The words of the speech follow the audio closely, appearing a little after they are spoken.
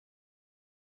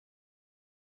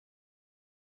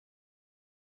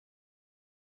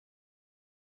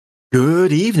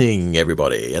Good evening,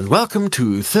 everybody, and welcome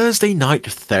to Thursday Night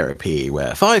Therapy,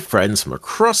 where 5 friends from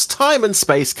across time and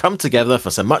space come together for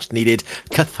some much-needed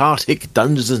cathartic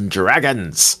Dungeons and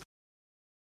Dragons.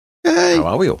 Hey, How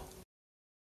are we all?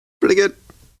 pretty good.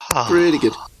 Really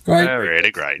good. Right.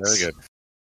 Really great. Very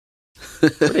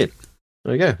good. Brilliant.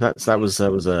 There we go. That was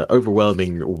an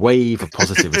overwhelming wave of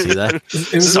positivity there.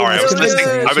 Sorry,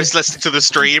 I was listening to the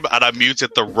stream and I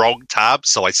muted the wrong tab,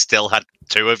 so I still had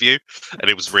 2 of you, and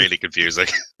it was really confusing.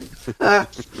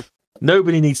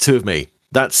 Nobody needs 2 of me.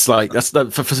 That's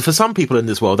for some people in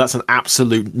this world. That's an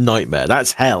absolute nightmare.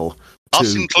 That's hell.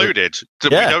 Us included.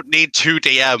 Yeah. We don't need 2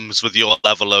 DMs with your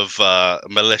level of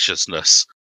maliciousness.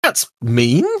 That's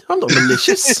mean. I'm not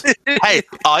malicious. Hey,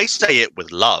 I say it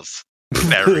with love,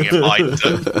 bearing in mind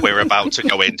that we're about to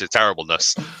go into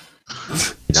terribleness.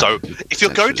 So, if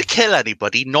you're going to kill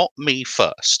anybody, not me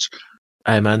first.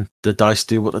 Hey man, the dice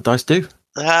do what the dice do.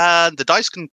 The dice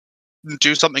can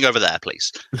do something over there,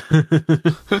 please.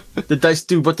 The dice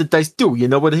do what the dice do. You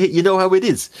know what? You know how it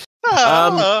is.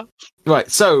 Right.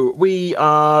 So the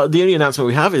only announcement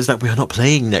we have is that we are not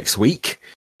playing next week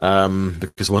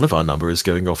because one of our number is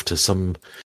going off to some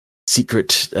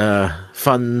secret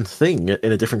fun thing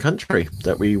in a different country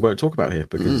that we won't talk about here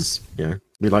because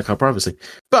we like our privacy.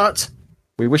 But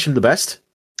we wish him the best.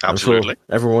 Absolutely. I'm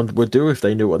sure everyone would do if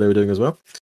they knew what they were doing as well.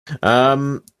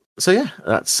 So yeah,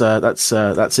 that's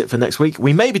it for next week.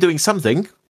 We may be doing something,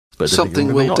 but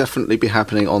something will definitely be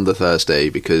happening on the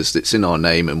Thursday because it's in our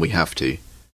name and we have to.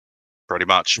 Pretty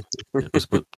much. Was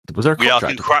there a contract? We are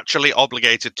contractually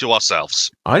obligated to ourselves.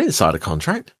 I didn't sign a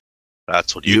contract.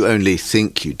 That's what you only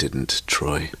think you didn't,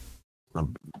 Troy.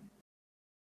 Well,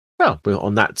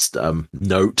 on that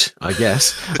note, I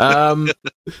guess.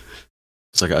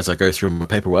 So as I go through my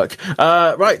paperwork.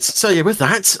 Right, so yeah, with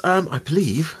that, I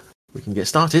believe we can get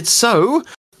started. So,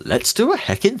 let's do a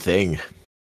heckin' thing.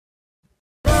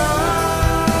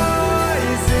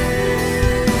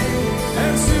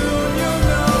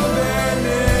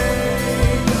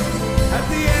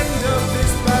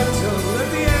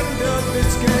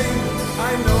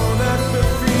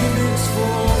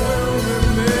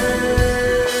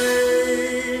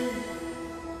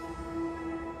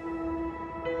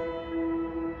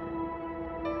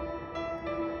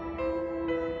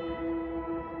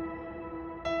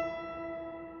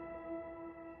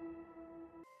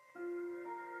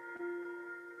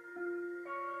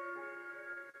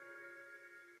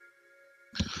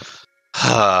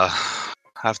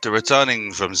 After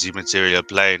returning from the material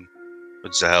plane,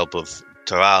 with the help of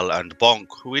Taral and Bonk,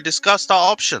 we discussed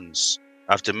our options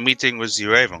after meeting with the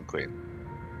Raven Queen.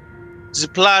 The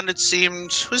plan, it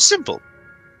seemed, was simple.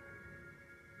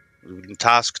 We were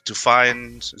tasked to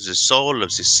find the soul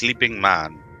of the sleeping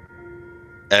man,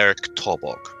 Eric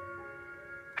Torborg.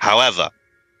 However,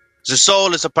 the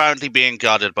soul is apparently being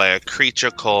guarded by a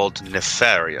creature called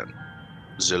Vehryn,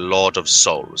 the Lord of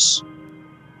Souls.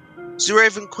 The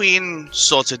Raven Queen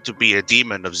sought it to be a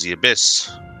demon of the abyss,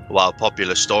 while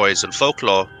popular stories and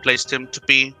folklore placed him to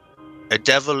be a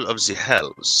devil of the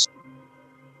hells.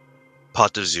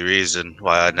 Part of the reason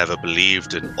why I never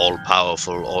believed in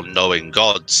all-powerful, all-knowing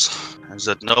gods is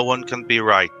that no one can be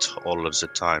right all of the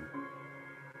time.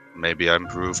 Maybe I'm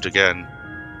proved again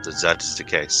that is the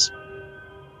case.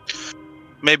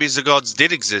 Maybe the gods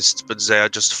did exist, but they are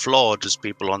just flawed as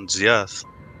people on the earth.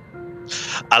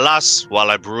 Alas, while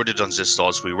I brooded on this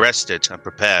thoughts, we rested and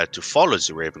prepared to follow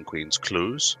the Raven Queen's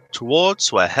clues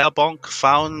towards where Herr Bonk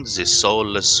found the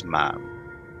soulless man.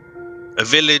 A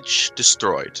village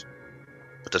destroyed,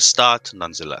 but a start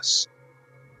nonetheless.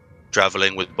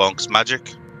 Traveling with Bonk's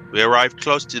magic, we arrived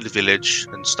close to the village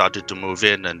and started to move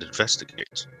in and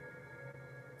investigate.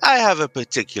 I have a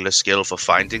particular skill for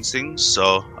finding things,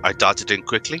 so I darted in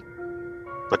quickly.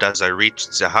 But as I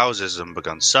reached the houses and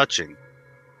began searching,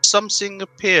 something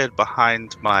appeared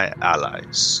behind my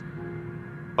allies.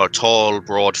 A tall,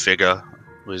 broad figure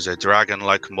with a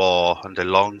dragon-like maw and a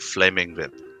long, flaming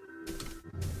whip.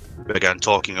 We began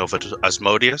talking over to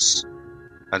Asmodeus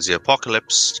and the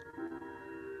Apocalypse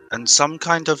and some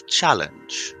kind of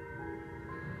challenge.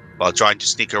 While trying to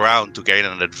sneak around to gain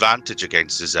an advantage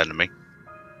against his enemy,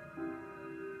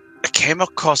 I came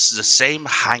across the same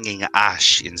hanging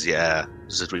ash in the air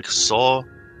that we saw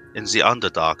in the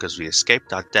Underdark as we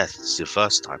escaped our deaths the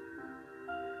first time.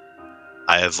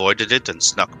 I avoided it and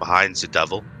snuck behind the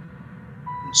devil,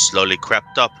 and slowly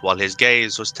crept up while his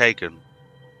gaze was taken.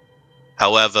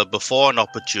 However, before an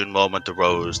opportune moment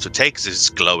arose to take this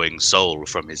glowing soul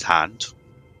from his hand,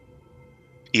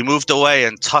 he moved away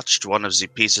and touched one of the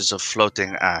pieces of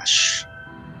floating ash,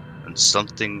 and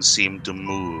something seemed to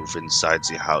move inside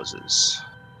the houses.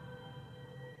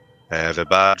 I have a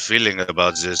bad feeling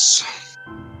about this.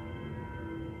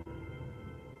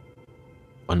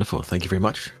 Wonderful. Thank you very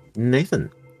much, Nathan.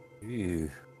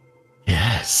 Ooh.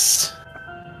 Yes.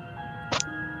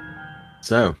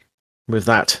 So, with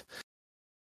that,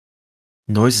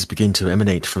 noises begin to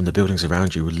emanate from the buildings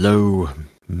around you, low,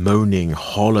 moaning,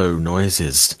 hollow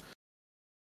noises.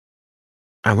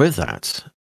 And with that,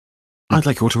 I'd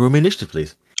like you all to roll me initiative,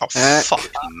 please. Oh, fuck me.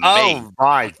 Oh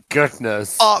my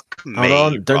goodness. Fuck me. Hold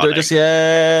on, don't do it just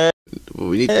yet.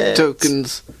 We need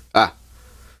tokens. Ah.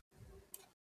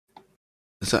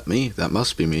 Is that me? That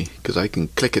must be me, because I can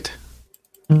click it.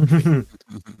 No.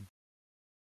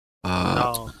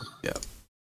 Yeah.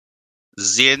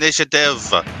 The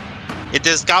initiative. It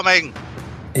is coming.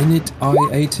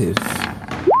 Initiative.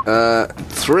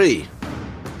 3.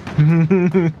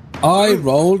 I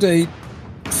rolled a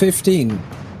 15.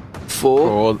 4.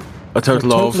 Or a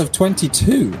total of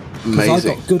 22. Because I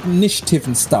Amazing. got good initiative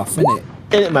and stuff, innit?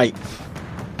 In it, mate.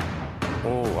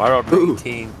 Oh, I rolled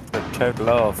 18 for a total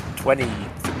of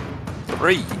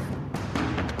 23.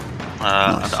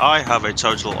 And I have a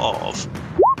total of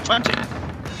 20.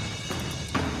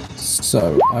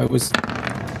 So I was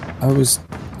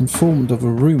informed of a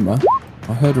rumour.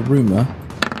 I heard a rumour.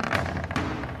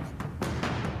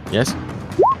 Yes?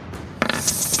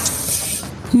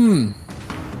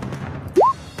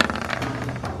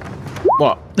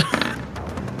 What?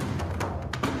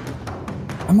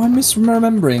 Am I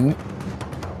misremembering?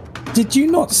 Did you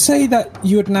not say that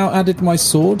you had now added my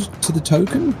sword to the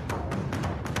token?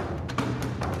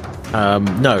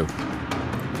 No.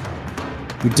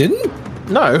 You didn't?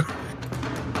 No.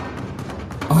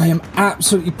 I am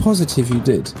absolutely positive you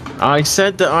did. I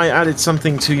said that I added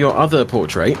something to your other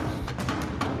portrait.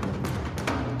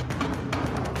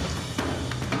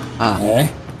 Eh?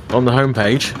 On the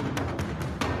homepage,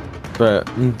 but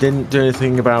didn't do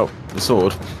anything about the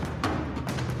sword.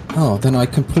 Oh, then I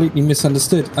completely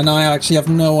misunderstood, and I actually have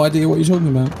no idea what you're talking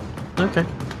about. Okay.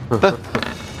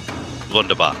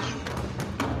 Wunderbar.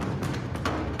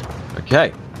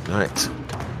 Okay. Right.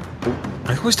 Ooh,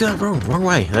 I always do that wrong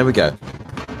way. There we go.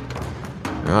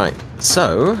 Right.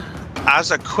 So,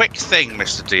 As a quick thing,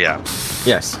 Mr. DM,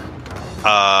 yes.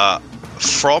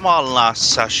 from our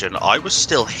last session, I was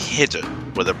still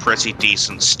hidden with a pretty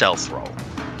decent stealth roll.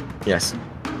 Yes.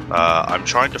 I'm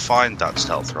trying to find that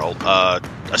stealth roll. A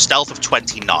stealth of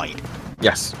 29.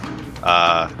 Yes.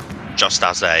 Just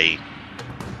as a...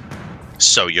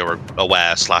 So you're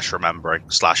aware / remembering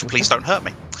 / please don't hurt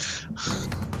me.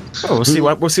 Oh,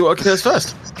 we'll see what occurs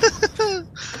first.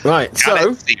 Right. Can So,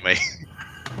 it see me?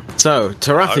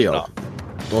 Tarathiel,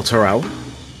 or Taral,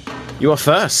 you are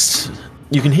first.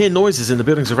 You can hear noises in the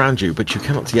buildings around you, but you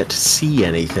cannot yet see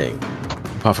anything,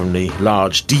 apart from the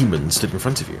large demon stood in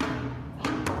front of you.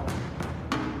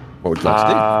 What would you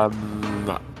like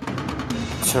to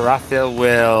Tarathiel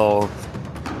will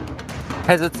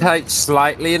hesitate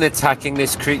slightly in attacking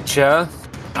this creature.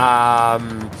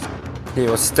 He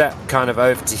will step kind of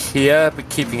over to here, but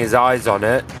keeping his eyes on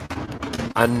it.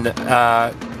 And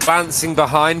glancing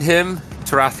behind him,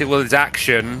 Tarathiel with his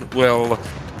action will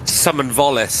summon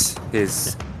Volus,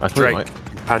 his I thought Drake it might.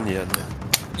 companion.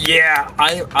 Yeah,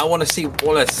 I want to see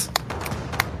Wallace.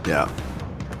 Yeah.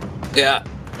 Yeah.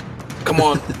 Come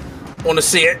on. Want to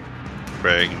see it?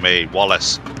 Bring me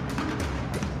Wallace.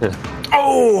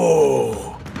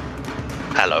 Oh!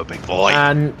 Hello, big boy.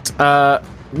 And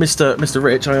Mr.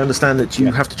 Rich, I understand that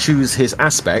you have to choose his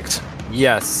aspect.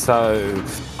 Yes, so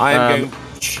I am going to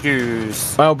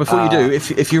choose... Well, before you do,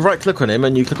 if you right-click on him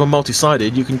and you click on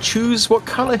multi-sided, you can choose what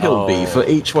colour he'll be for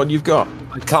each one you've got.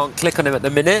 I can't click on him at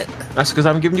the minute. That's because I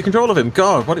haven't given you control of him.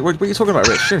 God, what are you talking about,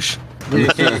 Rich? Shush.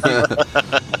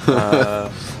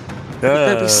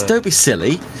 Don't be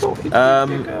silly. Hold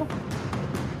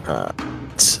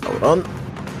on.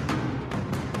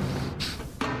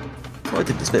 Oh, I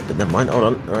did this bit, but never mind. Hold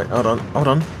on. All right, hold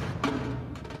on.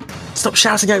 Stop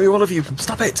shouting at me, all of you.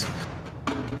 Stop it.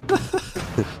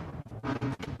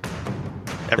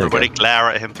 Everybody glare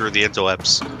at him through the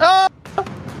interwebs. Ah!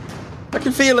 I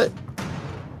can feel it.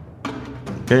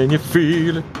 Can you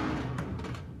feel it?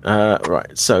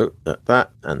 Right, so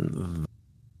that and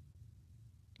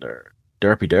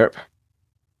derpy derp.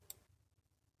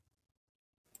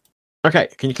 Okay,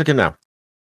 can you click in now?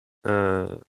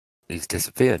 He's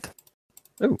disappeared.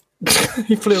 Oh,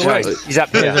 He flew away. He's up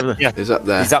here. over there. Yeah, Is up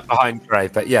there? he's up behind Gray,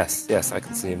 but yes, I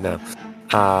can see him now.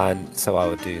 And so I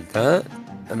will do that,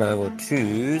 and I will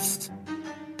choose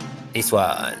this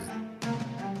one.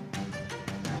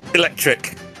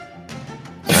 Electric.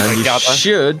 And you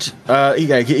should.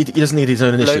 He doesn't need his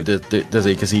own initiative, does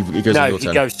he? Because he goes on No, your he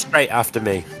turn. goes straight after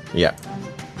me. Yeah.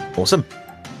 Awesome.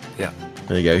 Yeah.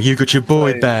 There you go. You got your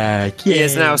boy back. He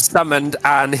is now summoned,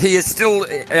 and he is still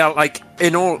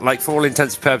for all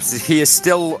intents and purposes, he is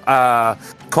still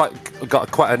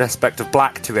got quite an aspect of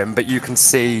black to him. But you can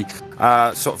see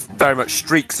sort of very much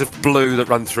streaks of blue that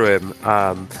run through him,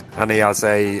 and he has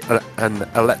an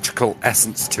electrical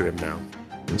essence to him now.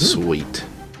 Sweet.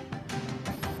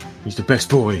 He's the best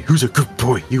boy. Who's a good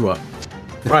boy? You are.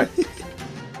 Right.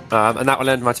 And that will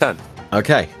end my turn.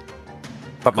 Okay.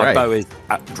 But my bow is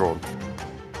drawn.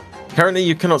 Currently,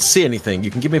 you cannot see anything. You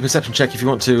can give me a perception check if you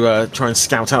want to try and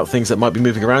scout out things that might be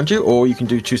moving around you, or you can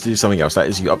choose to do something else. That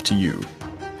is up to you.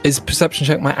 Is perception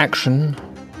check my action?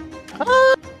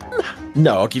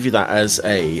 No, I'll give you that as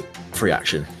a free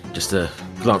action. Just to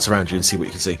glance around you and see what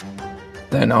you can see.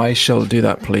 Then I shall do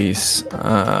that, please.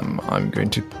 I'm going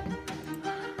to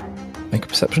make a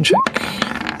perception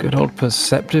check. Good old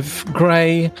perceptive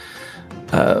grey.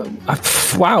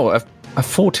 Wow, a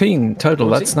 14 total.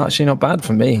 14? That's actually not bad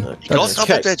for me. Got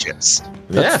double digits.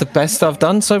 That's the best I've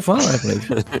done so far, I believe.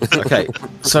 Okay,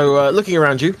 so looking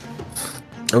around you,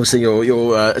 obviously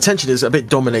your attention is a bit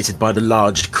dominated by the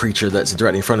large creature that's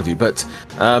directly in front of you, but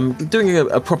doing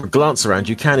a proper glance around,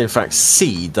 you can in fact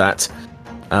see that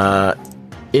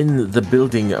in the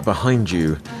building behind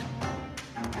you,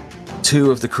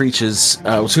 two of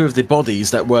the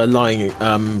bodies that were lying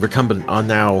recumbent are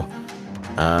now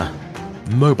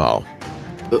mobile.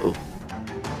 Uh-oh.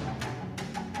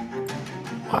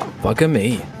 Wow, bugger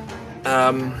me.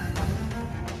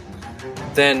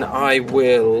 Then I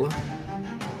will...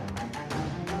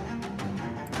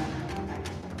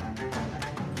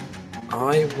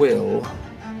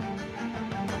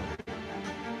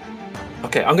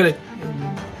 Okay, I'm gonna...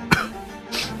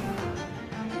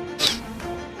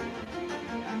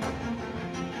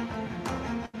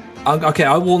 Okay,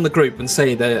 I'll warn the group and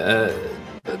say the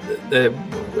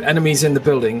enemies in the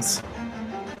buildings.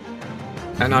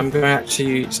 And I'm going to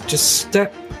actually just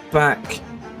step back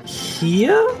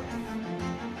here?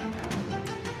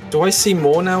 Do I see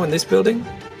more now in this building?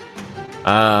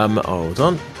 Hold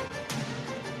on.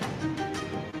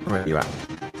 Where are you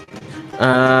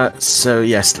at? So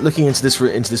yes, looking into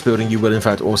this building, you will in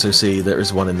fact also see there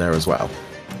is one in there as well.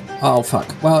 Oh fuck!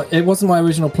 Well, it wasn't my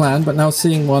original plan, but now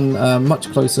seeing one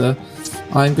much closer,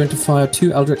 I'm going to fire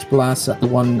 2 Eldritch Blasts at the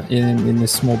one in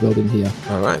this small building here.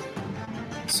 All right.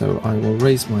 So I will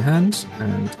raise my hand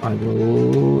and I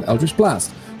will Eldritch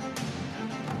Blast.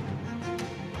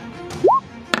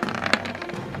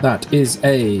 That is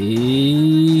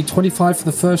a 25 for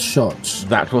the first shot.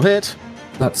 That will hit.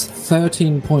 That's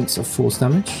 13 points of force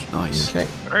damage. Nice. Okay.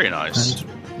 Very nice.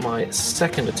 And my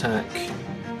second attack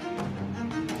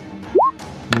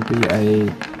will be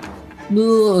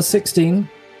a 16.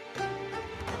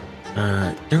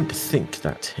 Don't think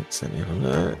that hits. Let me have a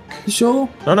look. You sure?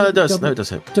 Oh, no, it does. No, it does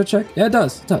hit. Double check. Yeah, it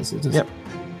does. It does. Yep.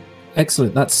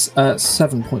 Excellent. That's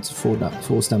 7 points of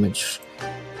force damage.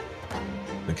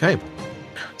 Okay.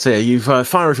 So yeah, you've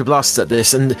fired your blasts at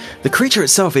this, and the creature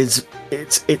itself it's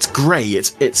grey.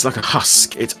 It's like a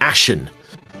husk. It's ashen.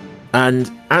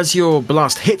 And as your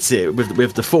blast hits it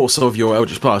with the force of your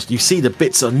Eldritch Blast, you see the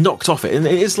bits are knocked off it, and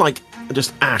it is like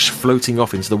just ash floating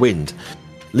off into the wind,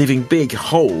 leaving big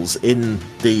holes in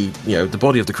the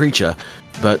body of the creature.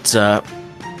 But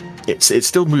it's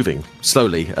still moving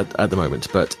slowly at the moment,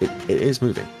 but it is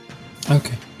moving.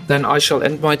 Okay. Then I shall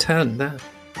end my turn there.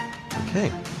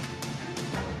 Okay.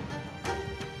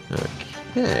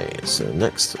 Okay, so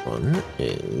next one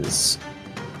is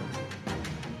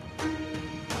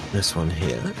this one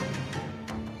here.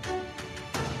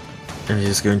 And it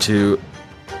is going to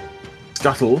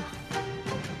scuttle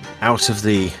out of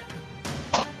the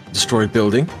destroyed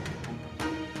building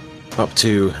up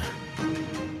to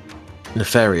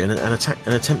Vehryn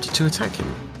and attempt to attack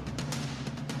him.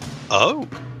 Oh.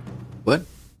 What?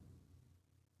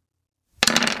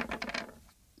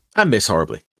 And miss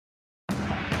horribly.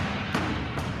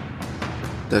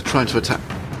 They're trying to attack.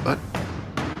 What?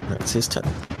 That's his turn.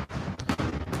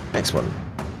 Next one.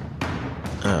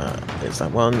 It's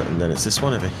that one, and then it's this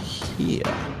one over here.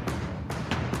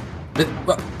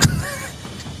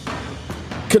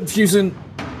 Confusion.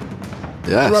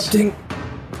 Yes. Erupting.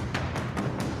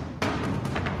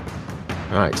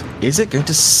 Right. Is it going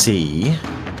to see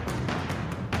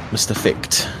Mr.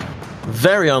 Fichte?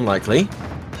 Very unlikely.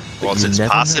 What's its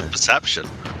passive perception?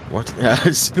 What?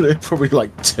 It's probably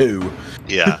like 2.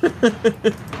 Yeah.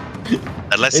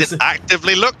 Unless it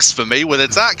actively looks for me with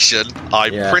its action,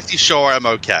 I'm pretty sure I'm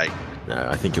okay. No,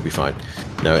 I think you'll be fine.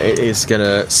 No, it is going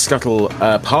to scuttle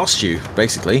past you,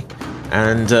 basically,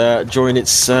 and join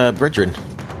its brethren.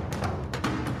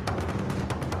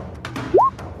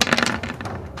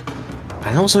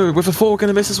 And also with a 4, going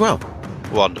to miss as well.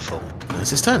 Wonderful.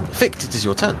 That's his turn. Fichte, it is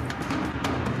your turn.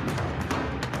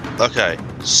 Okay,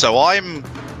 so I'm,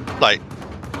 like,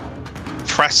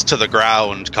 pressed to the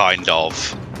ground, kind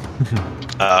of,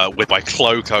 with my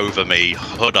cloak over me,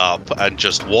 hood up, and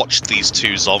just watch these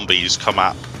 2 zombies come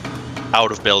out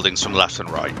of buildings from left and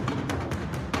right.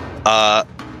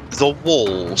 The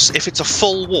walls, if it's a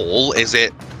full wall, is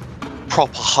it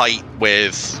proper height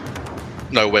with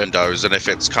no windows? And if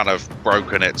it's kind of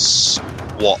broken, it's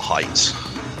what height?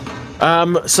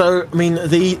 So, I mean,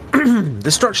 the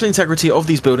structural integrity of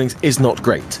these buildings is not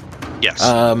great. Yes.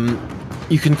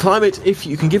 You can climb it if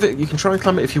you can you can try and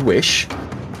climb it if you wish.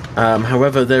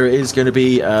 However, there is going to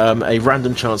be a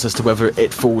random chance as to whether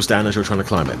it falls down as you're trying to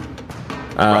climb it.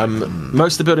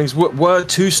 Most of the buildings were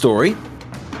 2-story,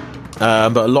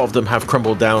 but a lot of them have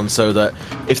crumbled down so that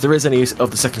if there is any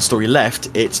of the second story left,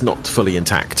 it's not fully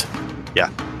intact. Yeah.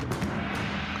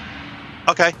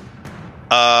 Okay.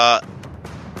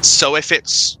 So if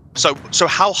it's so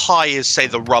how high is, say,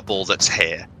 the rubble that's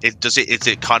here? Is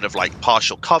it kind of like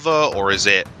partial cover, or is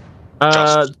it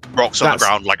just rocks on the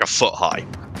ground like a foot high?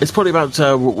 It's probably about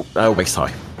waist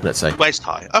high, let's say. Waist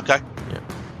high. Okay. Yeah.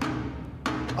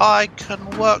 I can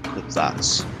work with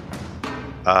that.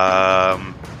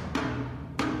 I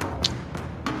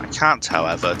can't,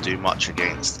 however, do much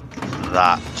against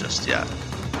that just yet.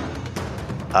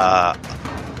 I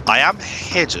am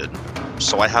hidden,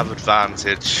 so I have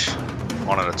advantage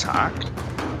on an attack.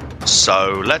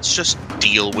 So let's just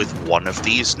deal with one of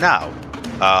these now.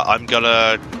 I'm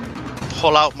gonna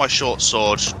pull out my short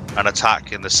sword and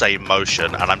attack in the same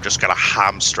motion, and I'm just gonna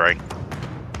hamstring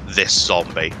this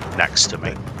zombie next to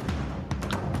me.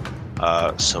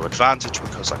 So advantage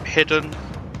because I'm hidden.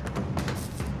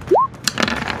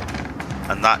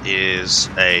 And that is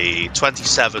a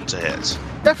 27 to hit.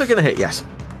 Definitely going to hit, yes.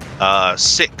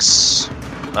 6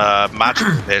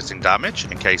 magical piercing damage,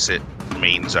 in case it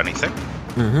means anything.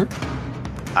 Mm-hmm.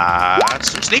 And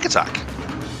some sneak attack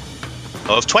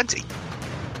of 20.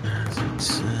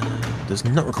 Does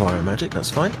not require a magic,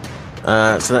 that's fine.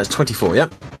 So that's 24, yeah?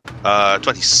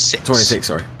 26. 26,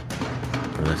 sorry.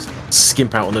 Let's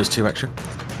skimp out on those 2 extra.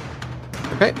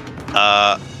 Okay.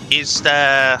 Is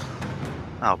there...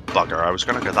 Oh, bugger, I was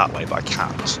going to go that way, but I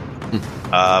can't.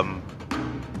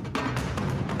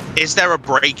 Is there a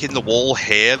break in the wall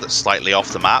here that's slightly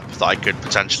off the map that I could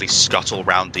potentially scuttle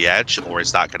round the edge, or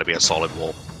is that going to be a solid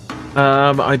wall?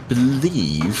 I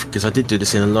believe, because I did do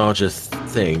this in a larger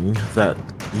thing, that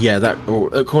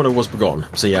that corner was gone.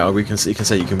 So yeah, you can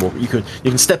say you can walk. You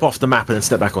can step off the map and then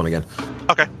step back on again.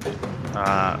 Okay.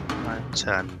 9,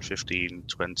 10, 15,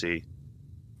 20,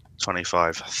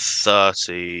 25,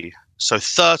 30. So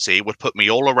 30 would put me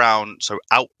all around, so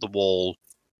out the wall,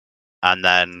 and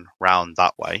then round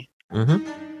that way. Mm-hmm.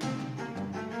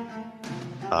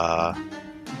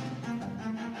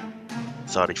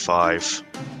 35,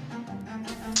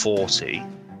 40, and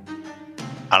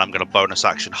I'm going to bonus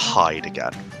action hide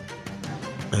again.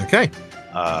 Okay.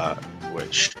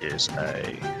 Which is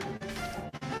a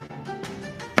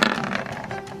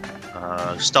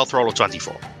stealth roll of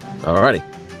 24. Alrighty.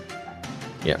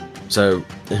 Yeah. So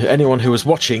anyone who was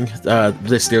watching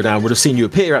this go down would have seen you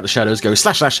appear out the shadows, go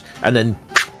slash, and then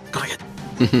got it.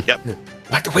 Yep.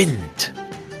 Like the wind.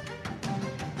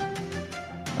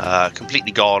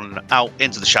 Completely gone out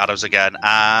into the shadows again,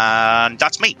 and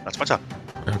that's me. That's my turn.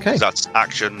 Okay. So that's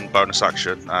action, bonus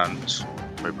action, and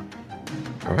movement.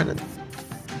 All right then.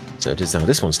 So it is now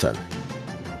this one's turn.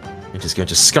 It is going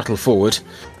to scuttle forward,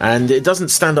 and it doesn't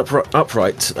stand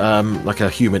upright like a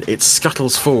human. It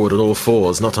scuttles forward on all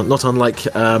 4s, not unlike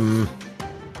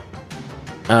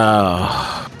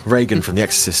Reagan from The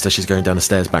Exorcist as she's going down the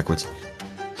stairs backwards.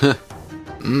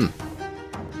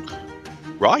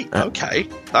 Right. Okay.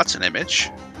 That's an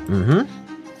image. Mm-hmm.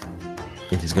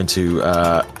 It is going to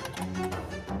go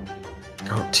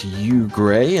up to you,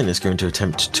 Grey, and is going to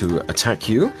attempt to attack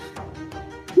you.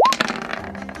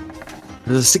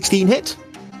 Does a 16 hit?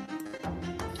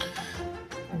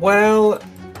 Well,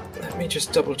 let me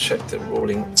just double check the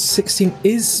rolling. 16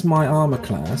 is my armor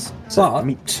class, but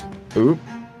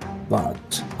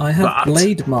I have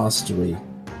Blade Mastery,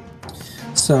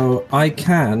 so I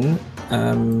can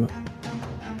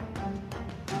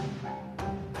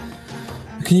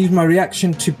use my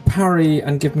reaction to parry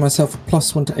and give myself a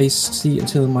 +1 to AC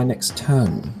until my next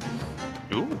turn.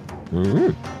 Ooh.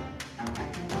 Mm-hmm.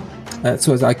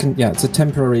 So I can, it's a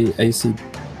temporary AC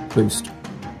boost.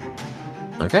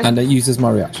 Okay. And it uses my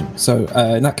reaction. So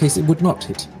in that case, it would not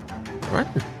hit. All right.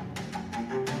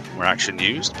 Reaction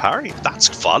used, parry. That's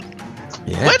fun.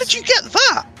 Yes. Where did you get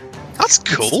that? That's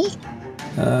cool.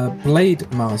 Blade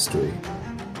Mastery.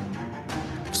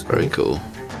 Very cool.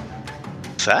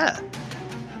 Fair.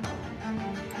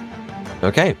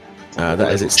 Okay.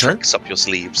 That is its turn. Tricks up your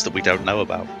sleeves that we don't know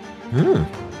about.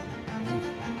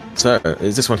 So,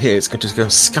 is this one here? It's going to go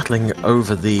scuttling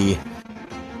over the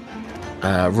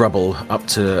rubble up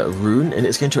to Rune, and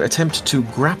it's going to attempt to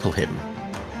grapple him.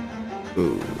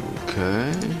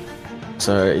 Okay.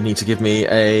 So, you need to give me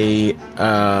a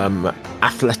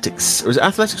athletics. Or is it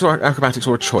athletics or acrobatics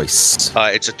or a choice?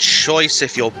 It's a choice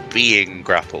if you're being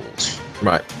grappled.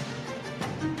 Right.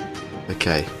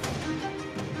 Okay.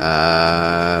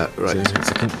 Right. So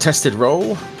it's a contested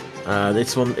roll.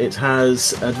 This one, it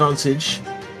has advantage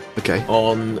Okay.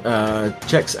 on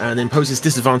checks and imposes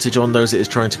disadvantage on those it is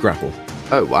trying to grapple.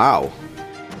 Oh, wow.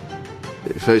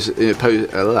 It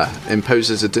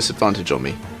imposes a disadvantage on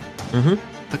me. Mm-hmm.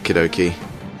 Okie dokie.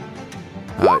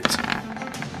 Right.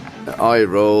 I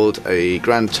rolled a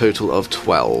grand total of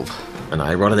 12. And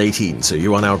I rolled an 18, so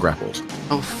you are now grappled.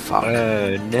 Oh, fuck.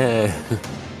 No.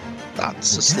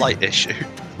 That's a slight issue.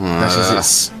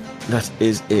 That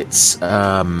is its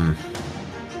turn.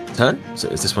 So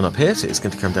it's this one up here, so it's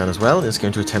going to come down as well, and it's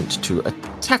going to attempt to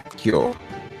attack you.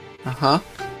 Uh-huh.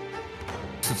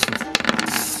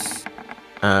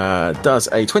 Does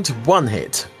a 21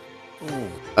 hit.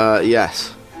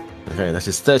 Yes. Okay, that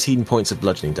is 13 points of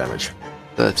bludgeoning damage.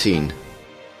 13.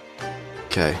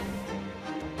 Okay.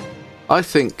 I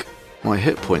think my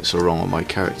hit points are wrong on my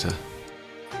character.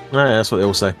 Yeah, that's what they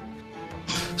all say.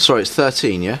 Sorry, it's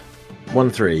 13, yeah?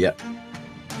 1-3, yeah.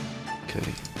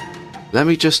 Okay. Let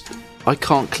me just... I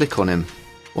can't click on him.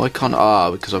 Why can't...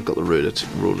 because I've got the ruler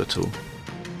tool.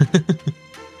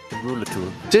 Ruler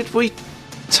tool. Did we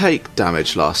take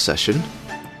damage last session?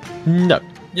 No.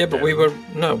 Yeah, but we were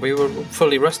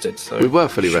fully rested. So We were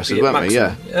fully rested, weren't we?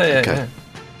 Yeah. Yeah. Okay. Yeah.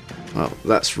 Well,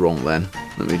 that's wrong then.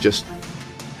 Let me just...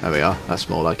 There we are. That's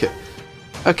more like it.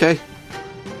 Okay.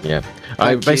 Yeah.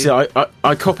 Thank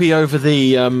I copy over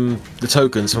the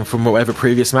tokens from whatever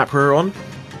previous map we were on.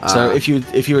 So if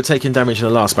you were taking damage in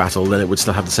the last battle, then it would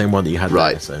still have the same one that you had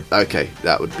Right. there. So. Okay.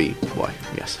 That would be why.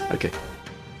 Yes. Okay.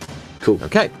 Cool.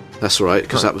 Okay. That's all right,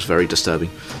 because that was very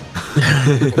disturbing.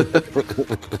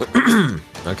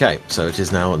 Okay, so it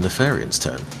is now Neverwinter's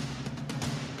turn.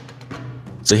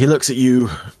 So he looks at you,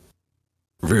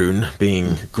 Rune,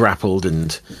 being grappled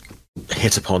and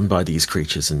hit upon by these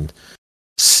creatures, and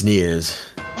sneers.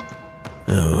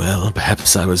 Oh, well,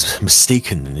 perhaps I was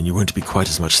mistaken, and you won't be quite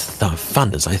as much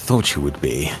fun as I thought you would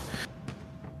be.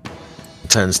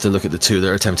 Turns to look at the two that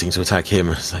are attempting to attack him.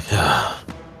 It's like, I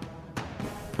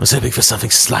was hoping for something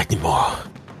slightly more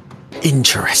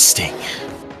interesting.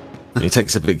 And he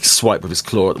takes a big swipe with his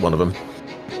claw at one of them.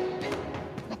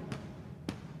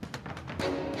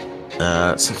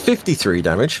 So 53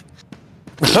 damage.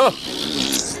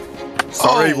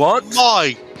 Sorry, what?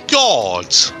 My God!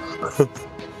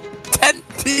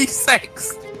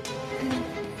 10d6!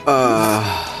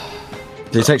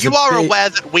 He takes You a are big- aware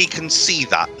that we can see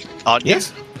that, aren't you?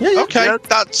 Yes. Yeah. Okay, Yeah.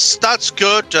 that's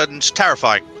good and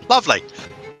terrifying. Lovely.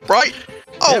 Right?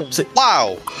 Oh, Yep, so-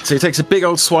 wow. So he takes a big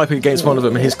old swipe against one of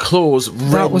them, and his claws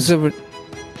rend. That was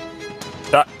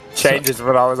That changes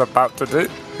what I was about to do.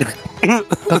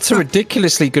 that's a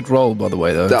ridiculously good roll, by the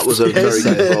way, though. That was a very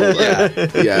good roll.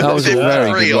 Yeah. That was a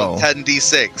very 53 good on roll.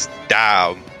 10d6.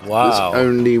 Down. There's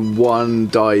only one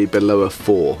die below a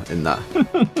 4 in that.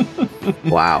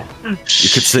 Wow. You could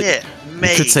say, Shit, you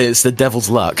mate. could say it's the devil's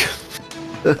luck.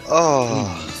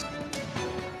 Oh.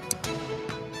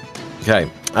 Okay.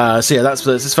 So yeah, that's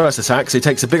his first attack. So he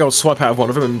takes a big old swipe out of one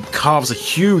of them and carves a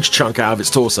huge chunk out of its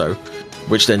torso,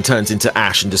 which then turns into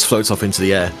ash and just floats off into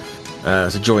the air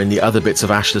to join the other bits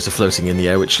of ash that are floating in the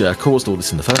air, which caused all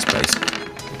this in the first place.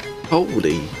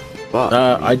 Holy fuck.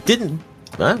 I didn't...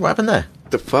 what happened there?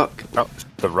 The fuck? Oh,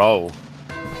 the roll.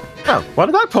 Oh, why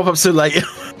did that pop up so late? I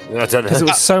don't Because there know.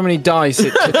 was so many dice,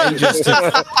 it took ages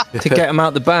to get them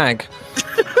out the bag.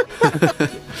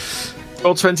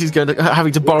 Old 20's going to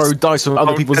having to borrow dice from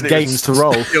other people's games to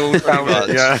roll.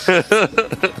 Yeah.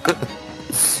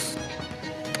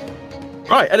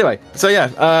 Right. Anyway, so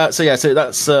that's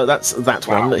that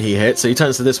one that he hit. So he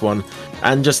turns to this one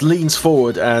and just leans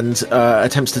forward and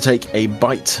attempts to take a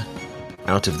bite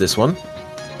out of this one.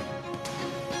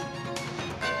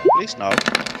 Please no.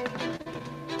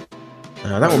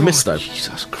 That one missed though.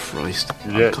 Jesus Christ.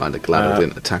 Yeah. I'm kind of glad I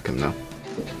didn't attack him now.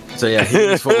 So yeah, he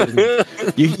leans forward. And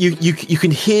you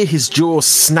can hear his jaw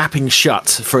snapping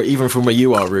shut even from where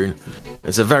you are, Rune.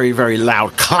 It's a very, very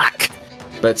loud clack.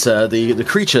 But the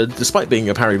creature, despite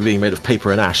apparently being made of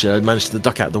paper and ash, managed to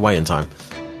duck out of the way in time.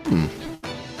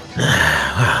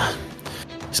 Well,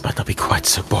 this might not be quite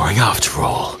so boring after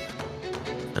all.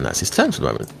 And that's his turn for the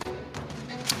moment.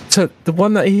 So the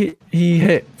one that he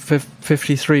hit for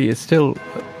 53 is still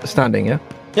standing, yeah?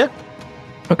 Yeah.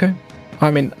 Okay. I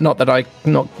mean, not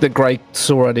that Grey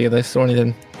saw any of this or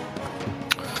anything.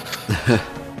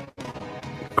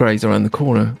 Grey's around the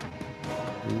corner.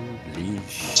 I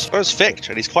suppose Fichte,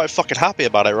 and he's quite fucking happy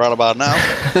about it right about now.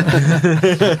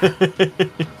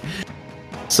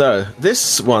 So,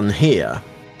 this one here,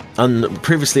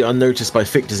 previously unnoticed by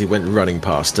Fichte as he went running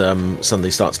past,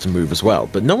 suddenly starts to move as well.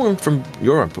 But no one from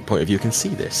your point of view can see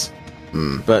this.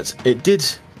 But it did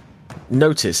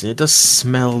notice, and it does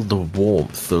smell the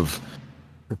warmth of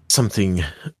something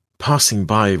passing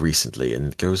by recently,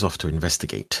 and goes off to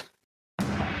investigate.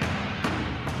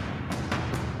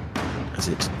 As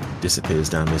it disappears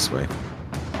down this way.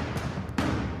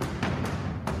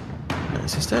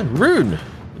 That's his turn. Rune!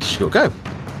 It's your go.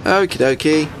 Okie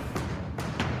dokie.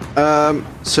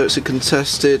 So it's a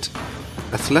contested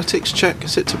athletics check,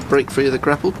 is it, to break free of the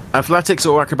grapple? Athletics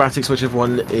or acrobatics, whichever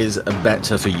one is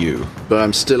better for you. But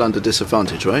I'm still under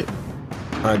disadvantage, right?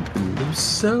 I believe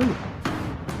so.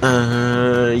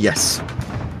 Yes.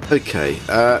 Okay.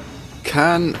 I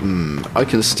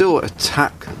can still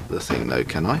attack the thing though,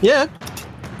 can I? Yeah.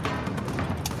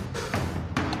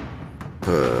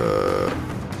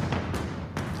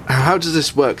 How does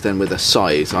this work then with a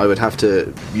scythe? I would have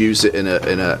to use it in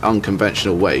a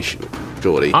unconventional way,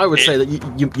 surely. I would say that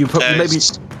you probably maybe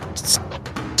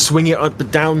swing it up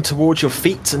and down towards your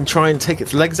feet and try and take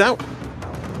its legs out.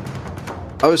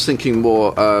 I was thinking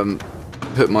more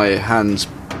put my hands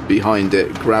behind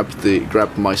it,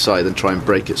 grab my scythe and try and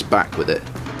break its back with it.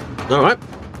 All right.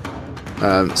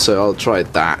 So I'll try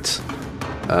that.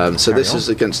 So this is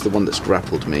against the one that's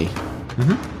grappled me.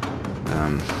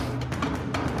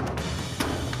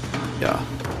 Yeah.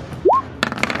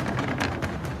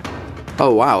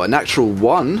 Oh wow, a natural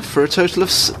 1 for a total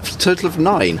of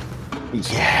 9.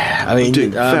 Yeah, I mean, I'm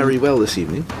doing very well this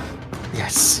evening.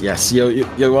 Yes.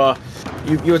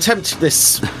 You attempt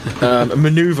this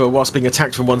maneuver whilst being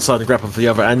attacked from one side and grappled from the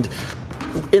other, and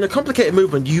in a complicated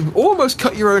movement, you almost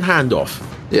cut your own hand off.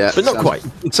 Yeah, but not quite.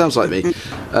 It sounds like me.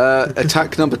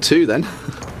 Attack number 2 then.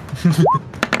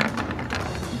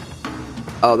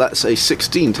 Oh, that's a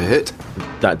 16 to hit.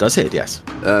 That does hit, yes.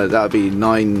 That would be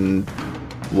 9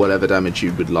 whatever damage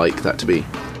you would like that to be.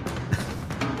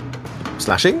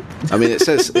 Slashing? I mean, it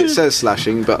says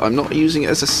slashing, but I'm not using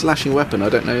it as a slashing weapon. I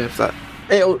don't know if that...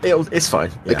 It's fine.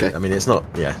 Yeah. Okay. I mean, it's not...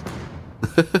 Yeah.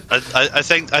 I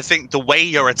think the way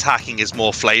you're attacking is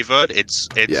more flavoured. It's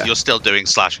You're still doing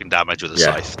slashing damage with a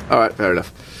scythe. All right, fair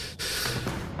enough.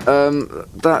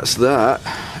 That's that.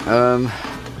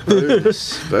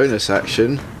 Bonus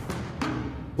action.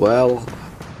 Well,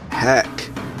 heck.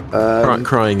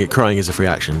 Crying is a free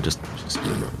action. Just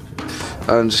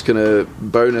I'm just gonna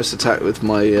bonus attack with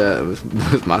my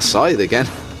with my scythe again.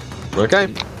 Okay.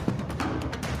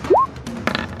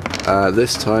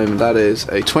 This time that is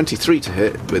a 23 to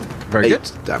hit with Very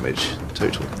 8 damage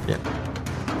total. Yeah.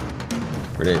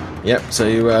 Brilliant. Yep. So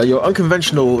your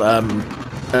unconventional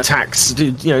attacks,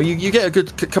 you get a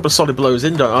good couple of solid blows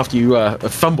in after you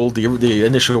fumbled the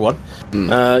initial one.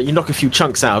 You knock a few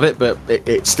chunks out of it, but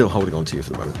it's still holding on to you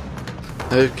for the moment.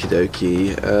 Okie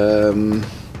dokie.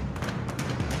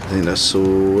 I think that's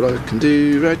all I can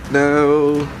do right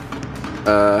now.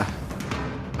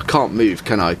 I can't move,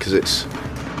 can I? Because it's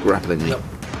grappling me.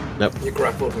 Nope. You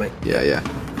grappled me. Yeah.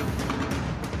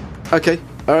 Okay.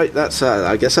 All right. That's.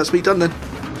 I guess that's me done then.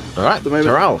 All right.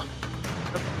 Taral.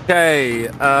 Okay.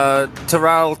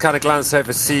 Taral kind of glances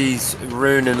over, sees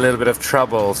Rune in a little bit of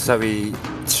trouble, so he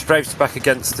strafes back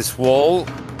against this wall.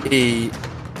 He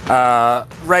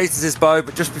raises his bow,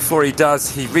 but just before he does,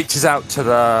 he reaches out to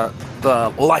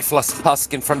the lifeless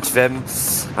husk in front of him,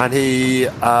 and he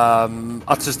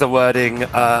utters the wording,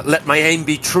 "Let my aim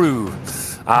be true,"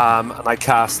 and I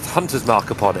cast Hunter's Mark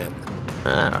upon it.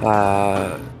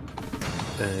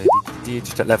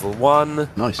 Just at level 1.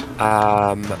 Nice.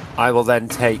 I will then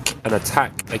take an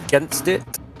attack against it.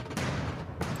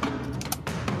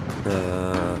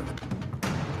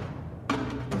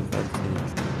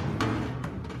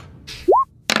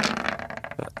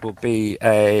 That will be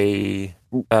a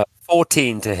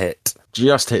 14 to hit.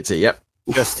 Just hits it, yep.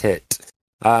 Just hit.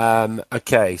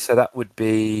 Okay, so that would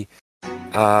be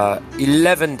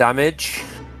 11 damage.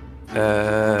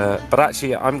 But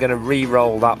actually, I'm going to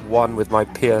re-roll that one with my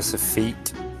Pierce of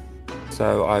Feet.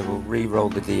 So I will re-roll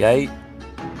the D8.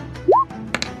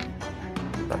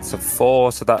 That's a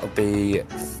 4, so that'll be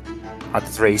at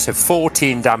 3. So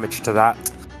 14 damage to that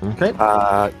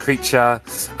creature.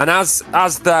 And as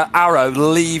the arrow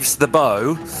leaves the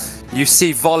bow, you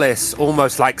see Volis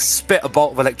almost like spit a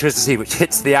bolt of electricity which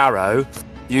hits the arrow.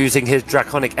 using his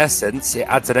draconic essence, it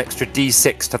adds an extra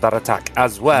d6 to that attack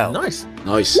as well. Nice.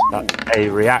 Nice. That's a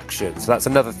reaction. So that's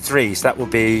another 3. So that will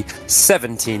be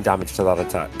 17 damage to that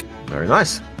attack. Very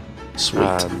nice. Sweet.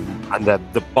 And then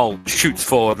the bolt shoots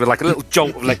forward with like a little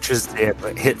jolt of electricity.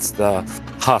 It hits the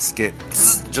husk.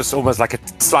 It's just almost like a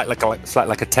slight like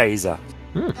a taser.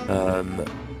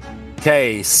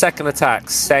 Okay, second attack,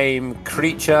 same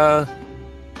creature.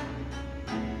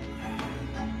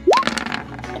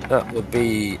 That would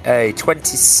be a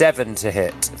 27 to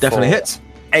hit. Definitely hits.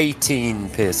 18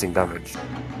 piercing damage.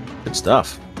 Good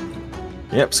stuff.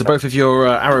 Yep, so both of your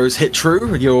arrows hit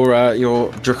true. Your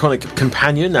draconic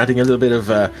companion adding a little bit of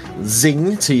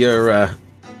zing to your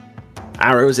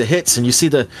arrow as it hits, and you see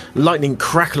the lightning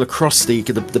crackle across the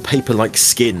paper-like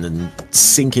skin and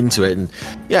sink into it. And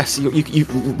yes,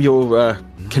 your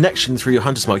connection through your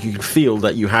hunter's mark, you can feel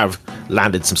that you have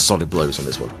landed some solid blows on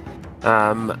this one.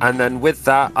 And then with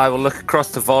that, I will look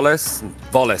across to Volis.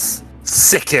 Volis,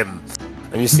 sick him.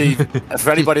 And you see, for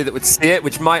anybody that would see it,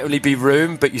 which might only be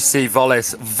Rune, but you see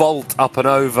Volis vault up and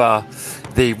over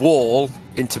the wall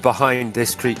into behind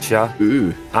this creature.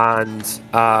 Ooh. And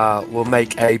will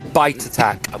make a bite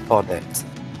attack upon it.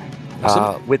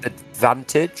 With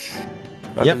advantage,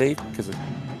 I believe.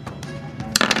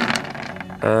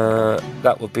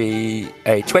 That will be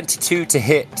a 22 to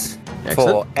hit. Excellent.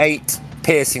 For 8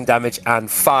 piercing damage and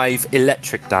 5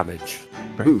 electric damage.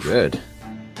 Very good.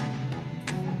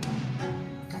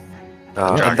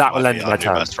 And that will end my Your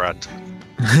turn. best friend.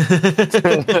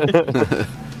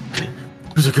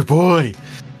 He's a good boy.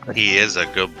 He is a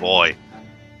good boy.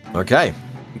 Okay.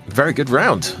 Very good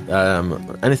round.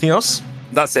 Anything else?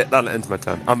 That's it. That'll end my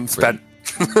turn. I'm spent.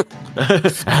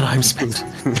 And I'm spent.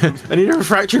 I need a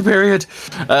refractory period.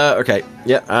 Okay.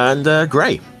 Yeah. And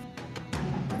Grey.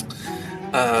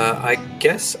 I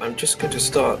guess I'm just going to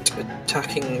start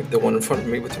attacking the one in front of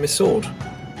me with my sword.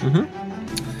 Mm-hmm.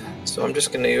 So I'm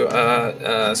just going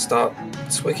to start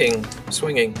swinging.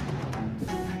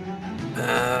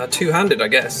 Two-handed, I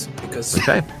guess, because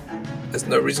there's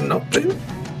no reason not to.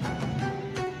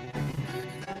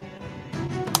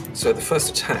 So the first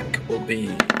attack will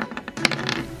be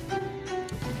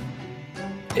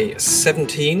a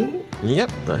 17.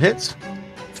 Yep, that hits.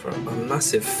 For a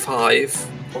massive 5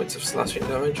 points of slashing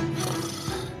damage.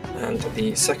 And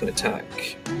the second attack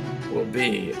will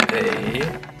be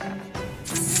a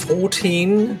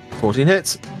 14. 14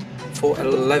 hits. For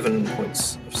 11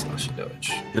 points of slashing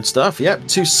damage. Good stuff. Yep,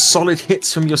 2 solid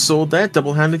hits from your sword there,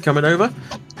 double-handed coming over.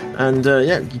 And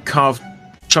you carve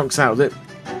chunks out of it.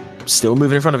 Still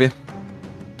moving in front of you.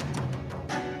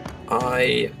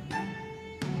 I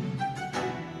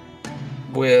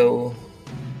will...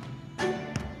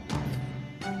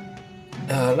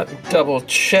 let me double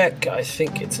check. I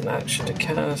think it's an action to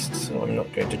cast, so I'm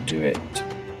not going to do it.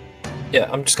 Yeah,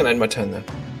 I'm just going to end my turn then.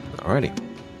 Alrighty.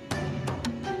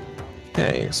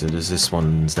 Okay, so there's this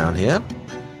one's down here.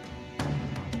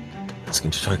 It's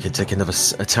going to try to take another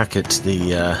attack at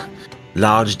the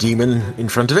large demon in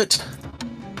front of it.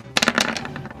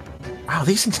 Wow,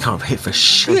 these things can't hit for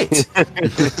shit.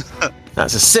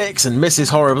 That's a 6 and misses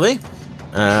horribly.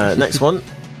 Next one.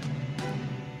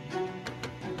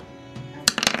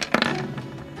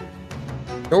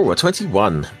 Oh, a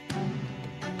 21.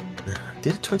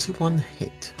 Did a 21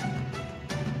 hit?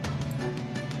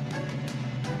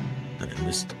 Let me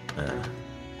just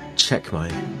check my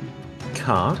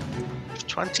card. If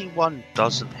 21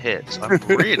 doesn't hit, I'm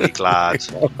really glad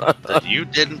that you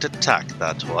didn't attack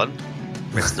that one,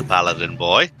 Mr. Paladin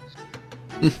boy.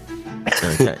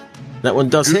 Okay. That one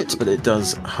does hit, but it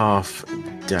does half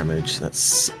damage. That's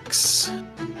 6.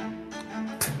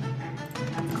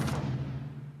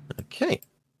 Okay.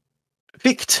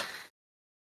 Fichte.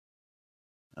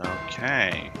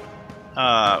 Okay.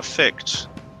 Fichte.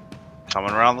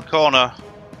 Coming around the corner.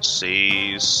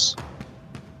 Sees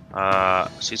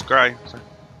Grey.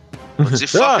 What the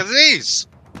fuck are these?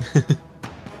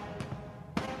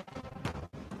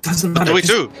 Doesn't What matter. do we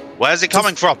do? Where's it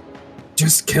coming from?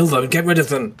 Just kill them. Get rid of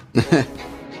them.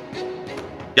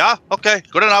 Yeah, okay,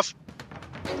 good enough.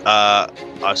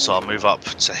 So I'll move up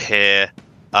to here.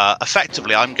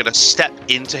 Effectively, I'm going to step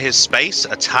into his space,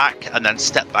 attack, and then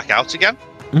step back out again.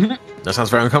 Mm-hmm. That sounds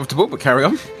very uncomfortable, but carry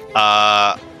on.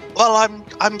 Well,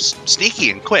 I'm sneaky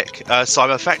and quick, so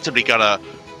I'm effectively going to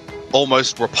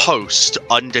almost riposte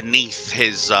underneath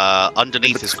his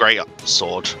great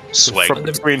sword swing. From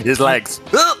between his legs.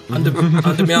 under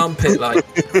my armpit, like.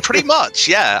 Pretty much,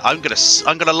 yeah. I'm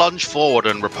gonna lunge forward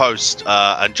and riposte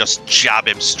and just jab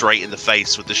him straight in the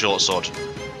face with the short sword.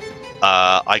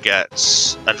 I get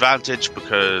advantage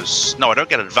because... No, I don't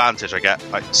get advantage. I get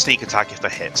sneak attack if I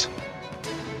hit.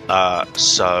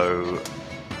 So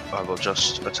I will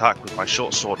just attack with my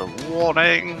short sword of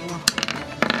warning.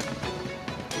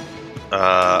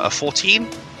 A 14.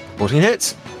 14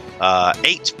 hits.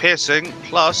 8 piercing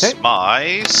plus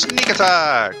my sneak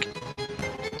attack.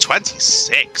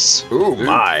 26. Ooh,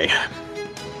 my.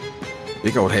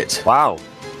 Big old hit. Wow.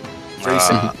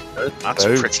 That's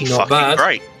pretty Not fucking bad.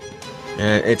 great.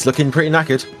 It's looking pretty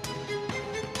knackered.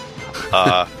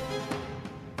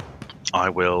 I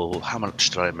will. How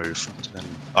much did I move?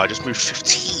 I just moved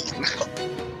 15.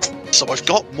 So I've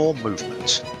got more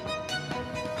movement.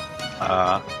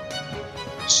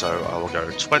 So I will go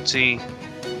 20,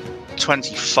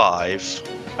 25,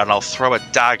 and I'll throw a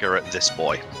dagger at this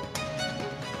boy.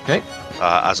 Okay.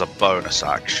 As a bonus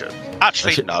action.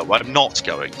 Actually, no, I'm not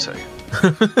going to.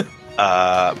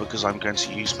 Because I'm going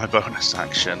to use my bonus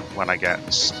action when I get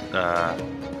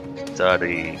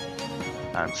 30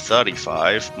 and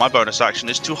 35. My bonus action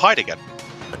is to hide again.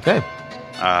 Okay.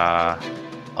 I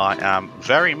am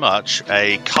very much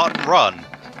a cut and run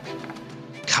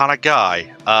kind of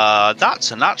guy.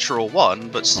 That's a natural 1,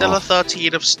 but still a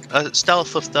 13 of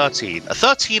stealth of 13. A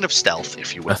 13 of stealth,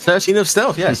 if you will. A 13 of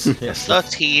stealth, yes. Yes.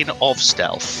 13 of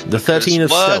stealth. The 13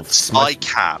 of Words stealth. I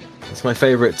can. It's my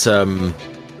favourite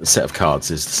set of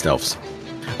cards, is the stealths.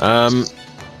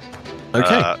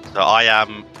 Okay. So I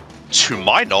am, to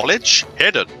my knowledge,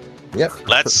 hidden. Yep.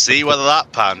 Let's see whether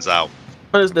that pans out.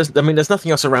 Well, there's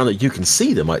nothing else around that you can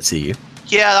see that might see you.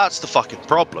 Yeah, that's the fucking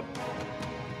problem.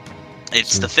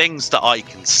 It's the things that I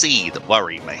can see that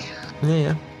worry me.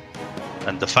 Yeah.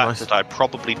 And the fact that I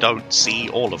probably don't see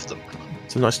all of them.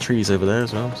 Some nice trees over there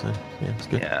as well, so yeah, it's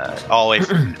good. Yeah. Oh, if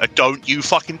don't you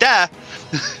fucking dare!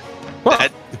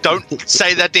 Don't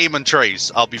say they're demon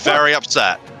trees. I'll be very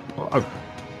upset.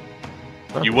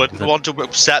 You wouldn't want to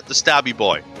upset the stabby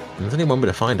boy. There's only one way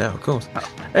to find out, of course.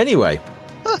 Anyway,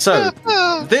 so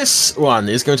this one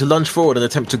is going to lunge forward and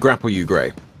attempt to grapple you,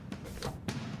 Grey.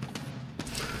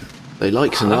 They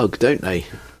like an hug, don't they?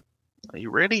 He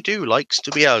really do likes to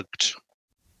be hugged.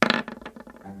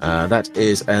 That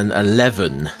is an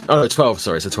 11. Oh no, 12.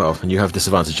 Sorry, it's a 12, and you have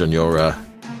disadvantage on your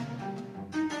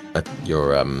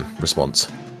response.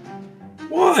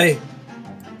 Why?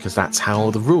 Because that's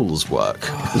how the rules work.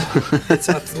 It's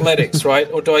athletics, right?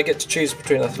 Or do I get to choose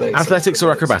between athletics? Athletics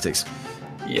or acrobatics?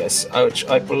 Yes, which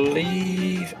I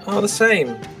believe are the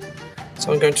same.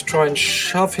 So I'm going to try and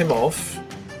shove him off.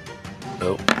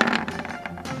 Oh.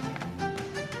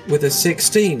 With a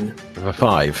 16. With a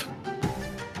 5.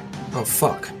 Oh,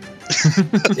 fuck.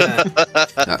 Yeah.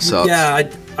 That sucks. Yeah,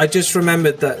 I just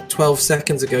remembered that 12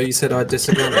 seconds ago you said I had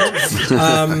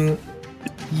disadvantage.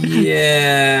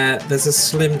 Yeah, there's a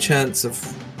slim chance of...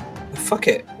 Fuck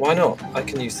it, why not? I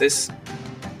can use this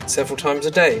several times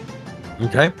a day.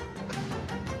 Okay.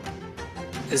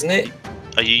 Isn't it?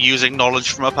 Are you using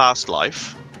knowledge from a past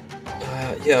life?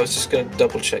 Yeah, I was just going to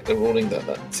double check the ruling that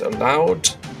that's allowed.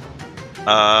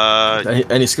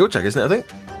 Any skill check, isn't it, I think?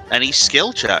 Any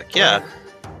skill check, yeah.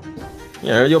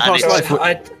 Yeah, your past life...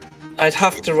 I'd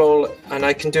have to roll, and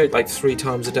I can do it like 3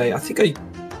 times a day. I think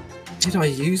Did I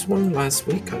use one last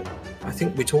week? I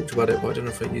think we talked about it, but I don't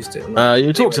know if I used it or not.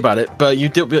 You talked about it, but you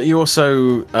did. You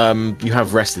also you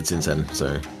have rested since then,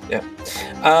 so yeah.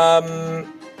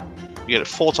 You get it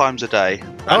 4 times a day.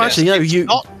 Oh, actually, no. It's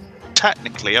not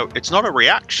technically. It's not a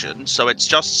reaction, so it's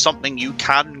just something you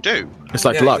can do. It's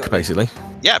like luck, basically.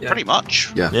 Yeah, pretty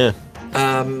much. Yeah.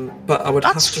 But I would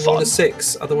That's have to roll fun. a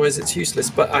 6, otherwise it's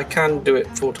useless. But I can do it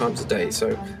 4 times a day,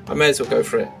 so I may as well go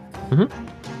for it. Mhm.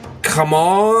 Come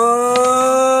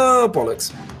on,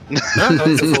 bollocks!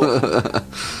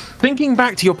 Thinking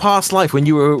back to your past life when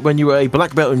you were a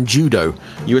black belt in judo,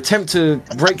 you attempt to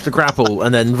break the grapple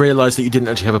and then realise that you didn't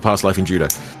actually have a past life in judo.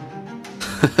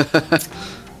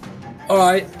 All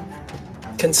right,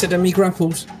 consider me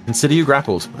grappled. Consider you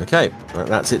grappled. Okay,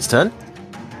 that's its turn.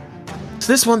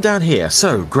 So this one down here.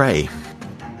 So Grey,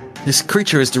 this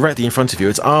creature is directly in front of you.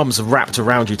 Its arms are wrapped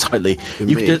around you tightly.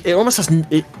 It almost has.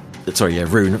 Sorry, yeah,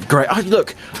 Rune. Great.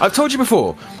 Look, I've told you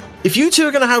before. If you two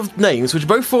are going to have names which are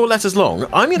both 4 letters long,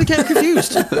 I'm going to get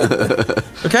confused.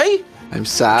 Okay? I'm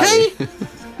sorry. Okay?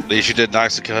 At least you did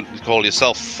nice to call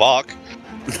yourself fuck.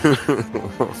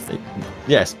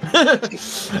 Yes.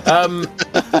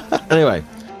 Anyway,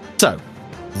 so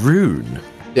Rune.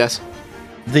 Yes.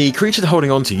 The creature they're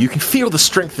holding on to, you can feel the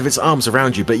strength of its arms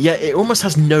around you, but yet it almost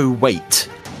has no weight.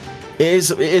 It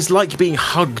is like being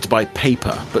hugged by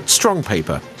paper, but strong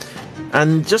paper.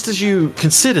 And just as you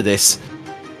consider this,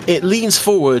 it leans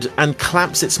forward and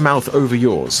clamps its mouth over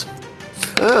yours.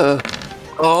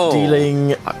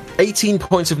 dealing 18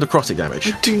 points of necrotic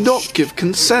damage. Do not give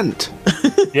consent.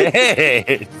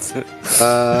 Yes.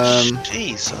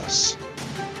 Jesus.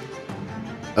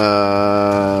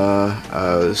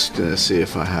 I was going to see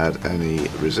if I had any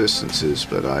resistances,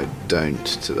 but I don't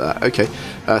to that. Okay.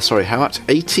 Sorry, how much?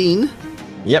 18?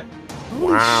 Yep.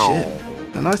 Wow. Shit.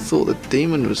 And I thought the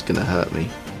demon was going to hurt me.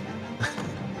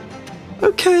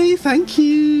 Okay, thank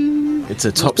you. It's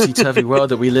a topsy-turvy world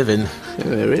that we live in. Yeah,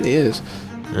 it really is.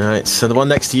 All right, so the one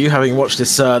next to you, having watched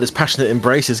this this passionate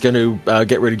embrace, is going to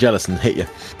get really jealous and hit you.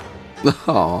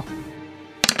 Aw.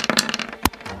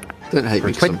 Don't hate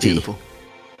me 'cause I'm 20. beautiful.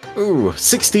 Ooh,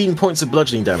 16 points of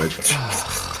bludgeoning damage.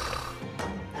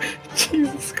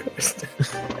 Jesus Christ.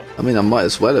 I mean, I might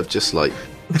as well have just, like,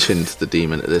 chinned the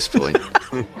demon at this point.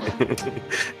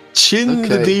 Chin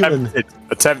the Okay. demon.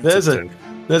 Attempted.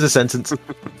 There's a sentence.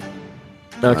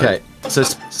 Okay, so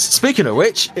speaking of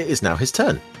which, it is now his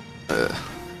turn.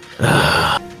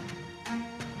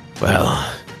 Well,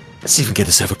 let's see if we can get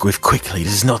this over with quickly.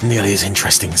 This is not nearly as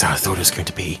interesting as I thought it was going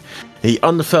to be. He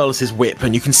unfurls his whip,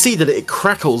 and you can see that it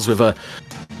crackles with a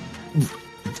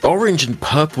orange and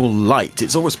purple light.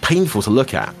 It's almost painful to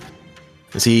look at.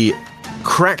 As he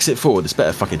cracks it forward. This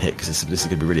better fucking hit, because this is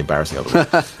going to be really embarrassing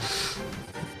otherwise.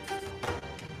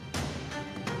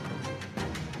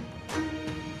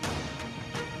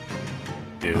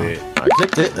 Do it. I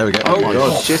clicked it. There we go. Oh my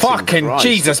God. shitting Fucking Christ.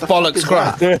 Jesus What the fuck bollocks is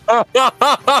crap.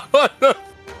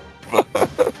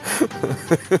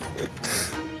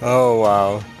 Oh,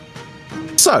 wow.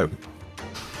 So,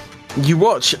 you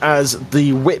watch as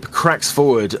the whip cracks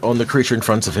forward on the creature in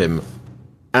front of him,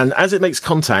 and as it makes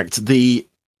contact, the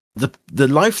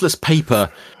lifeless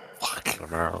paper Fucking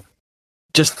hell.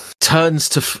 just turns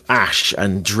to ash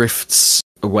and drifts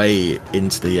away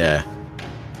into the air.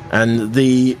 And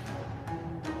the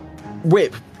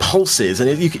whip pulses, and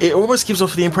it almost gives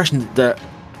off the impression that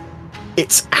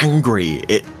it's angry.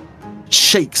 It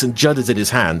shakes and judders in his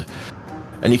hand,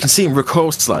 and you can see him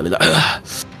recoil slightly. Like,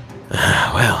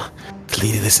 well,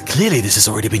 clearly this has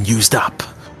already been used up.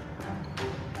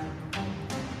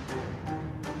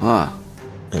 Ah.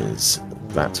 Is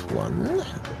that one?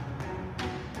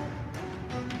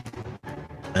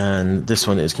 And this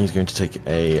one is he's going to take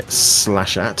a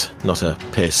slash at, not a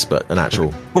piss, but an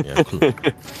actual. Yeah.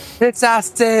 It's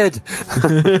acid!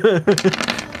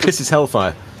 Piss is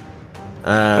hellfire.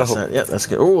 So, yeah, that's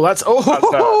good. Oh, that's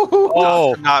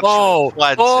Oh, Natural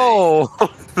 20.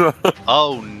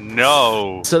 Oh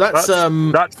no. So that's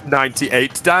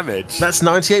 98 damage. that's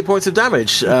 98 points of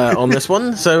damage on this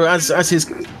one. So as his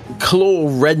claw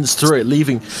rends through it,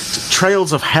 leaving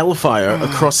trails of hellfire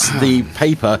across the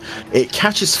paper, it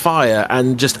catches fire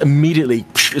and just immediately,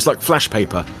 it's like flash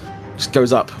paper, just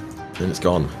goes up and it's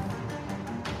gone.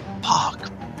 Fuck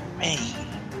me.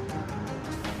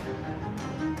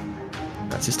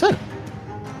 That's his turn.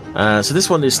 So this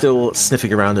one is still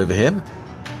sniffing around over here,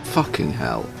 Fucking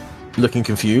hell. looking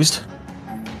confused.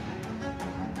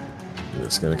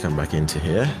 It's going to come back into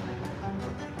here.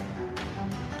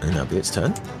 And that'll be its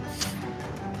turn.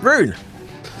 Rune!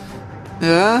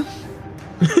 Yeah?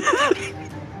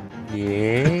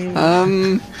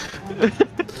 Yeah.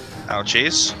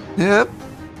 Ouchies. Yep.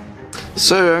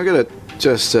 So I'm gonna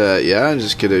just I'm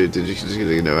just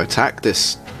gonna attack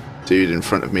this dude in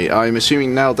front of me. I'm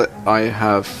assuming now that I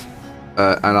have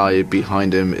an eye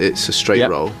behind him, it's a straight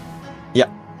roll. Yep.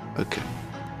 Okay.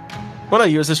 Well, no,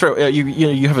 you as a straight.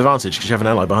 You have advantage because you have an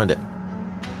ally behind it.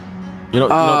 You're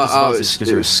not disadvantaged because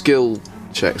it you're. was skill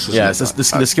checks. Wasn't Yeah, it?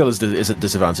 the skill is a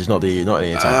disadvantage, not any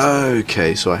attacks.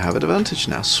 Okay, so I have an advantage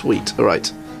now. Sweet. All right.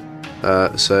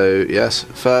 So yes,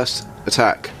 first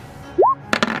attack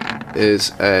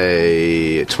is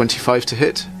a 25 to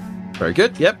hit. Very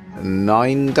good. Yep.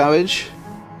 9 damage.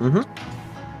 Mhm.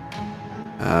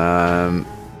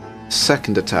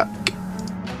 Second attack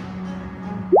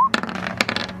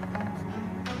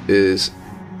is.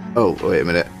 Oh, wait a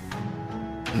minute.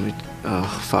 Oh,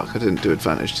 fuck, I didn't do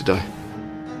advantage, did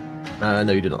I?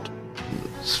 No, you did not.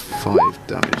 It's 5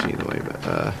 damage either way,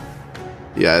 but.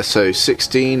 Yeah, so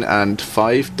 16 and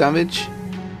 5 damage.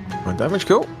 1 damage,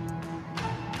 cool.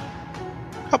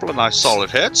 Couple of nice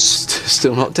solid hits.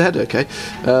 Still not dead, okay.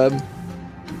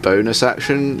 Bonus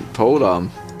action, polearm.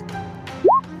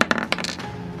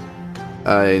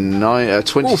 A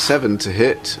 27 to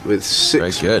hit with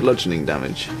 6 Very good. bludgeoning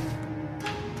damage.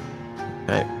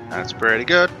 Okay. That's pretty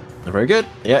good. Very good.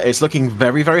 Yeah, it's looking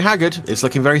very, very haggard. It's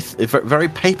looking very, very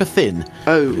paper thin.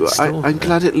 Oh, It's still- I'm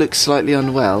glad it looks slightly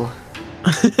unwell.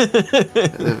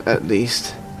 At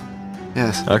least.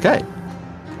 Yes. Okay.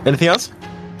 Anything else?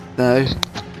 No.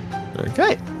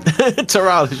 Okay.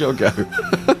 Taral, it's your go.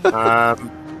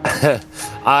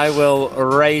 I will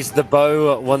raise the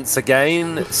bow once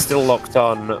again, still locked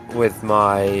on with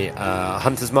my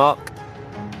hunter's mark.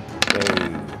 So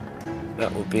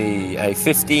that will be a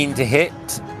 15 to hit.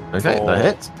 Okay, that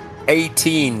hits.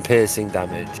 18 piercing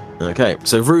damage. Okay,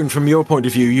 so Rune, from your point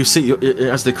of view, you see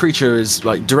as the creature is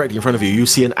like directly in front of you, you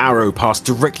see an arrow pass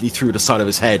directly through the side of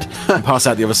his head and pass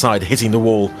out the other side, hitting the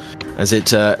wall as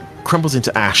it crumbles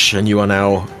into ash, and you are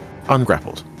now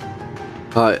ungrappled.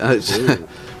 I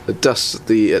dust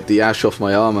the ash off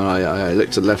my arm, and I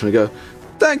look to the left and I go,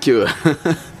 "Thank you,"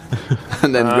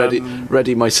 and then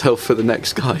ready myself for the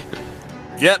next guy.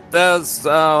 Yep, there's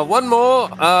one more.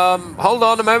 Hold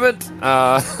on a moment.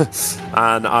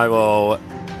 And I will,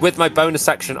 with my bonus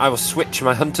action, I will switch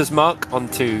my hunter's mark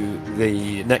onto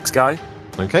the next guy.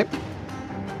 Okay.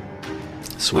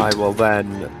 Sweet. I will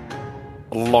then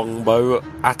longbow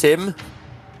at him.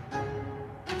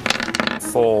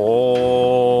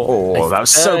 Oh, that was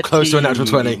so close to a natural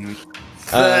 20.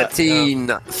 13.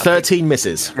 13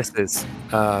 misses. Misses.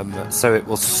 So it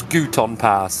will scoot on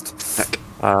past. Heck.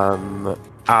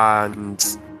 And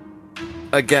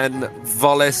again,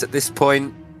 Volis at this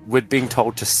point, with being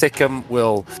told to sick him,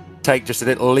 will take just a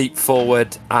little leap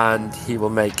forward and he will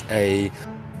make a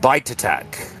bite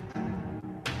attack.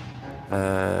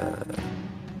 That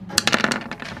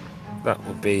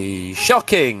will be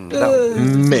shocking. That will be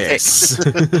Miss.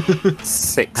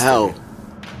 6. Hell.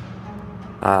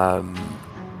 And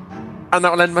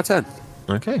that will end my turn.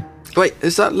 Okay. Wait,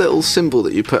 is that little symbol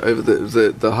that you put over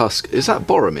the husk, is that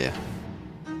Boromir?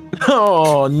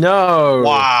 Oh, no.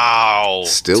 Wow.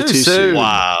 Still Too too soon. soon.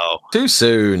 Wow. Too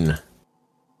soon.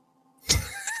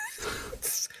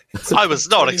 I was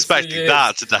not expecting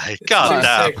that today. God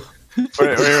damn. We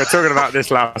were talking about this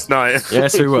last night.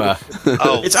 Yes, we were.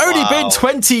 Oh, It's only been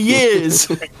 20 years.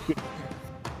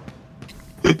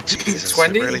 Jesus,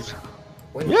 20? really?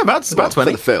 Yeah, about For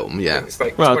 20. the film, yeah. It's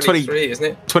like Well, 23, isn't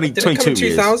it? 20, Did it come 22 in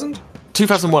years. 2000?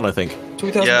 2001, I think.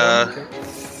 2001? Yeah. Okay.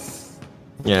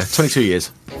 Yeah, 22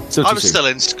 years. Still I too was soon. still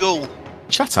in school.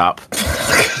 Shut up.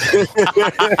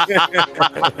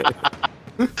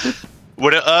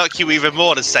 Would it irk you even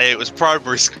more to say it was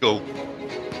primary school?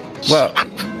 Well,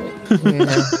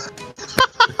 yeah.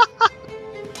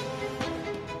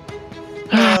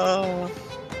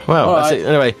 Well, All that's right. it.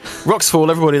 Anyway, rocks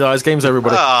fall, everybody dies, game's over,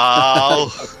 everybody. Oh,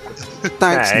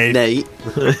 Thanks, Hey. Nate.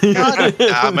 God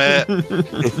damn it.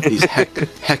 These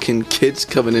heckin' kids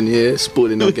coming in here,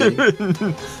 spoiling our game.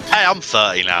 Hey, I'm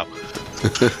 30 now.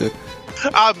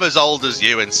 I'm as old as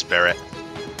you in spirit.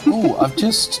 Ooh, I've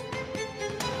just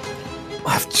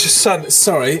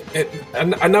Sorry,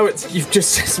 and I know you've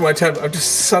just it's my turn, but I've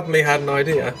just suddenly had an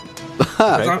idea.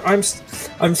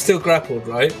 I'm still grappled,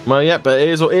 right? Well, yeah, but it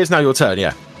is now your turn,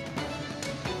 yeah.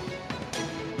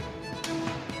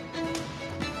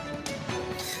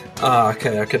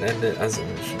 Okay, I can end it as a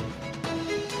mission.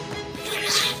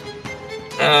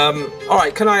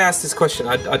 Alright, can I ask this question?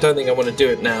 I don't think I want to do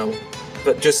it now,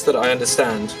 but just that I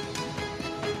understand.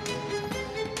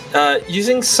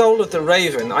 Using Soul of the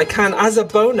Raven, I can, as a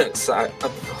bonus...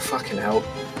 fucking hell.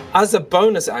 As a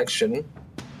bonus action,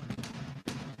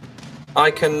 I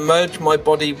can merge my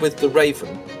body with the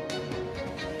Raven.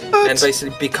 And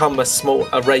basically become a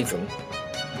Raven.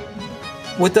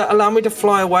 Would that allow me to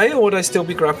fly away, or would I still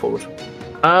be grappled?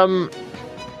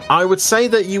 I would say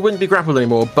that you wouldn't be grappled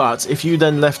anymore, but if you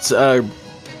then left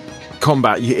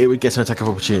combat, it would get an attack of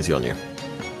opportunity on you.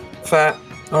 Fair.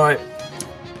 Alright.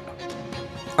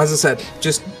 As I said,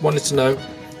 just wanted to know.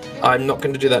 I'm not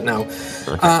going to do that now.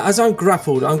 As I'm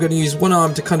grappled, I'm going to use one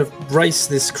arm to kind of brace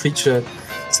this creature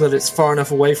so that it's far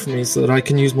enough away from me so that I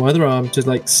can use my other arm to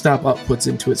like stab upwards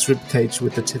into its ribcage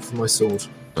with the tip of my sword.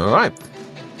 All right.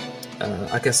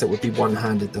 I guess it would be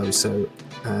one-handed though, so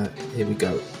here we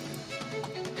go.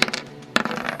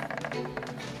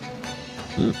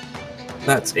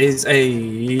 That is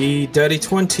a dirty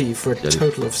 20 for a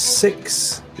total of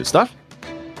 6. Good stuff.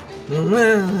 And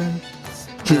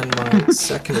my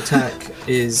second attack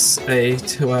is a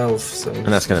 12. So And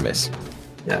that's going to miss.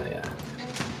 yeah.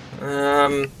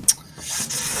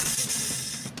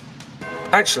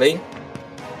 Actually,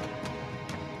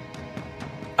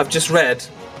 I've just read.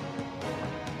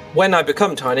 When I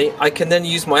become tiny, I can then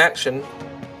use my action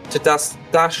to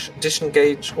dash,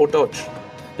 disengage, or dodge.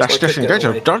 Dash, So I could disengage, get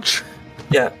or away. dodge.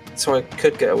 Yeah, so I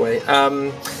could get away.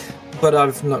 But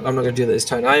I'm not going to do that this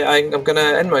turn. I'm going to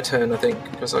end my turn, I think,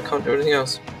 because I can't do anything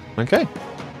else. Okay.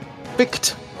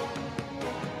 Fichte.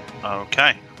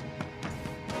 Okay.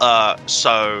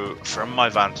 So from my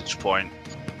vantage point,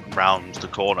 round the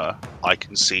corner, I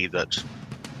can see that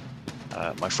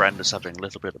My friend is having a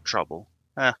little bit of trouble.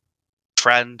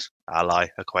 Friend, ally,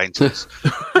 acquaintance.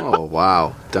 Oh,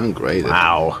 wow. Downgraded.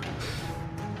 Wow.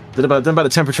 Don't know about the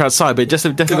temperature outside, but it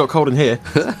definitely got cold in here.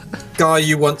 Guy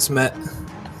you once met.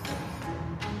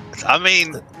 I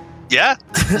mean, yeah.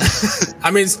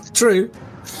 I mean, it's true.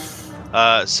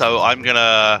 So I'm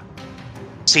gonna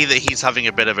see that he's having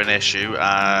a bit of an issue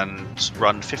and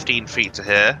run 15 feet to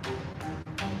here.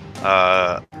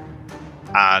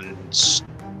 And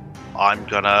I'm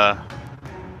gonna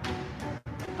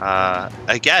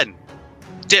again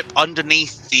dip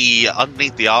underneath the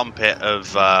armpit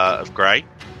of Grey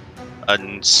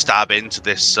and stab into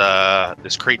this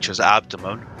creature's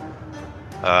abdomen.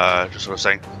 Just sort of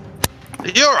saying,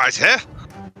 "You all right here?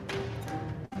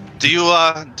 Do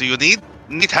you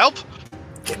need help?"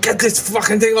 Get this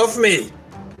fucking thing off me!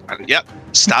 And yep,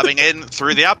 stabbing in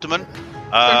through the abdomen.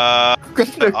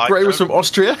 Grey was from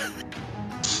Austria.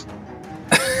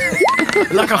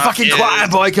 Like a fucking choir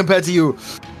boy compared to you.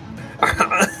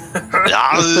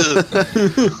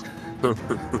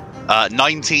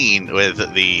 19 with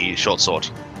the short sword.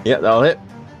 Yeah, that'll hit.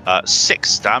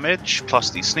 6 damage plus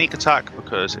the sneak attack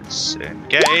because it's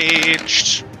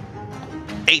engaged.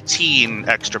 18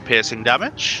 extra piercing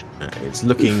damage. It's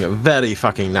looking very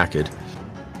fucking knackered.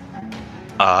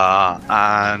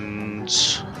 And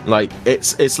like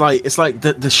it's like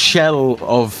the shell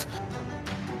of.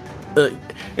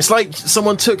 It's like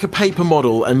someone took a paper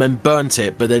model and then burnt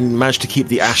it, but then managed to keep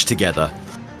the ash together.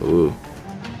 Ooh.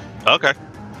 okay.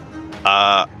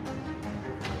 All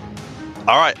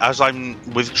right. As I'm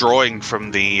withdrawing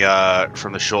from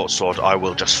the short sword, I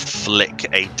will just flick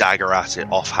a dagger at it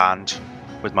offhand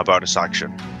with my bonus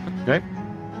action. Okay.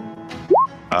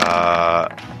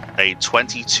 A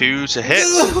 22 to hit.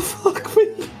 Oh, fuck me.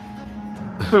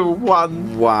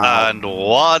 1. Wow. And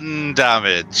 1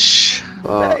 damage.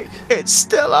 Fuck. It's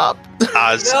still up.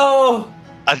 As No!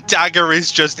 a dagger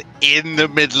is just in the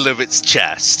middle of its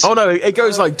chest. Oh no, it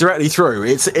goes like directly through.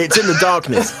 It's in the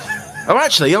darkness. Oh,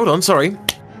 actually, hold on. Sorry.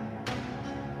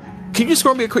 Can you just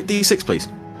roll me a quick D6, please?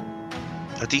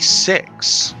 A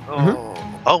D6.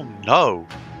 Oh no!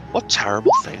 What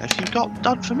terrible thing have you got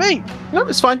done for me? No,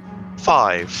 it's fine.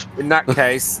 5. In that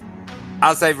case,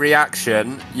 as a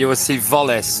reaction, you will see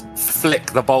Volis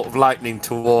flick the bolt of lightning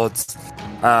towards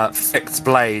Fichte's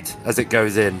blade as it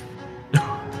goes in.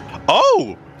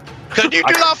 Oh! Can you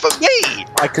do that for me?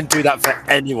 I can do that for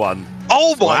anyone.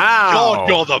 Oh my Wow. god,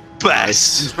 you're the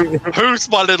best! Who's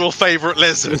my little favourite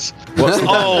lizard? What's the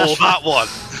Oh, that one.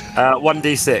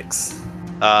 1d6.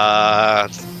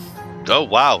 Oh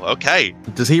wow, okay.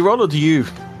 Does he roll or do you?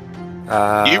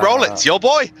 You roll it, it's your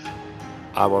boy.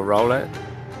 I will roll it.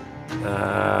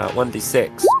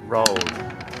 1d6. Roll.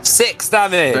 6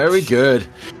 damage! Very good.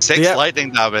 6 Yeah.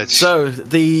 lightning damage. So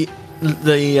the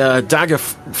dagger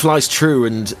flies true,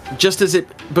 and just as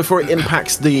before it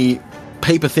impacts the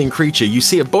paper-thin creature, you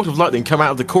see a bolt of lightning come out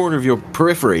of the corner of your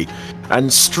periphery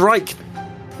and strike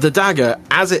the dagger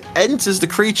as it enters the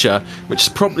creature,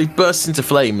 which probably bursts into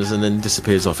flames and then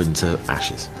disappears off into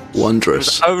ashes.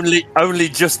 Wondrous. Only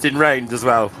just in range as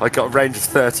well. I got a range of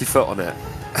 30 foot on it.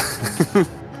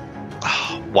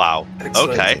 Wow.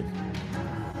 Excellent. Okay.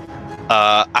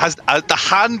 As the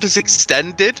hand is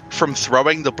extended from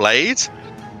throwing the blade,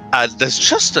 and there's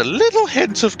just a little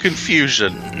hint of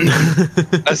confusion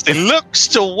as it looks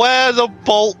to where the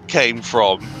bolt came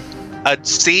from and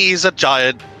sees a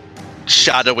giant,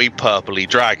 shadowy, purpley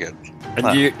dragon.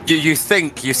 And you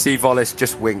think you see Volis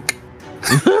just wink.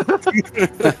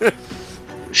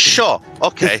 Sure.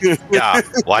 Okay. Yeah.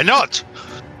 Why not?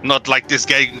 Not like this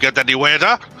game can get any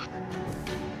weirder.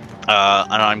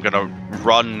 And I'm gonna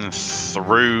run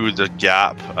through the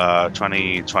gap,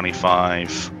 20,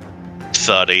 25,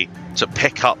 30, to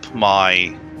pick up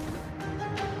my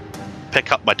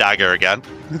dagger again,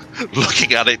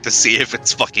 looking at it to see if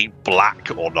it's fucking black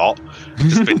or not.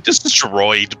 It's been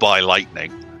destroyed by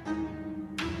lightning.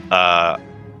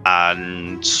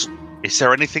 And is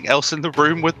there anything else in the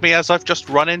room with me as I've just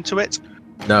run into it?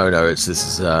 No, it's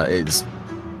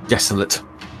desolate.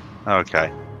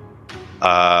 Okay.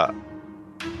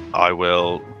 I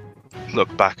will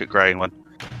look back at Grey and went,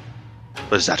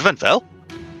 was that Venfell?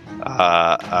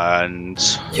 And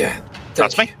Yeah.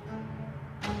 that's me.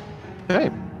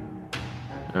 Okay.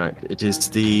 Alright, it is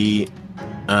the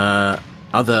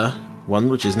other one,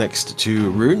 which is next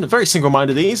to Rune. Very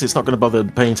single-minded these. It's not going to bother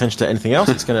paying attention to anything else.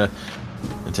 It's going to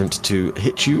attempt to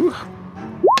hit you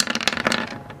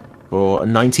for a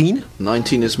 19.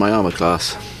 19 is my armor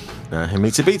class. He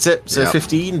meets it, beats it. So Yep.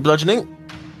 15 bludgeoning.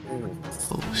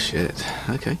 Oh, shit.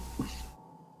 Okay.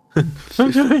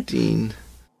 15.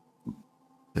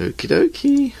 Okie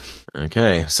dokie.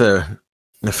 Okay, so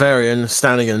Vehryn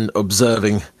standing and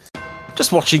observing,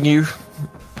 just watching you,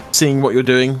 seeing what you're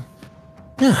doing.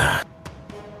 Yeah.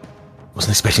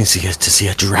 Wasn't expecting to see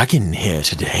a dragon here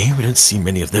today. We don't see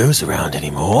many of those around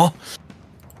anymore.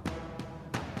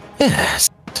 Yes.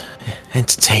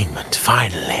 Entertainment,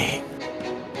 finally.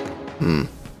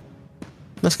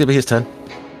 That's going to be his turn.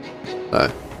 Oh.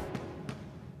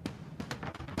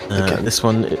 Okay. This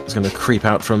one is going to creep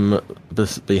out from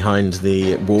behind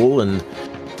the wall and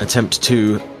attempt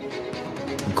to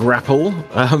grapple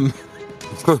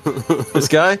this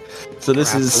guy. So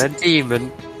this is...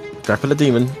 Grapple a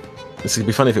demon. This could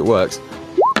be funny if it works.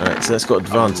 Alright, so that's got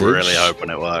advantage. I'm really hoping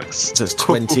it works. So it's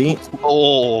 20.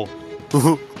 Oh!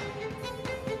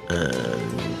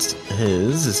 And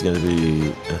his is going to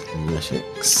be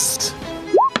athletics.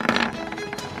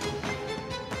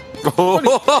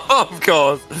 Of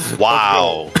course.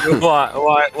 Wow.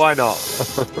 Why not?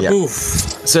 Yeah. Oof.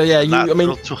 So yeah,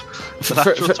 Natural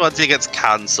 20 gets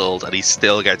cancelled, and he's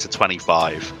still going to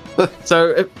 25.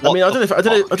 So I don't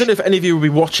know if any of you will be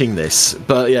watching this,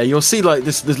 but yeah, you'll see like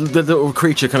the little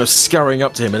creature kind of scurrying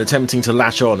up to him and attempting to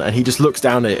latch on, and he just looks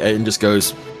down at it and just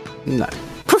goes, No.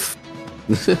 poof.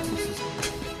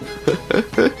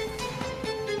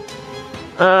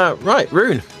 Right,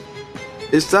 Rune.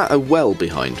 Is that a well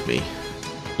behind me?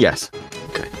 Yes.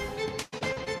 Okay.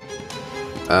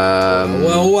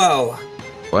 Well.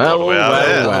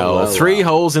 Well. 3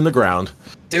 holes in the ground.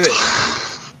 Do it.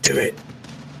 Do it.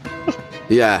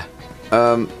 Yeah.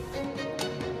 I'm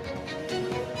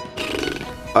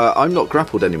not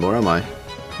grappled anymore, am I?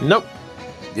 Nope.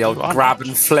 The old grab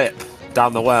and flip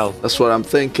down the well. That's what I'm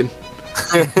thinking.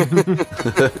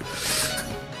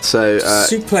 So,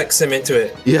 suplex him into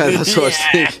it. Yeah, that's what I was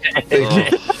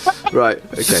thinking. Right,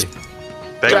 okay.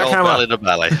 Big old bell in the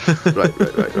belly.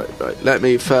 Right. Let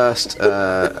me first...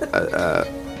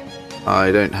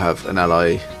 I don't have an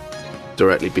ally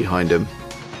directly behind him.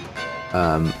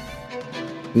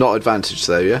 Not advantage,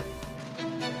 though, yeah?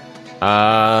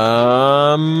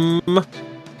 No.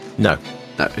 No,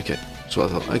 okay. That's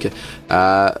what I thought. Okay.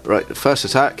 Right, first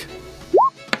attack.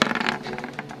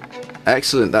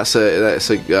 Excellent. That's a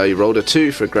you rolled a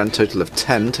 2 for a grand total of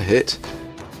 10 to hit.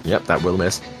 Yep, that will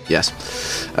miss. Yes.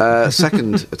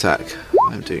 Second attack.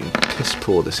 I'm doing piss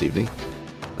poor this evening.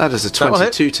 That is a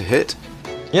 22 to hit.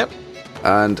 Yep.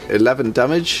 And 11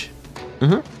 damage.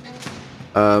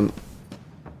 And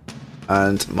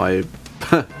my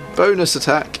bonus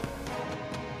attack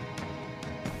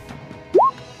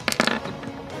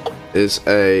is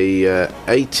a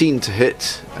 18 to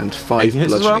hit and 5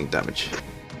 bludgeoning damage.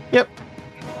 Yep.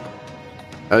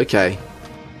 Okay.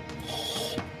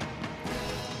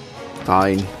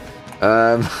 Fine.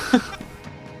 That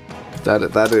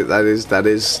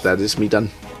is me done.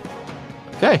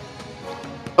 Okay.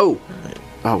 Oh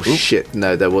shit!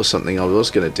 No, there was something I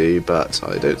was going to do, but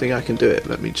I don't think I can do it.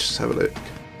 Let me just have a look,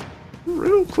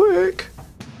 real quick.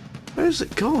 Where's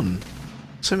it gone?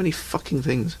 So many fucking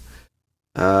things.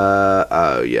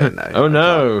 Oh yeah, no. Oh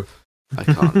no. I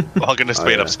can't. We're going to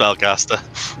speed up spellcaster.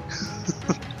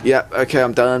 Yeah. Okay,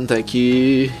 I'm done. Thank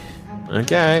you.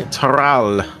 Okay,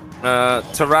 Taral.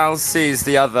 Taral sees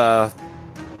the other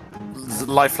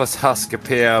lifeless husk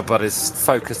appear, but his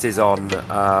focus is on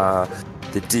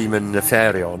the demon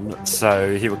Vehryn,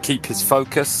 so he will keep his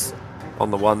focus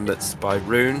on the one that's by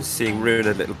Rune, seeing Rune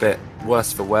a little bit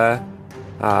worse for wear.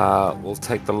 We'll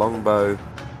take the longbow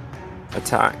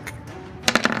attack.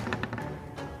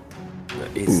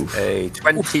 That is a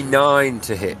 29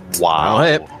 to hit. Wow. I'll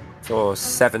hit. For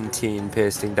 17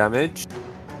 piercing damage.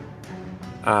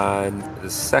 And the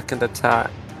second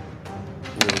attack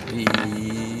will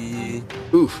be...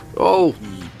 Oof. Oh,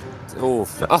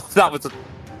 that was a...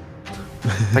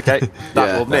 Okay,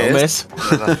 that will miss.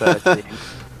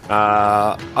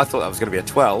 I thought that was going to be a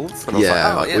 12. And yeah,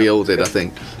 I was like, we all did, I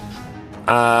think.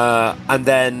 And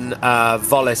then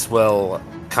Volis will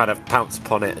kind of pounce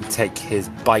upon it and take his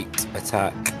bite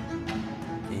attack.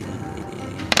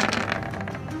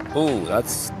 Oh,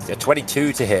 that's a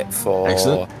 22 to hit for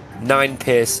Excellent. 9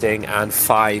 piercing and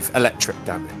 5 electric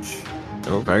damage.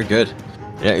 Oh, very good.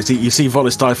 Yeah, you see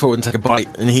Volis dive forward and take a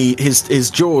bite, and his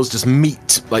jaws just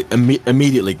meet like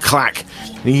immediately, clack.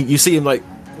 And you see him like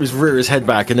rear his head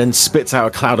back and then spits out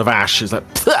a cloud of ash. He's like,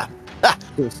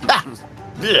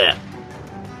 yeah.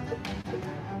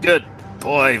 Good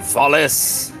boy,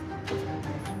 Volis.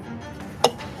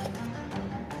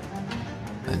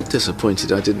 I'm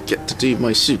disappointed I didn't get to do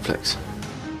my suplex.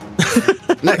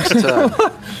 Next turn.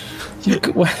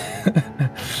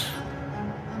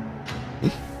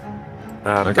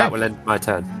 Okay. That will end my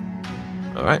turn.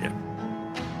 All right.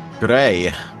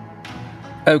 Gray.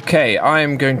 Okay, I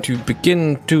am going to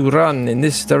begin to run in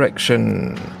this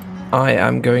direction. I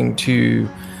am going to,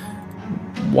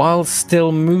 while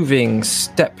still moving,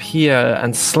 step here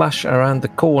and slash around the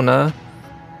corner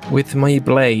with my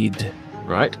blade.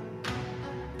 Right.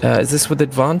 Is this with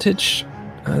advantage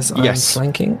as I'm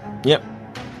flanking? Yep.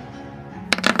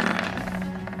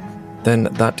 Then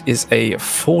that is a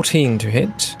 14 to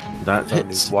hit. That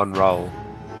hits. One roll.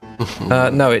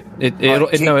 No, it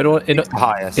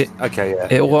Highest. Okay, yeah.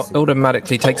 It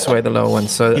automatically takes away the lower one.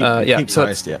 So yeah, Keep so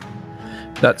highest, yeah.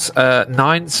 that's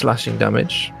 9 slashing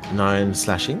damage. 9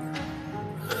 slashing.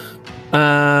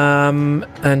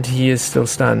 And he is still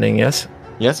standing. Yes.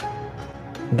 Yes.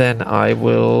 Then I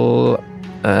will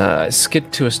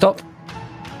skid to a stop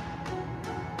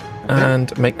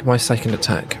and make my second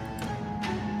attack.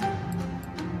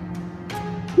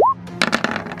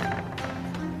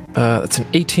 That's an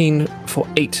 18 for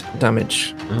 8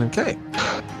 damage. Okay.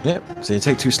 Yep. So you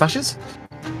take 2 slashes.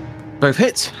 Both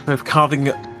hit. Both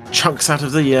carving chunks out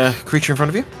of the creature in front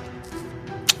of you.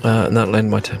 And that'll end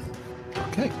my turn.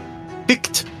 Okay.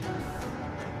 Fichte.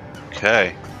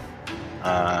 Okay.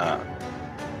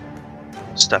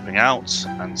 Stepping out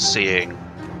and seeing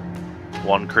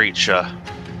one creature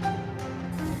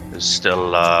is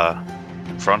still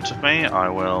in front of me, I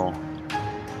will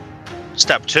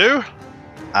step 2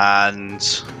 and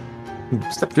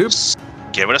Step 2.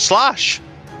 give it a slash.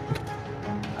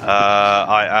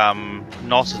 I am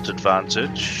not at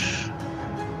advantage.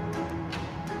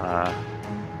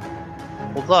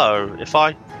 Although,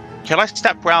 can I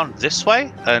step round this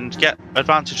way and get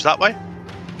advantage that way?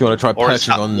 You want to try Or is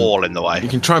perching that on wall in the way? You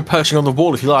can try perching on the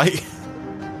wall if you like.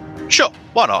 Sure,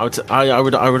 why not? I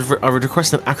would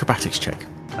request an acrobatics check.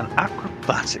 An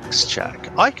acrobatics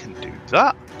check. I can do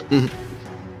that.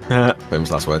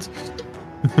 Famous last words.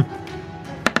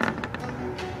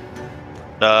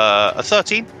 A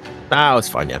 13. Oh, it's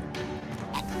fine, yeah.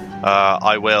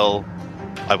 I will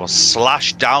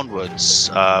slash downwards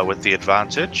with the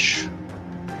advantage.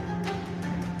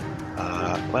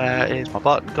 Where is my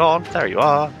button gone? There you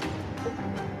are.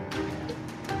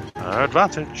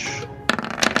 Advantage.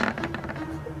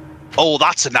 Oh,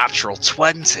 that's a natural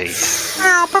 20.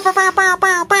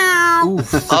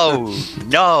 Oh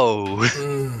no.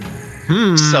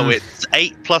 So it's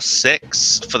 8 plus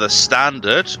 6 for the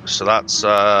standard. So that's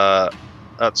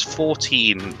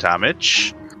 14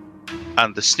 damage.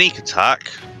 And the sneak attack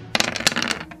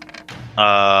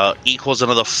equals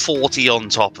another 40 on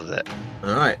top of it.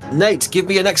 All right, Nate, give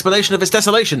me an explanation of its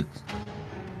desolation.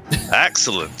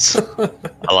 Excellent.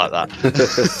 I like that.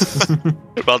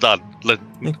 Well done.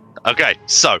 Okay,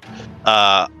 so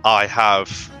I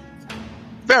have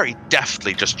very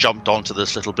deftly just jumped onto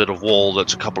this little bit of wall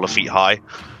that's a couple of feet high.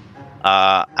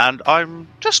 And I'm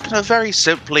just going to very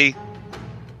simply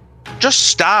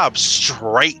just stab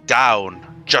straight down.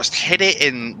 Just hit it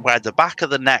in where the back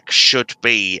of the neck should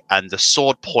be, and the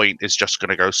sword point is just going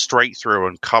to go straight through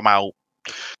and come out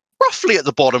roughly at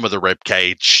the bottom of the rib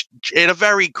cage in a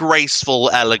very graceful,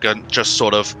 elegant, just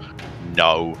sort of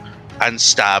no, and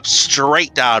stab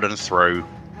straight down and through.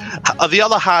 The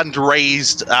other hand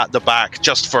raised at the back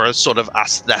just for a sort of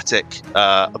aesthetic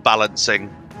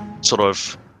balancing sort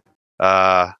of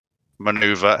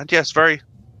maneuver. And yes, very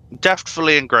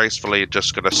deftly and gracefully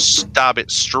just going to stab it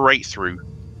straight through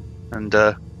and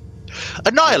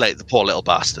annihilate the poor little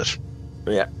bastard.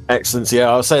 Yeah, excellent. Yeah,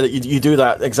 I'll say that you do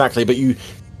that exactly, but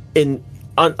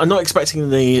I'm not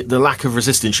expecting the lack of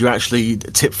resistance. You actually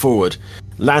tip forward,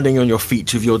 landing on your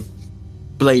feet with your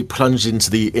blade plunged into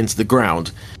the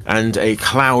ground, and a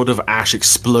cloud of ash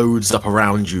explodes up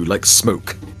around you like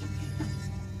smoke.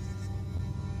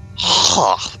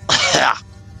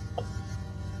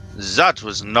 That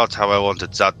was not how I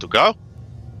wanted that to go.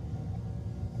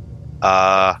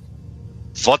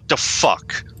 What the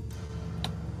fuck?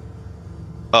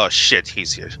 Oh shit,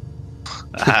 he's here.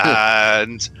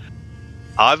 And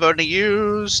I've only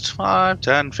used 5,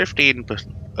 10, 15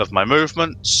 of my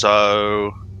movement,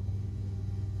 so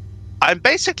I'm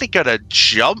basically gonna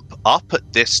jump up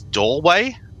at this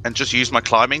doorway and just use my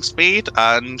climbing speed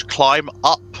and climb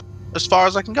up as far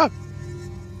as I can go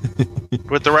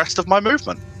with the rest of my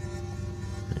movement.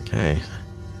 Okay.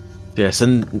 Yes,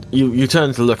 and you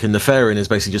turn to look, and the Vehryn is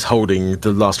basically just holding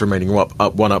the last remaining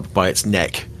one up by its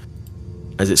neck.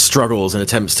 As it struggles and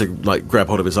attempts to grab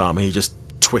hold of his arm, he just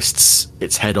twists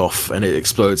its head off, and it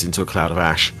explodes into a cloud of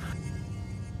ash.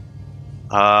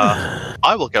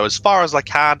 I will go as far as I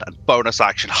can and bonus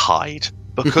action hide,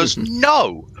 because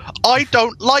no, I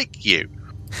don't like you.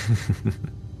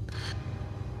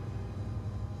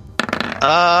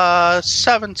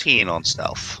 17 on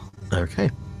stealth.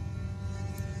 Okay.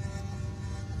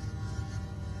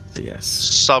 Yes.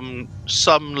 some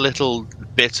little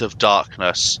bit of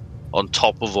darkness on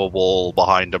top of a wall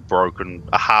behind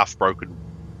a half-broken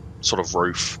sort of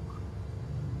roof.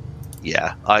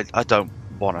 Yeah, I don't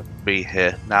want to be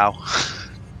here now.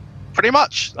 Pretty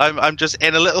much. I'm just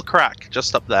in a little crack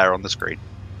just up there on the screen.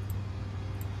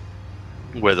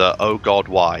 With a oh god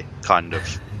why kind of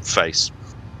face.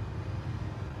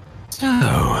 So,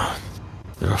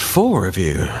 there are 4 of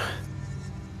you.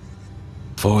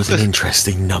 4 is an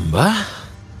interesting number.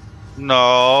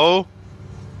 No.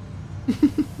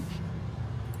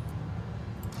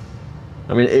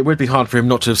 I mean, it would be hard for him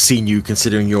not to have seen you,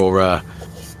 considering your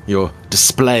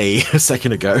display a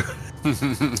second ago. 9.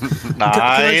 Can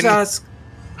I just ask?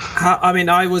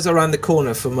 I was around the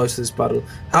corner for most of this battle.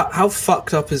 How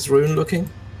fucked up is Rune looking?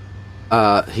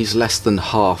 He's less than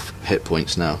half hit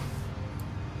points now.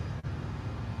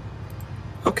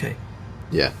 Okay.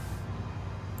 Yeah.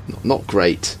 Not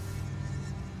great.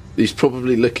 He's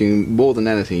probably looking, more than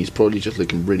anything, he's probably just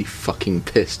looking really fucking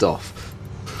pissed off.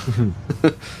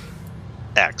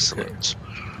 Excellent.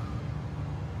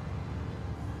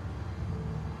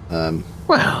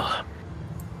 Well,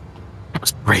 it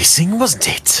was bracing, wasn't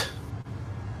it?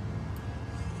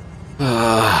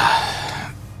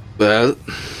 Well,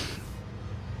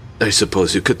 I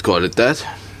suppose you could call it that.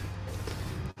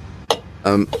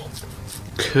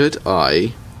 Could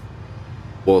I,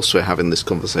 whilst we're having this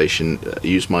conversation,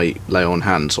 use my lay on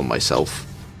hands on myself?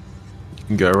 You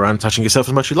can go around touching yourself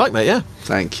as much as you like, mate, yeah?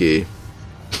 Thank you.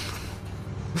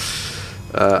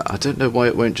 I don't know why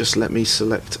it won't just let me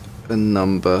select a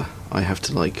number. I have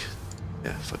to,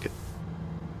 yeah, fuck it.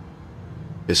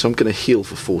 Okay, so I'm going to heal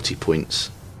for 40 points.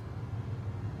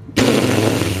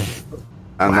 And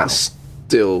that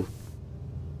still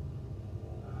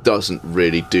doesn't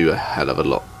really do a hell of a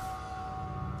lot.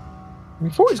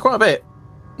 40 is quite a bit.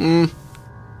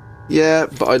 Yeah,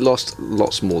 but I lost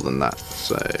lots more than that,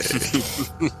 so...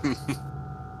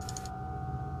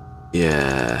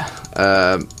 yeah.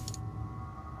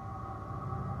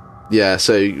 Yeah,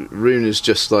 so Rune is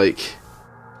just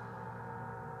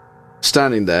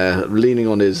standing there, leaning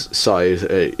on his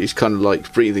side. He's kind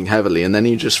of breathing heavily, and then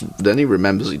he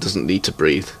remembers he doesn't need to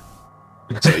breathe.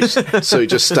 So he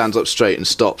just stands up straight and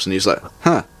stops, and he's like,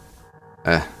 "Huh?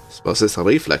 Suppose it's a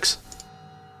reflex."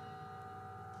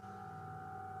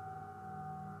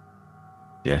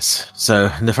 Yes. So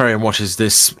Vehryn watches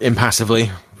this impassively.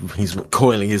 He's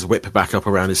coiling his whip back up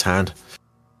around his hand.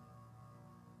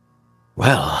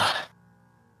 Well, I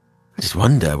just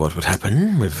wonder what would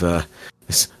happen with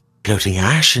this floating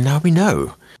ash, and now we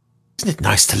know. Isn't it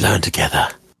nice to learn together?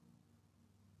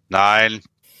 9.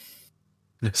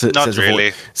 Not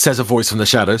really. Says a voice from the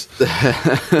shadows.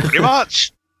 Pretty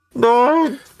much.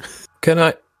 No. Can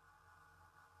I...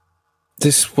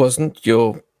 This wasn't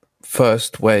your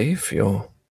first wave, your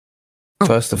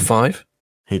first of 5?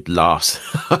 He'd laughs.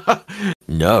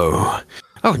 No.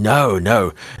 Oh, no.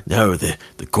 The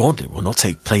gauntlet will not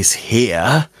take place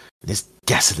here, in this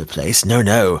desolate place.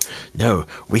 No.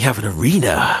 We have an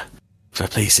arena for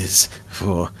places,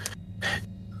 for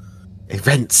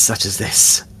events such as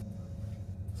this.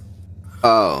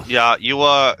 Oh. Yeah,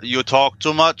 you talk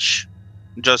too much.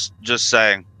 Just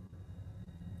saying.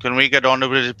 Can we get on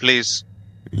with it, please?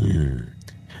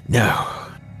 No.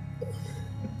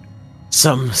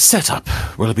 Some setup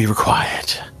will be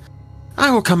required.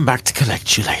 I will come back to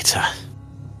collect you later.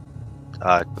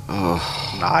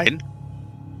 9.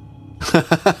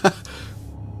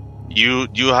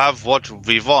 You have what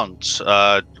we want.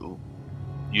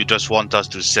 You just want us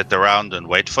to sit around and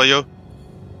wait for you?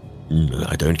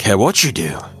 I don't care what you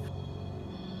do.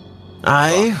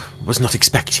 I was not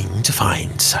expecting to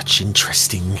find such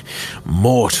interesting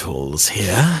mortals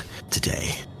here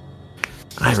today.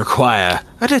 I require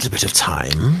a little bit of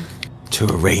time to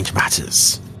arrange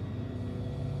matters.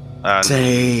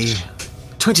 Say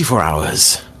 24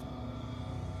 hours.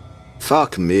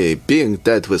 Fuck me, being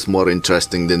dead was more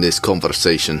interesting than this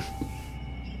conversation.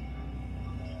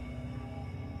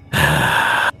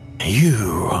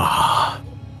 You are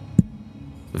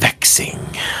vexing.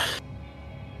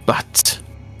 But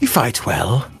you fight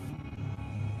well.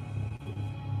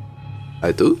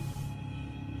 I do?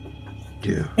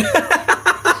 You.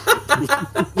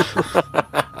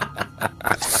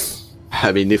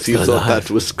 I mean, if you thought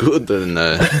that was good, then...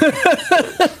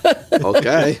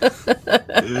 okay.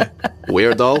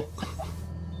 Weirdo.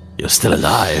 You're still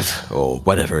alive, or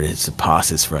whatever it is that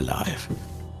passes for alive.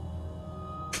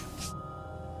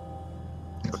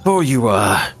 Before we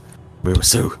were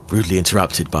so rudely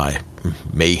interrupted by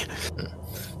me.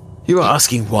 You were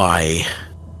asking why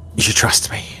you should trust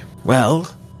me. Well,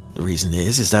 the reason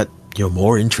is that you're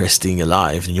more interesting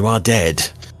alive than you are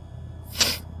dead.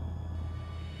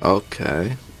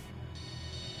 Okay.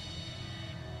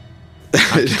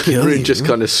 kill Rune you. just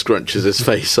kind of scrunches his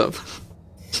face up.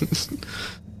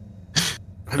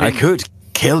 I could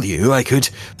kill you. I could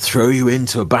throw you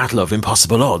into a battle of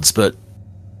impossible odds, but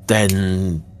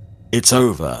then it's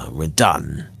over. We're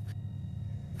done.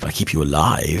 If I keep you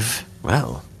alive,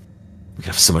 well, we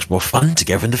have so much more fun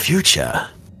together in the future.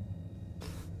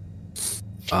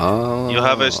 Oh. You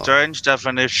have a strange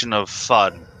definition of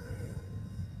fun.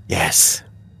 Yes.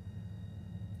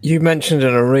 You mentioned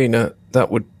an arena that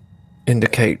would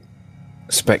indicate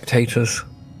spectators.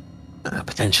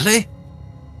 Potentially.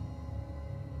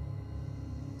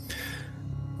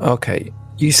 Okay,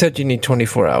 you said you need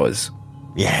 24 hours.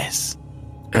 Yes.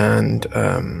 And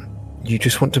you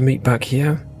just want to meet back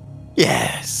here?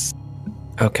 Yes.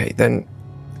 Okay, then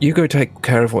you go take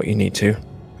care of what you need to.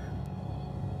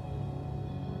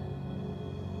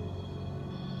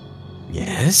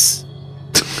 Yes.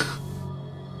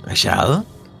 I shall.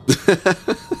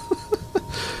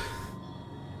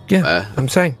 Yeah, I'm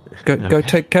saying. Go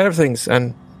take care of things,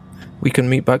 and we can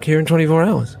meet back here in 24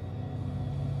 hours.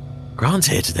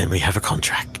 Granted, then we have a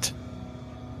contract.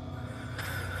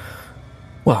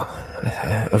 Well,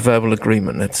 a verbal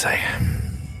agreement, let's say.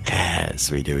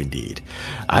 Yes, we do indeed.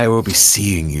 I will be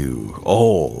seeing you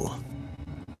all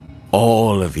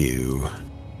of you,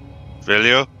 Will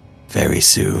you? very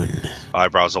soon.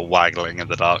 Eyebrows are waggling in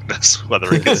the darkness,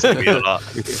 whether he can see me or not.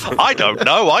 I don't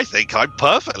know. I think I'm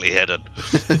perfectly hidden.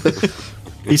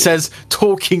 He says,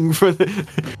 talking for the...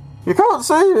 You can't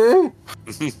see me.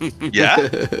 Yeah?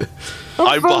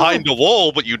 I'm behind a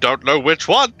wall, but you don't know which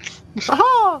one.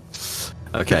 Aha!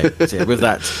 Okay, so yeah, with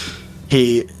that,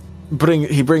 he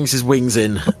brings his wings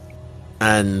in,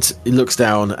 and he looks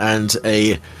down, and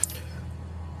a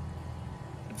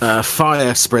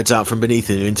fire spreads out from beneath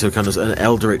him into a kind of an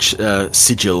eldritch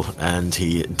sigil, and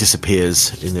he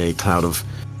disappears in a cloud of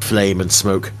flame and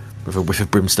smoke with a whiff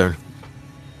of brimstone.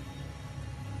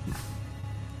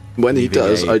 When he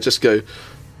does, I just go,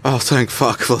 oh, thank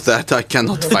fuck for that. I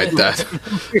cannot fight that.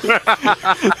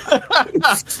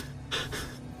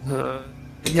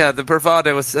 Yeah, the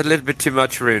bravado was a little bit too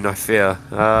much, Rune, I fear.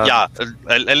 Yeah,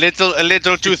 a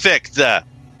little too thick there.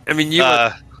 I mean, you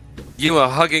were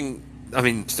hugging... I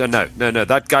mean, no,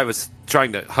 that guy was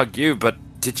trying to hug you, but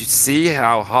did you see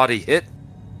how hard he hit?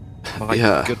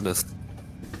 My goodness.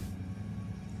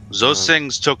 Those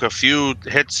things took a few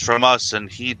hits from us, and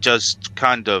he just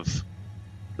kind of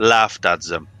laughed at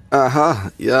them. Uh-huh,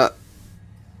 yeah.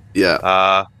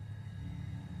 Yeah.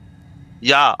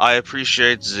 Yeah, I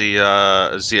appreciate the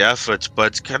effort,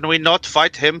 but can we not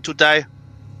fight him today?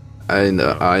 I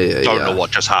know, Don't know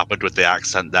what just happened with the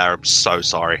accent there. I'm so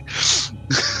sorry.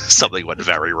 Something went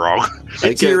very wrong.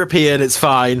 It's European, it's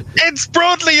fine. It's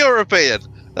broadly European.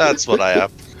 That's what I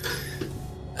am.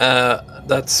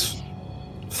 That's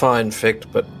fine,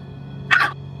 Fichte, but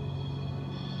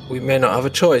we may not have a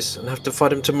choice and have to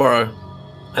fight him tomorrow.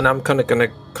 And I'm kind of going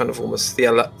to almost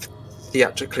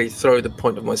theatrically throw the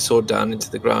point of my sword down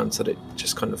into the ground so that it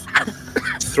just kind of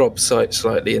throbs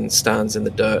slightly and stands in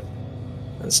the dirt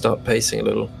and start pacing a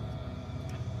little.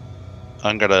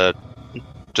 I'm gonna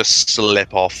just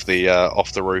slip off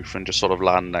the roof and just sort of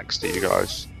land next to you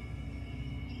guys.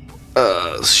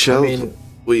 Shall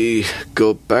we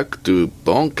go back to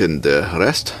Bonk and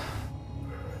rest?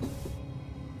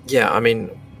 Yeah, I mean,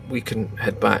 we can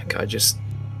head back.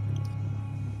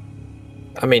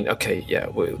 Okay, yeah,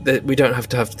 we don't have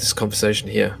to have this conversation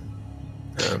here.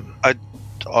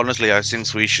 Honestly, I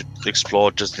think we should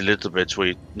explore just a little bit.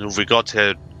 We got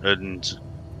here and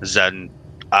then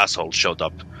asshole showed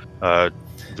up.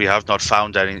 We have not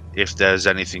found if there's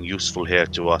anything useful here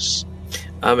to us.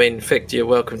 I mean, Fichte, you're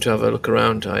welcome to have a look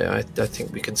around. I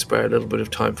think we can spare a little bit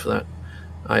of time for that.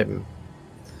 I'm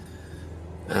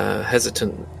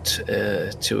hesitant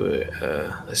to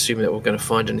assume that we're going to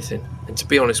find anything. And to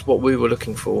be honest, what we were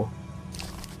looking for,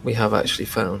 we have actually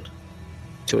found,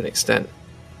 to an extent.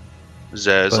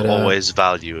 There's always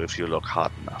value if you look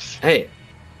hard enough. Hey,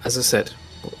 as I said,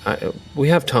 we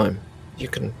have time. You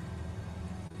can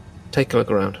take a look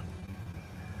around.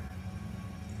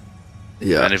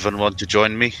 Yeah. Anyone want to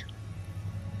join me?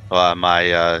 Or am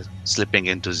I slipping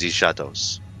into the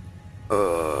shadows?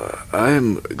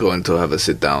 I'm going to have a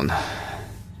sit down.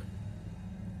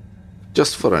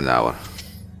 Just for an hour.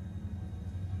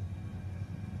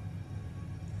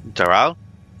 Taral?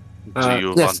 Do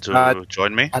you want to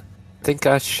join me? I think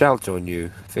I shall join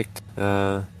you, Fichte.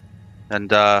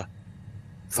 And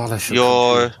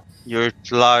your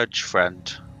large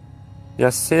friend.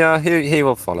 Yes, yeah, he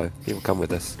will follow. He will come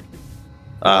with us.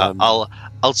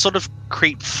 I'll sort of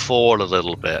creep forward a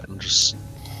little bit and just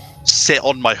sit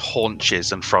on my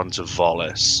haunches in front of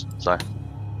Volis. So,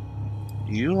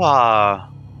 you are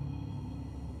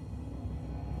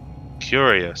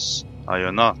curious, are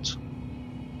you not?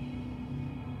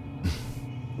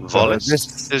 Volis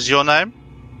This is your name?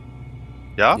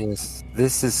 Yeah? Yes,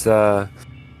 this is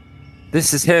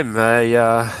him.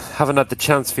 I haven't had the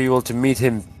chance for you all to meet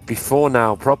him before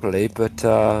now properly, but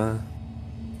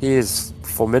he is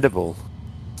formidable,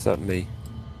 certainly.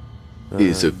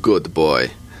 He's a good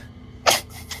boy.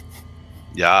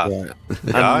 Yeah.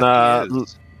 And he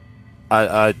is.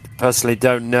 I personally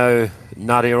don't know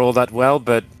Nadia all that well,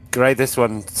 but Grey, this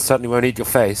one certainly won't eat your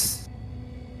face.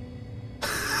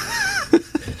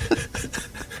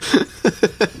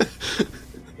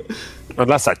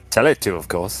 Unless I tell it to, of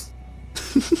course.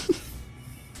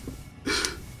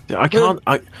 I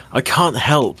can't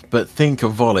help but think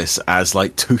of Volis as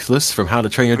like Toothless from How to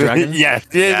Train Your Dragon. Yeah.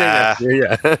 Yeah,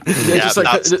 just like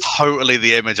that's totally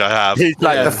the image I have. He's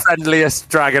like the friendliest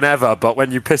dragon ever, but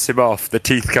when you piss him off, the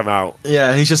teeth come out.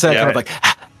 Yeah, he's just there kind of like.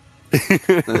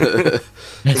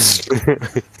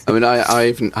 I mean,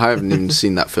 I haven't even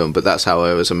seen that film, but that's how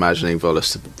I was imagining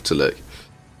Volis to look.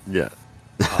 Yeah.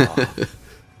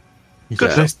 He's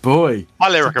Good the best boy.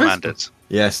 Highly recommended.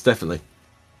 Yes, definitely.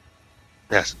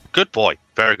 Yes, good boy.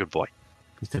 Very good boy.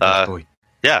 He's the best boy.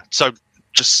 Yeah, so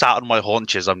just sat on my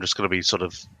haunches, I'm just going to be sort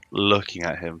of looking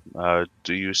at him.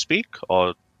 Do you speak,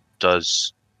 or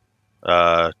does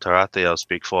Tarathiel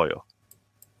speak for you?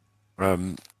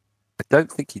 I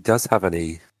don't think he does have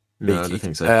any. No, I don't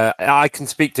think so. I can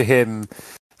speak to him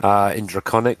in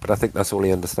Draconic, but I think that's all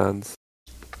he understands.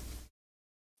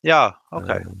 Yeah,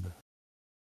 okay.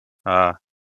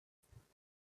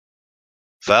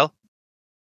 Well,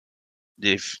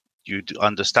 if you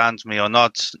understand me or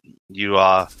not, you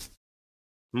are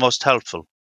most helpful,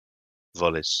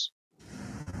 Volis.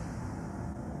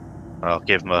 I'll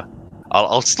give him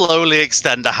I'll slowly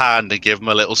extend a hand and give him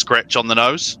a little scratch on the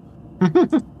nose.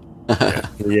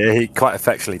 Yeah, he quite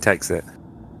affectionately takes it.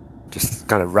 Just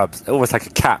kind of rubs, almost like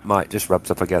a cat might, just rubs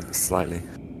up against slightly.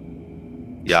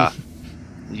 Yeah.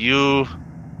 You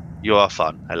are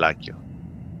fun. I like you.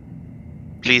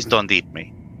 Please don't eat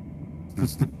me.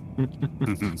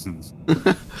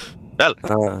 Well,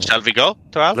 shall we go,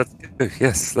 Taral? Let's go.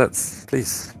 Yes, let's,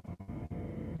 please.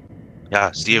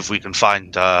 Yeah, see if we can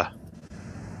find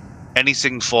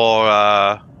anything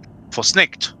for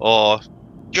Snicked, or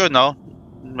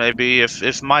maybe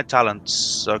if my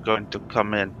talents are going to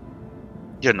come in,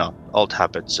 old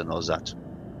habits and all that.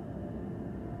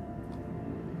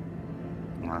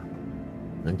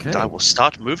 Okay. I will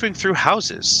start moving through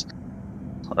houses,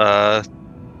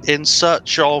 in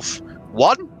search of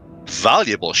one,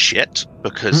 valuable shit,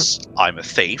 because I'm a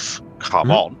thief.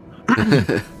 Come on.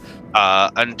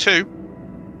 And two,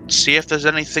 see if there's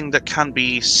anything that can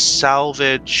be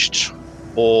salvaged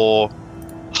or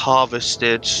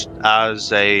harvested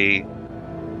as a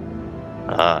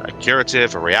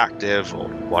curative, a reactive, or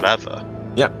whatever.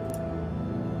 Yep.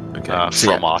 Okay.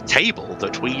 From our table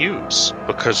that we use,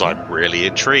 because I'm really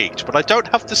intrigued, but I don't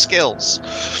have the skills.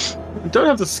 You don't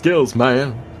have the skills,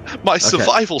 man. My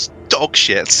survival's dog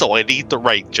shit, so I need the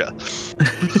ranger.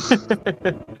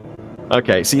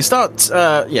 Okay, so you start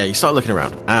looking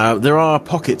around. There are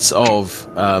pockets of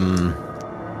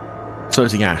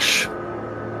floating ash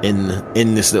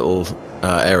in this little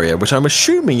area, which I'm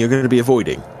assuming you're going to be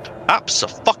avoiding.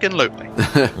 Abso-fucking-lutely.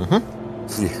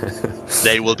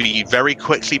 They will be very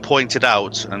quickly pointed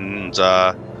out and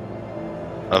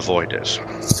avoided.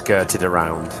 Skirted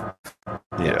around.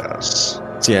 Yes.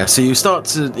 So you start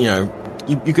to,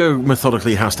 you go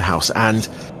methodically house to house, and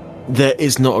there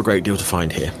is not a great deal to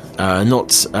find here.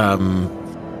 Not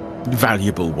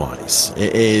valuable wise.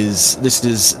 This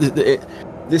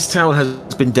town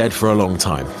has been dead for a long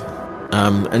time.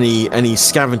 Any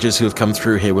scavengers who have come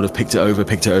through here would have picked it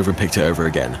over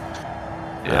again.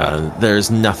 Yeah. There is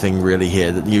nothing really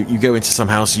here. You go into some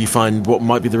house, you find what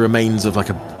might be the remains of like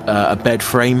a bed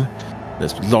frame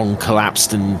that's long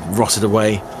collapsed and rotted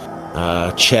away.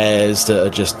 Chairs that are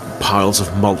just piles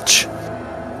of mulch.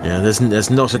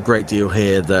 There's not a great deal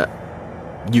here that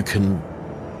you can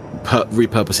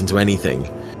repurpose into anything.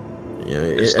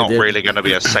 It's not really going to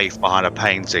be a safe behind a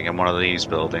painting in one of these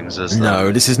buildings, is there?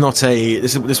 No, this is not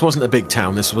this wasn't a big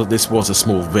town. This was a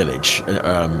small village.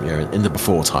 In the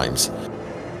before times.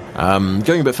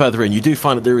 Going a bit further in, you do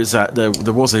find that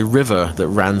there was a river that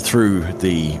ran through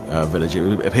the village.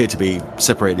 It appeared to be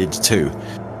separated into two.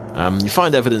 You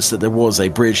find evidence that there was a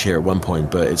bridge here at one point,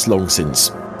 but it's long since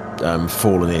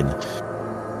fallen in.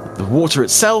 The water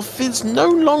itself is no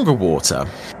longer water.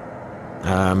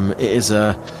 It is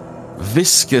a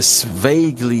viscous,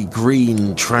 vaguely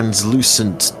green,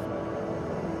 translucent...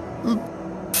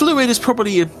 Fluid is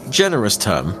probably a generous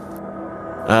term.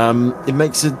 It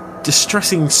makes a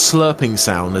distressing slurping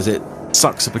sound as it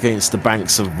sucks up against the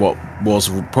banks of what was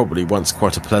probably once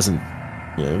quite a pleasant,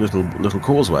 little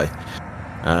causeway.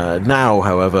 Now,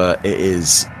 however,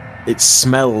 it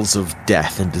smells of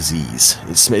death and disease.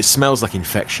 It smells like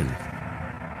infection.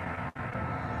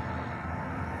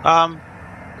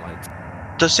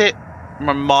 Does it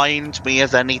remind me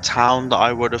of any town that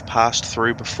I would have passed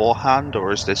through beforehand,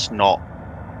 or is this not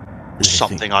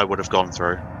something I would have gone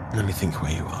through? Let me think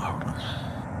where you are.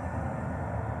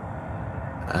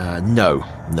 No.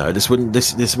 This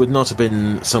would not have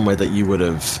been somewhere that you would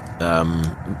have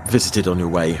visited on your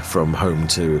way from home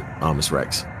to Armus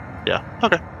Rex. Yeah.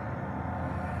 Okay.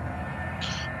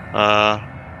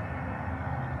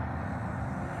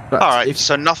 All right.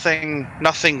 So nothing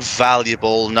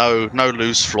valuable. No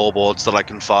loose floorboards that I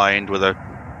can find with a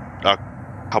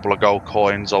couple of gold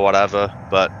coins or whatever.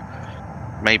 But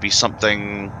maybe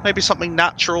something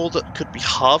natural that could be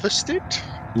harvested.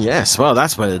 Yes, well,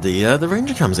 that's where the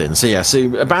ranger comes in. So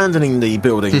abandoning the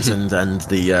buildings and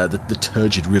the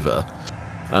turgid river,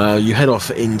 you head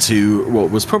off into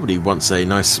what was probably once a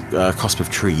nice cusp of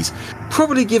trees.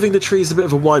 Probably giving the trees a bit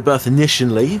of a wide berth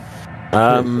initially,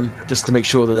 just to make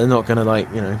sure that they're not going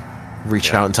to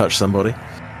reach out and touch somebody.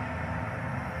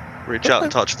 Reach out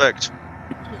and touch Fichte.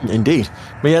 Indeed,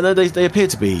 but yeah, no, they appear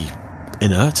to be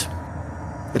inert,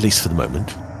 at least for the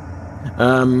moment.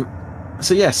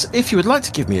 So yes, if you would like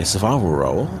to give me a survival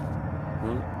roll,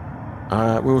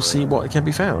 we'll see what can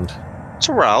be found.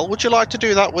 Taral, would you like to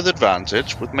do that with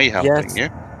advantage, with me helping you?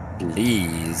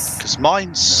 Please. Because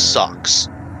mine sucks.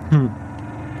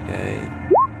 Okay.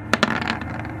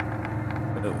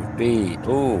 It would be,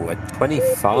 a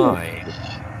 25.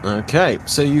 Okay,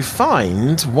 so you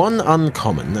find one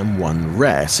uncommon and one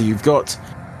rare. So you've got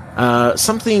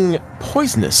something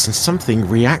poisonous and something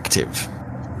reactive.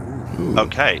 Ooh.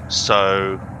 Okay,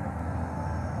 so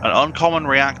an uncommon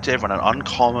reactive and an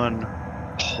uncommon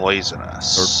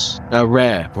poisonous. A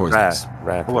rare poisonous.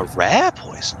 Rare a rare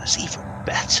poisonous, even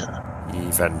better.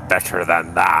 Even better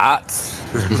than that.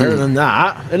 Better than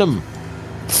that. In 'em.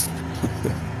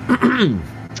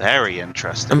 Very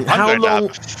interesting. How I'm going long...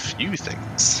 to have a few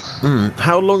things.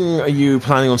 How long are you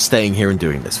planning on staying here and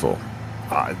doing this for?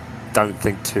 I don't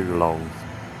think too long.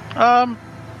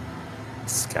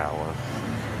 Scour.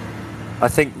 I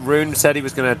think Rune said he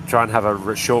was going to try and have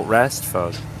a short rest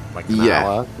for an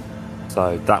hour.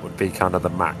 So that would be kind of the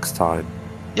max time.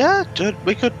 Yeah, dude,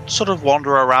 we could sort of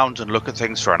wander around and look at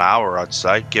things for an hour, I'd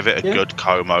say. Give it a good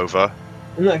comb over.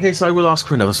 In that case, I will ask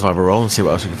for another survival roll and see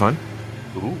what else we can find.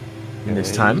 Ooh. In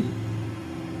this time.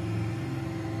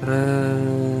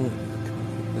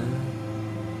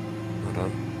 Hold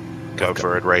on. Go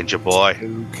for it, Ranger boy.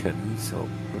 Tokens. So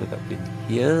put it up in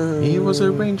here. He was a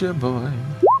Ranger boy.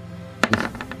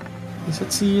 He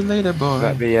said, "See you later, boy."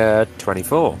 That'd be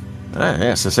 24.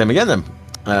 Yes, the same again then.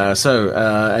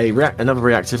 Another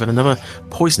reactive and another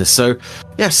poisonous. So,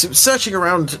 yes, searching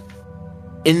around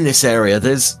in this area,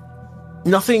 there's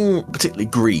nothing particularly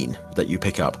green that you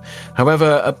pick up.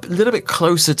 However, a little bit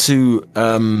closer to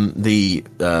the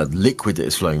liquid that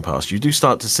is flowing past, you do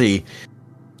start to see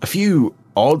a few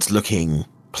odd-looking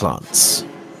plants.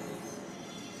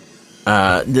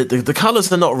 The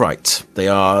colours are not right. They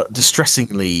are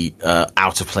distressingly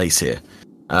out of place here.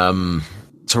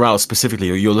 Taral specifically,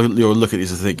 you'll look at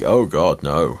these and think, "Oh God,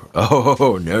 no!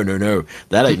 Oh no!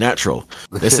 That ain't natural.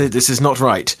 This is not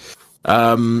right."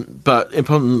 But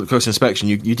upon close inspection,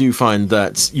 you do find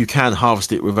that you can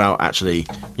harvest it without actually,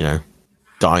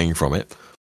 dying from it.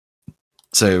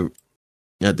 So,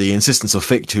 the insistence of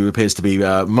Fichte, who appears to be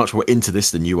much more into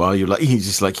this than you are, he's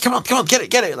just like, come on, get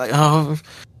it. Like, oh,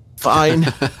 fine,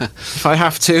 if I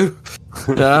have to.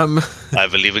 I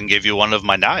will even give you one of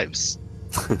my knives.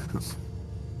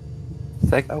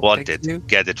 I want it.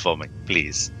 Get it for me,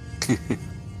 please.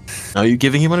 Are you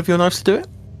giving him one of your knives to do it?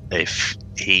 If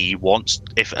he wants,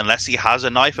 unless he has a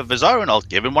knife of his own, I'll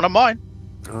give him one of mine.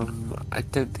 I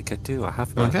don't think I do. I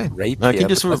have a rapier. Can you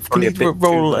just roll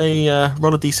a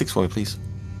d6 for me, please?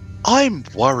 I'm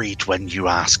worried when you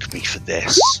ask me for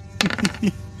this.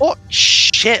 What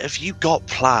shit have you got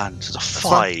planned? It's a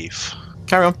 5.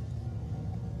 Carry on.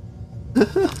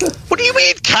 What do you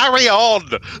mean, carry on?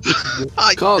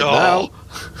 I can't now.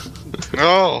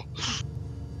 No.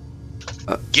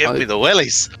 Give me the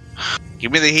willies.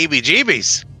 Give me the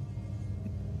heebie-jeebies.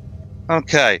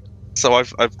 Okay, so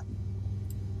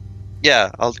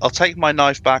I'll take my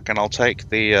knife back and I'll take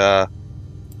the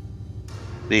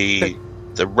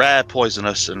the rare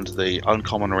poisonous and the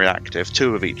uncommon reactive,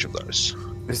 2 of each of those.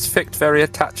 Is Fichte very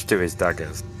attached to his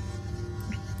daggers?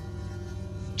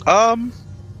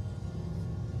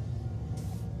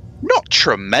 Not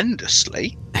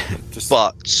tremendously,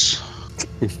 but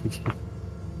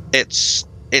it's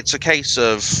a case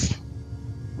of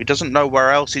he doesn't know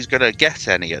where else he's going to get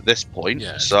any at this point,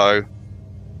 so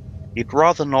he'd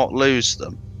rather not lose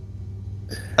them.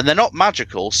 And they're not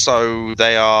magical, so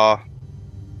they are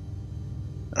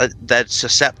they're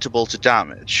susceptible to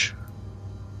damage.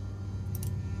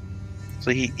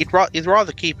 So he'd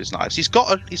rather keep his knives. He's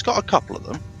got a couple of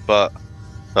them, but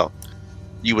well,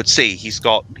 you would see he's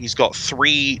got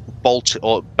 3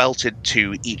 belted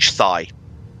to each thigh.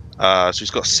 So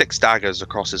he's got 6 daggers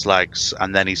across his legs,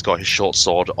 and then he's got his short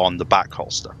sword on the back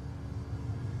holster,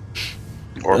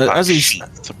 or back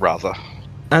sheath, rather.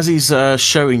 As he's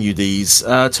showing you these,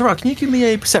 Taral, can you give me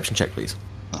a perception check, please?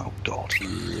 Oh God.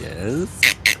 Yes.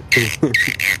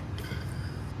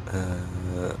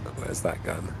 Where's that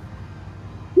gun?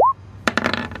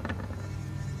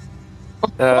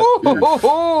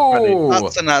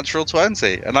 That's a natural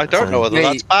 20, and I don't know whether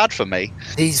that's bad for me.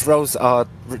 These rolls are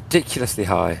ridiculously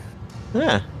high.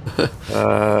 Yeah.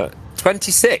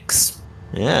 26.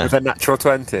 Yeah. With a natural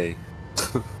 20.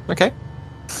 Okay.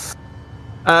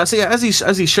 So yeah, as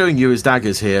he's showing you his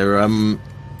daggers here,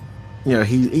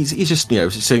 he's just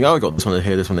saying, "Oh, I got this one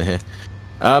here, this one here."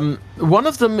 One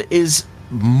of them is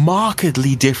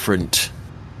markedly different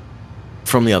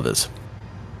from the others.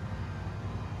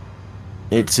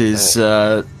 It is,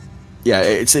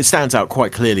 it stands out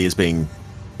quite clearly as being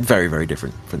very, very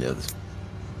different from the others.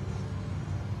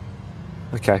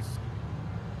 Okay.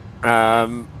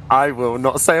 I will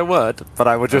not say a word, but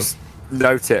I will just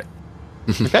note it.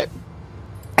 Okay.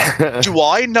 Do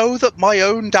I know that my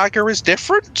own dagger is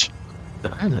different?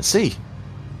 Let's see.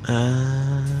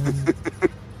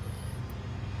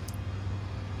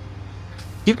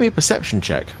 Give me a perception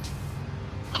check.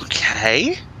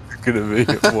 Okay. Gonna be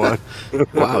 1.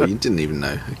 Wow, you didn't even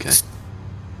know. Okay.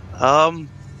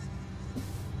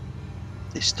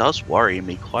 This does worry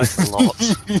me quite a lot.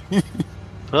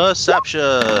 Perception.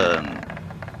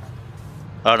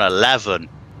 An 11.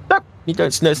 Nope. You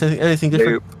don't notice anything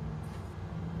different. Nope.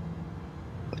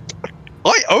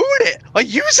 I own it. I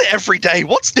use it every day.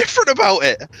 What's different about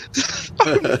it?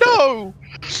 Oh no!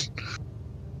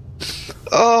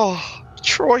 Oh,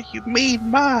 Troy, you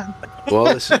mean man.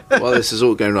 While this is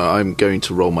all going on, I'm going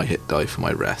to roll my hit die for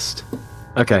my rest.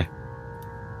 Okay.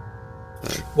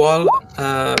 While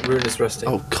Rune is resting.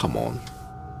 Oh, come on.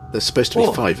 There's supposed to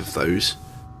be 5 of those.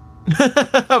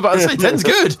 But I say 10's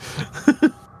good.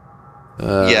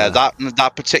 Yeah,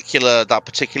 that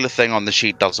particular thing on the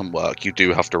sheet doesn't work. You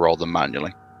do have to roll them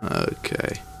manually.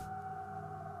 Okay.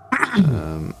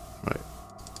 Right.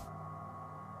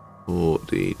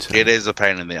 4d10. It is a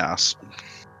pain in the ass.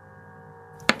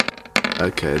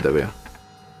 Okay, there we are.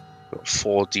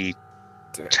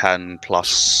 4d10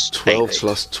 plus 12 8.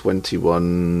 plus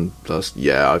 21 plus...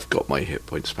 Yeah, I've got my hit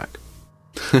points back.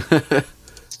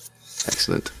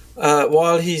 Excellent.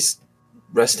 While he's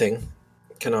resting,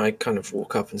 can I kind of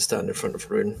walk up and stand in front of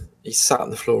Rune? He's sat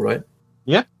on the floor, right?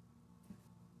 Yeah.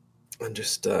 And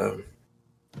just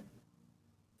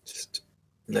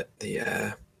let the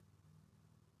air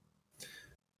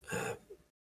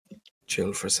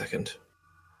chill for a second.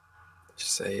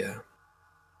 Just say, are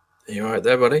you alright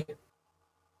there, buddy?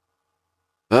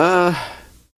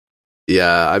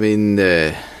 Yeah, I mean,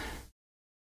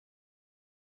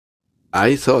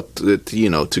 I thought that,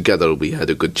 together we had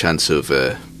a good chance of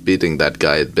beating that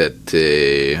guy, but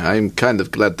I'm kind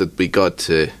of glad that we got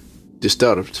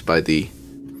disturbed by the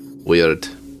weird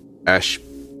ash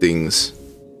things,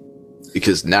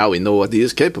 because now we know what he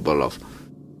is capable of.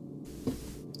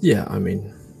 Yeah, I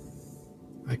mean,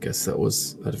 I guess that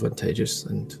was advantageous,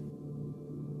 and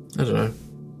I don't know.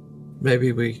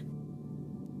 Maybe we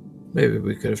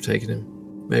could have taken him.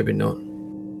 Maybe not.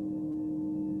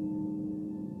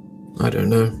 I don't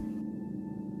know.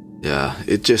 Yeah,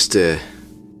 it just it's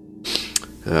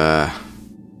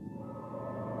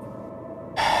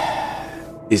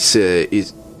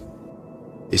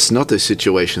not a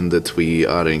situation that we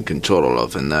are in control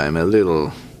of, and I'm a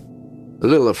little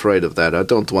afraid of that. I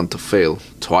don't want to fail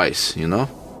twice,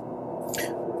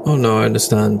 Oh no, I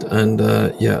understand, and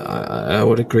I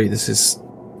would agree. This is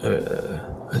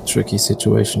a tricky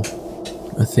situation.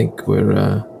 I think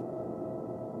we're.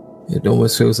 It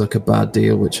almost feels like a bad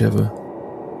deal, whichever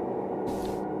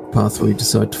path we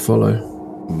decide to follow.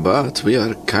 But we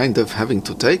are kind of having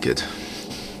to take it.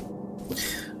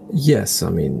 Yes, I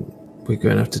mean, we're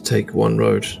going to have to take one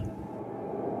road,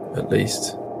 at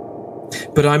least.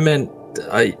 But I meant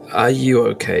Are you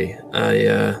okay?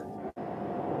 I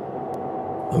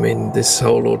mean, this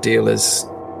whole ordeal has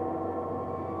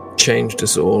changed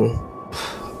us all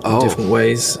in different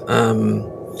ways.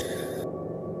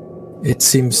 It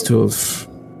seems to have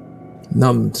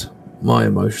numbed my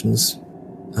emotions.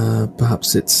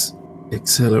 Perhaps it's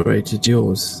accelerated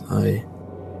yours.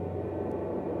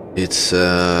 It's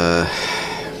a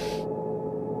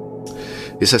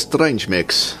strange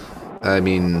mix. I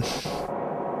mean,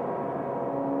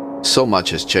 so much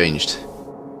has changed.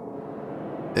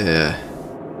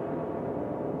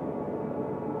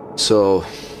 So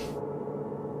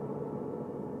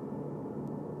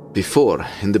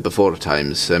in the before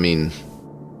times, I mean,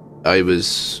 I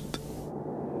was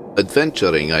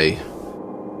adventuring. I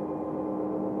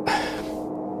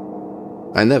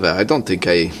don't think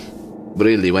I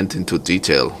really went into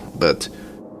detail, but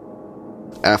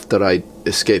after I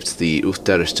escaped the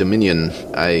Uthter's dominion,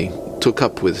 I took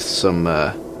up with some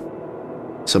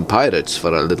pirates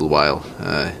for a little while,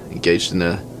 engaged in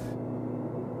a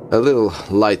little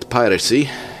light piracy,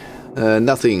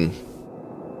 nothing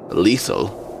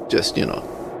lethal, just,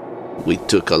 we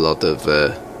took a lot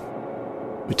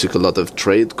of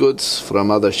trade goods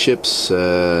from other ships,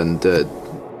 and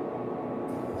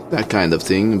that kind of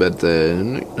thing, but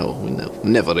we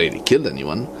never really killed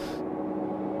anyone.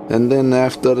 And then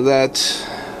after that,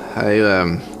 I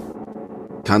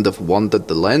kind of wandered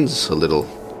the lands a little,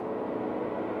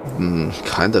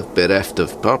 kind of bereft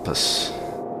of purpose.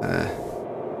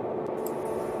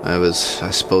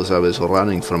 I suppose I was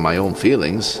running from my own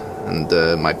feelings and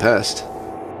my past,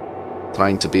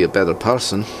 trying to be a better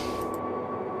person.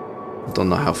 I don't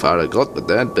know how far I got with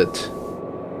that, but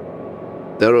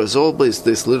there was always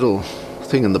this little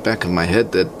thing in the back of my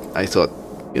head that I thought,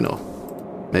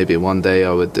 maybe one day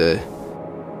I would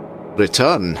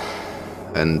return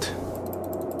and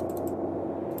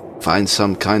find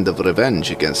some kind of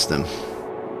revenge against them.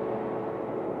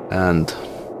 And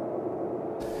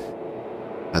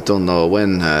I don't know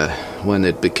when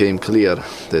it became clear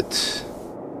that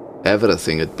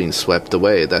everything had been swept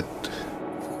away, that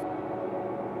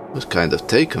was kind of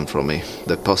taken from me,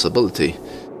 that possibility.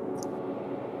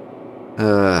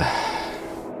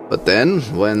 But then,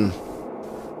 when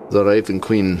the Raven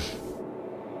Queen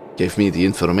gave me the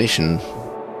information,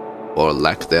 or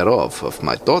lack thereof, of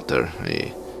my daughter,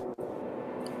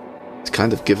 it's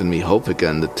kind of given me hope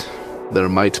again that there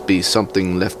might be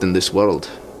something left in this world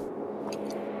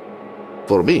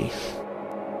for me.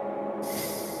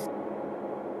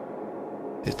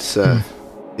 It's a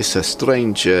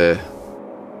strange,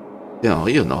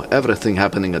 everything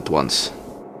happening at once.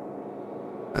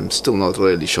 I'm still not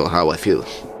really sure how I feel.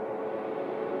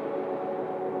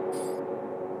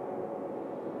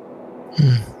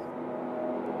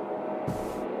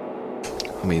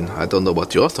 I mean, I don't know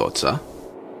what your thoughts are.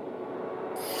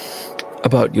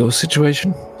 About your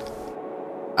situation?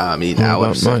 I mean,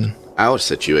 our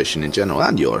situation in general,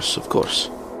 and yours, of course.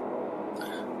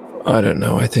 I don't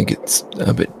know. I think it's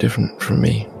a bit different from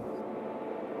me.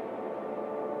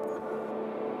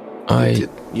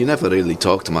 You never really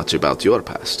talked much about your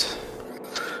past.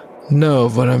 No,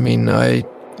 but I mean,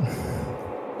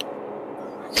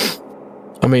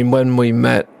 when we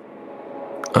met,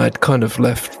 I'd kind of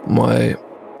left my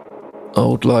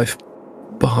old life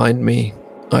behind me.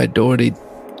 I'd already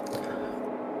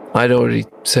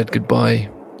said goodbye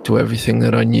to everything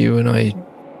that I knew, and I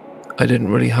didn't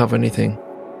really have anything.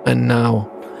 And now,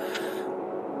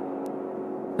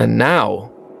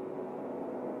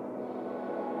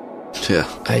 yeah,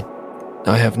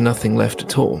 I have nothing left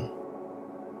at all.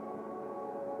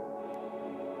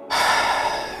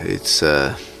 It's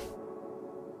a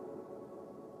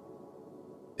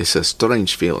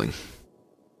strange feeling.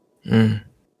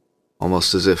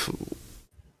 Almost as if,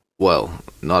 well,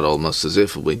 not almost as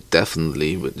if, we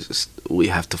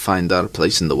have to find our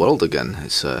place in the world again.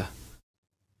 It's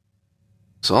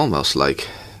almost like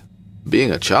being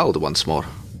a child once more,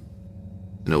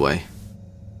 in a way.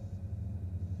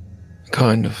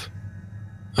 Kind of.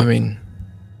 I mean,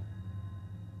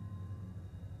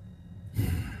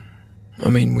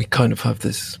 we kind of have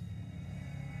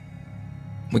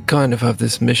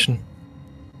this mission.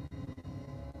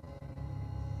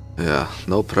 Yeah,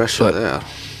 no pressure there.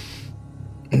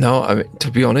 No, I mean,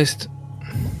 to be honest,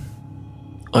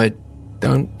 I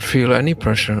don't feel any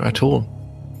pressure at all.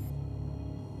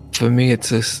 For me, it's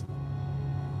this...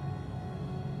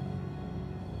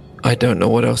 I don't know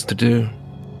what else to do.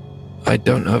 I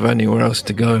don't have anywhere else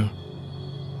to go.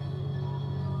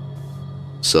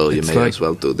 So you may as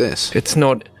well do this. It's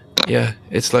not... Yeah,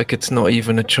 it's like it's not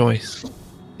even a choice.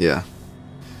 Yeah.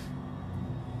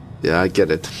 Yeah, I get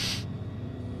it.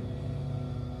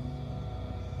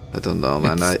 I don't know,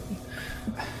 man.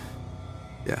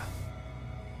 Yeah.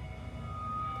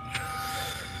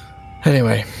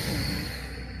 Anyway,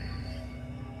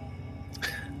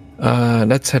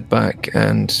 let's head back,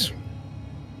 and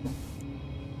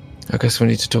I guess we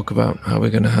need to talk about how we're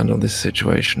going to handle this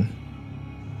situation.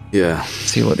 Yeah.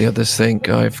 See what the others think.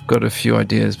 I've got a few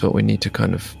ideas, but we need to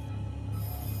kind of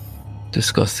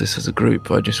discuss this as a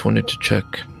group. I just wanted to check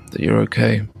that you're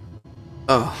okay.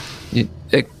 Oh.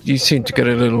 You seem to get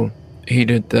a little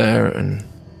heated there, and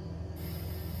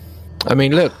I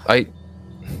mean, look, I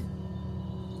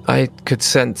could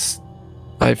sense,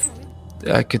 I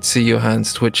could see your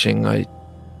hands twitching. I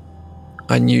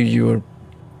knew you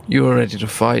were ready to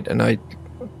fight, and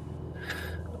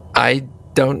I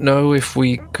don't know if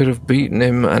we could have beaten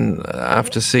him, and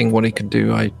after seeing what he could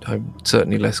do, I'm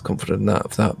certainly less confident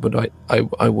of that, but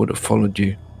I would have followed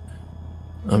you.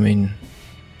 I mean...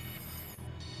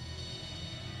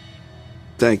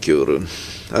 Thank you, Rune.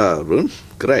 Rune?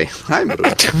 Great. I'm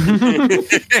Rune.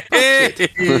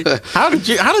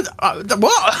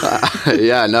 What?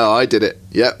 Yeah, no, I did it.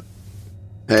 Yep.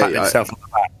 Pat Hey, himself on the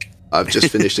back. I've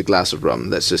just finished a glass of rum.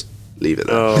 Let's just leave it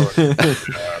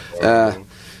there.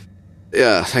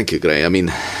 Yeah, thank you, Gray. I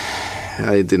mean,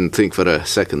 I didn't think for a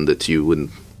second that you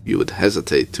would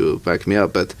hesitate to back me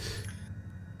up, but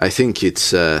I think it's...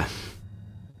 do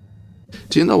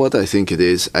you know what I think it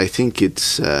is? I think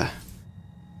it's...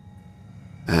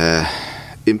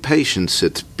 impatience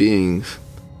at being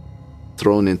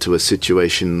thrown into a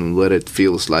situation where it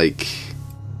feels like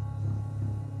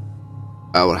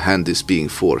our hand is being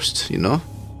forced, you know?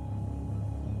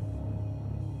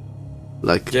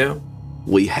 Like, Yeah.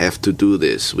 we have to do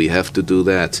this, we have to do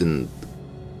that, and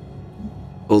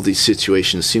all these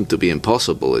situations seem to be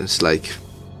impossible. It's like,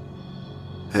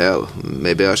 hell,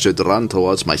 maybe I should run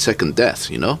towards my second death,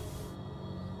 you know?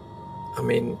 I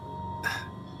mean,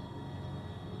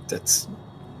 that's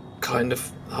kind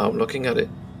of how I'm looking at it.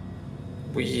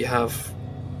 We have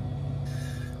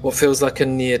what feels like a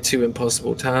near to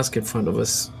impossible task in front of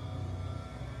us.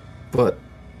 But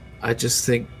I just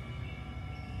think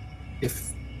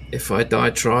if I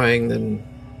die trying, then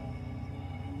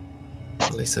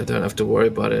at least I don't have to worry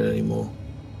about it anymore.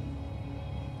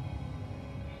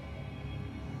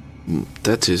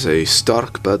 That is a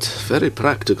stark but very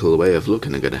practical way of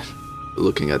looking at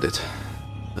it.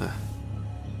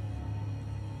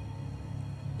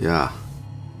 Yeah.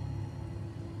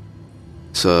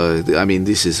 So, I mean,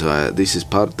 this is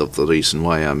part of the reason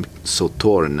why I'm so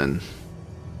torn and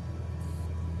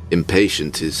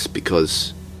impatient, is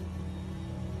because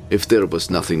if there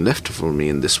was nothing left for me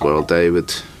in this world, I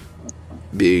would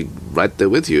be right there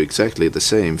with you, exactly the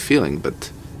same feeling,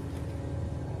 but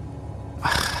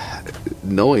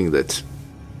knowing that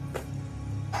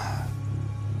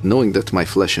my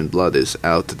flesh and blood is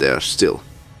out there still,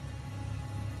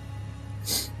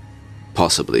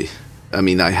 possibly. I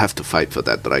mean, I have to fight for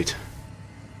that, right?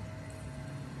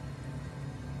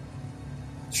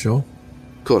 Sure.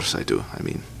 Of course I do. I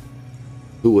mean,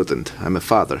 who wouldn't? I'm a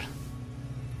father.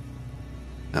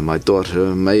 And my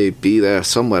daughter may be there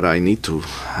somewhere. I need to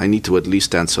at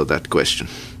least answer that question.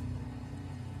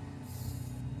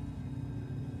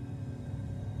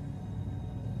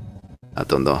 I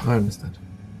don't know. I understand.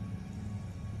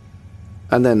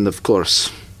 And then, of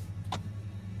course,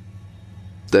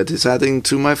 that is adding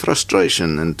to my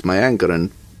frustration and my anger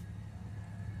and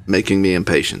making me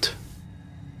impatient.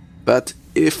 But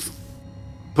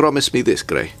promise me this,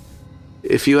 Gray.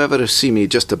 If you ever see me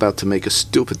just about to make a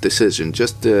stupid decision,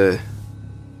 just, I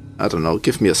don't know,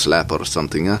 give me a slap or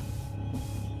something, huh?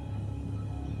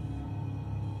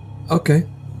 Okay.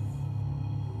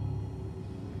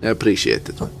 I appreciate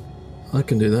it. I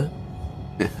can do that.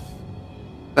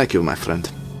 Thank you, my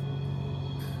friend.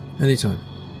 Anytime.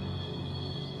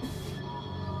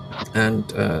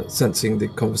 And sensing the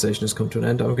conversation has come to an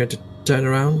end, I'm going to turn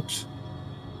around,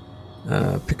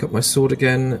 pick up my sword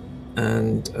again,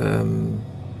 and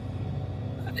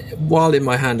while in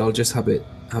my hand, I'll just have it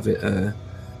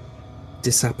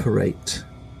disapparate,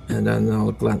 and then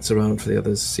I'll glance around for the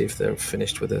others, see if they're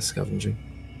finished with their scavenging.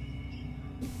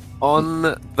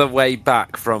 On the way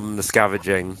back from the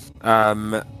scavenging,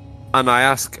 and I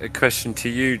ask a question to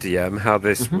you, DM, how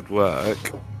this would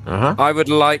work. I would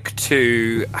like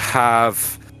to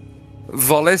have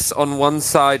Volis on one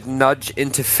side nudge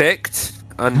into Fichte,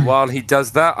 and while he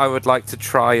does that, I would like to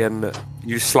try and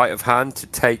use sleight of hand to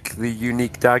take the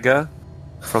unique dagger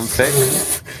from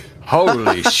Fichte.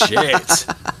 Holy shit!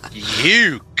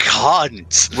 You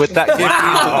cunt! Would that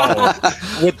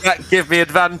give me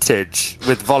advantage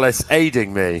with Volis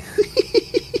aiding me?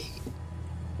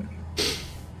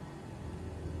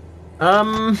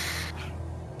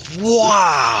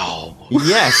 Wow.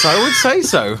 Yes, I would say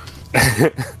so.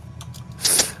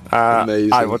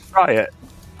 Amazing. I will try it.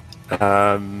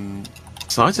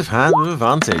 Sleight of hand with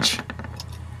advantage.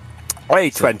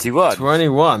 Wait, 21.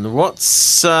 21.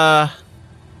 What's your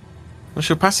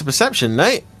passive perception,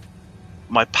 Nate?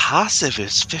 My passive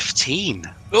is 15.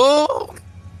 Oh!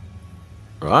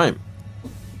 Right.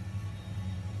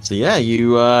 So yeah,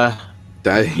 you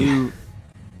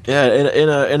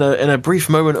in a brief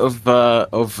moment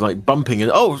of like bumping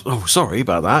and sorry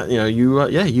about that. You know,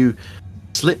 you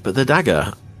slip the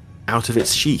dagger out of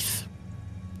its sheath.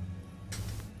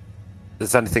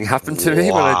 Does anything happen to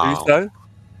me when I do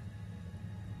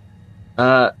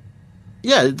so?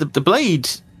 Yeah, the blade.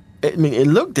 I mean, it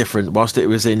looked different whilst it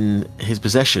was in his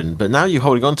possession, but now you're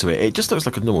holding on to it. It just looks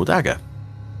like a normal dagger.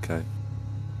 Okay.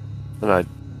 And I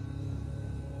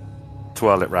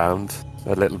twirl it round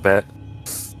a little bit.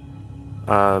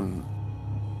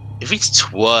 If he's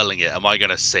twirling it, am I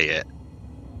going to see it?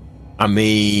 I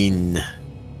mean,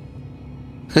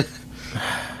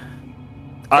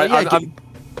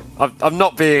 I'm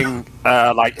not being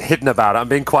like hidden about it. I'm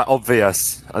being quite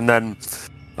obvious, and then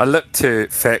I look to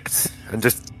Fichte and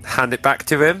just hand it back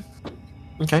to him.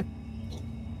 Okay.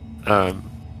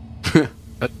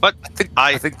 But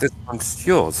I think this one's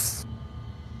yours.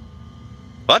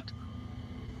 What?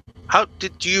 How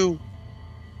did you?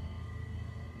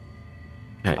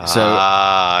 Okay, so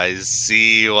I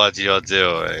see what you're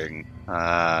doing.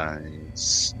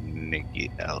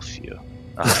 Sneaky elf, you.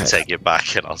 I'll take it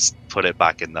back and I'll put it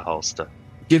back in the holster.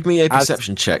 give me a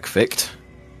perception check, Fichte.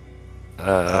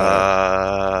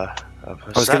 I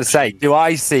was going to say, do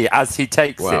I see as he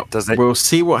takes it? Does it? We'll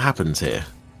see what happens here.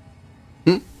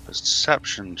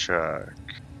 Perception check.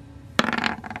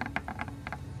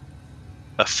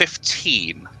 A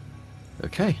 15.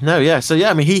 Okay. No. Yeah. So yeah.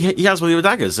 I mean, he has one of your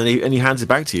daggers, and he hands it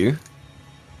back to you.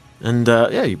 And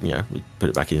you put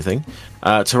it back in your thing.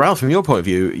 Taral, from your point of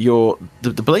view,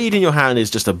 the blade in your hand is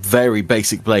just a very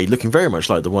basic blade, looking very much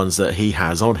like the ones that he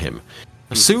has on him.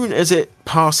 As soon as it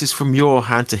passes from your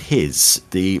hand to his,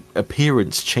 the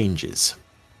appearance changes.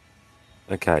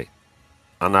 Okay.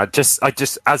 And I just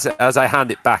as I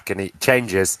hand it back and it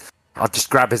changes, I'll just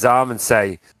grab his arm and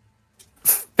say,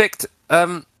 Fichte,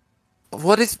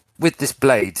 what is with this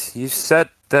blade? You said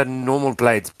they're normal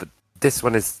blades, but this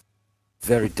one is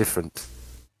very different.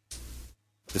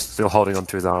 Just still holding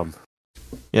onto his arm.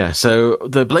 Yeah, so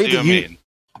the blade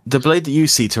that you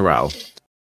see, Taral,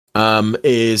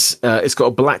 is it's got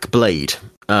a black blade.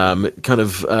 It kind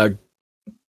of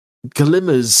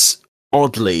glimmers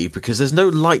oddly because there's no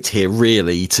light here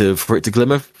really for it to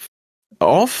glimmer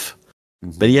off,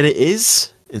 but yet it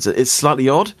is. It's slightly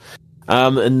odd.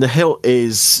 And the hilt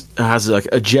has like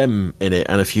a gem in it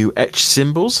and a few etched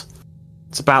symbols.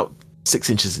 It's about 6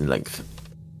 inches in length.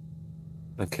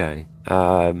 Okay.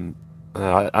 And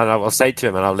I will say to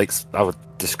him, and I will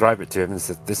describe it to him, and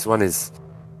say, this one is.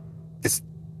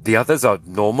 The others are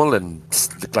normal and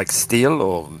look like steel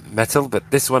or metal, but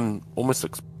this one almost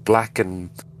looks black and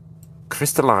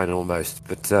crystalline almost.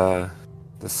 But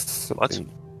there's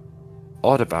something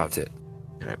odd about it.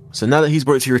 Okay. So now that he's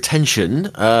brought it to your attention,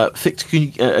 Fichte,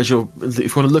 if you want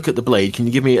to look at the blade, can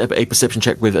you give me a perception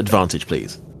check with advantage,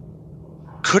 please?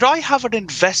 Could I have an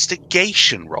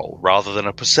investigation roll rather than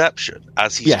a perception,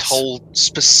 as he's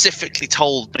specifically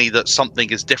told me that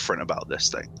something is different about this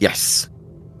thing? Yes.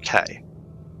 Okay.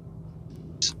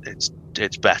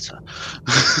 It's better.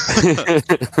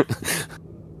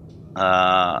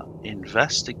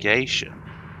 Investigation.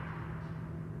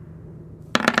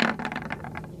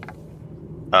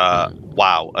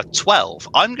 Wow, a 12.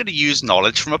 I'm going to use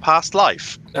knowledge from a past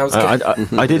life.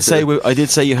 I did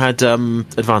say you had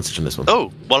advantage on this one.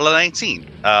 Oh, well, an 18.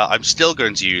 I'm still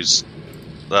going to use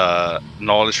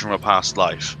knowledge from a past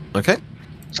life. Okay.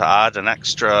 To add an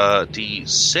extra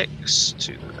d6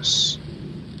 to this.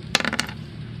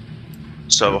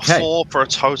 So a 4 for a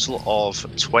total of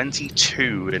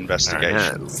 22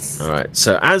 investigations. All right.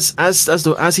 So as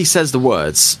he says the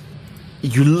words,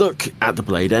 you look at the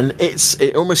blade, and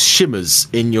it almost shimmers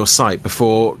in your sight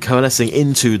before coalescing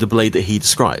into the blade that he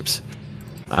describes.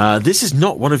 This is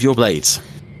not one of your blades.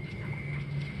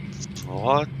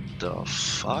 What the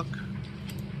fuck?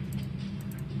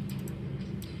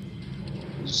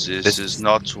 This is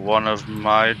not one of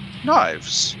my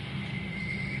knives.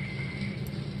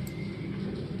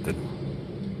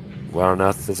 Where on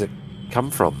earth does it come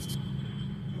from?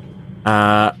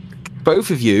 Both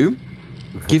of you,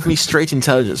 give me straight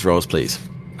intelligence rolls, please.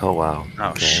 Oh, wow. Oh,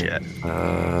 okay. shit.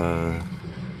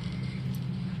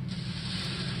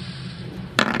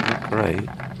 Great.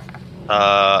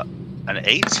 An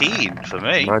 18 for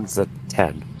me. Mine's a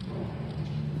 10.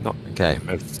 Not Okay.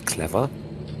 most clever.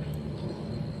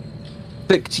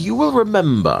 Fichte, you will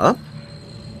remember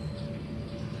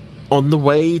on the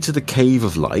way to the Cave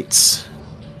of Lights,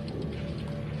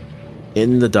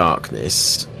 in the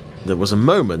darkness, there was a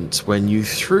moment when you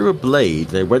threw a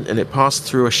blade and it passed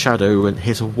through a shadow and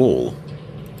hit a wall.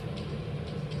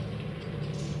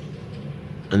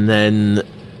 And then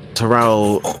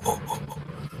Taral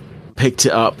picked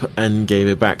it up and gave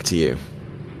it back to you.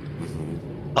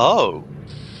 Oh.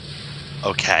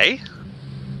 Okay.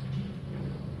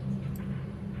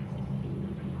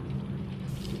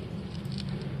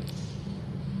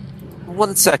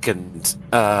 One second,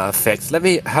 Fichte. Let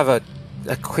me have a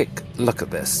quick look at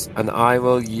this, and I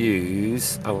will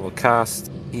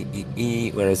cast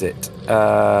where is it?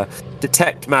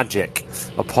 Detect magic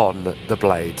upon the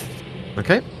blade.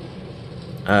 Okay.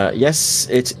 Yes,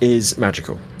 it is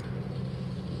magical.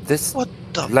 This What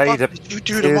the blade fuck did you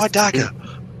do to my dagger?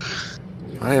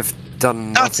 I have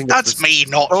done nothing. That's me,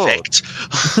 not Fichte.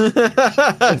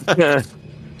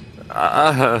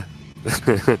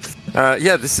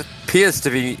 Yeah, this appears to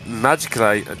be magical.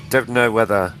 I don't know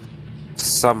whether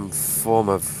some form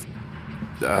of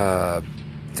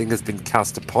thing has been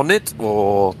cast upon it,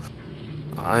 or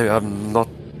I am not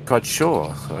quite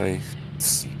sure.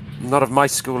 It's not of my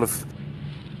school of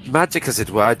magic, as it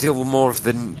were. I deal with more of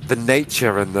the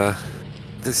nature and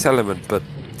this element, but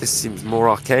this seems more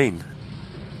arcane.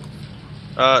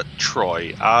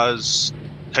 Troy,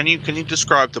 can you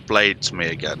describe the blade to me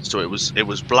again? So it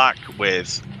was black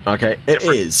with. Okay, it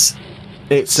is.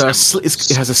 It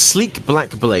has a sleek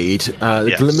black blade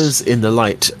that glimmers in the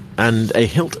light, and a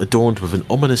hilt adorned with an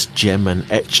ominous gem and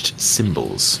etched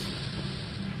symbols.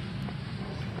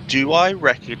 Do I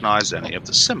recognize any of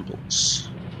the symbols?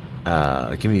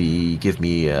 Give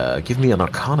me an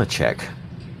Arcana check.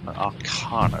 An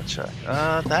Arcana check.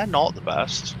 They're not the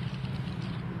best.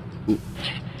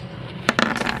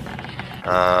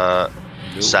 7.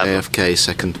 AFK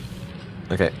second.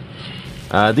 Okay.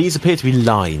 These appear to be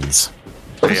lines.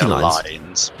 Pretty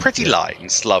lines. Pretty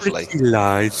lines. Lovely. Pretty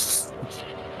lines.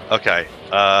 Okay.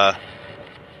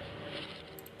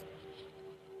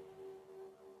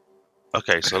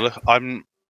 Okay. So look, I'm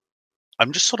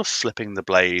just sort of flipping the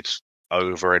blade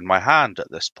over in my hand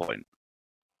at this point,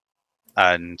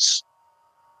 and just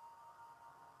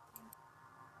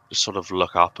sort of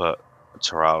look up at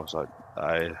Taral. Like,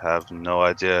 I have no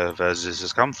idea where this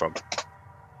has come from.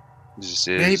 This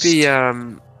is...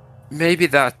 Maybe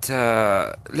that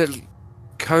little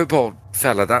kobold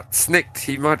fella, that snicked,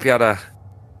 he might be able to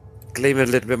gleam a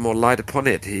little bit more light upon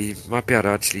it. He might be able to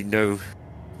actually know,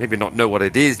 maybe not know what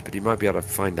it is, but he might be able to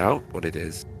find out what it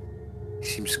is. He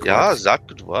seems quite, yeah, that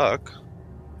could work.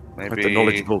 Quite a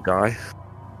knowledgeable guy.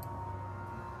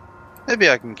 Maybe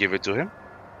I can give it to him.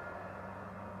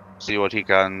 See what he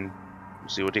can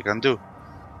do.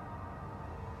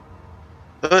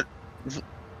 But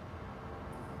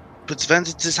when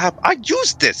did this happen? I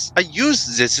used this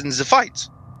in the fight.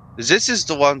 This is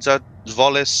the one that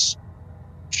Vollis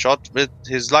shot with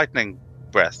his lightning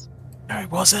breath. No, it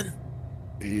wasn't.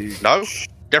 No?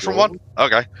 Different one?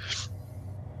 Okay.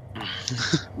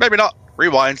 Maybe not.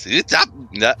 Rewind. I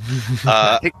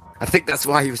think that's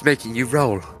why he was making you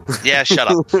roll. Yeah,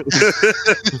 shut up.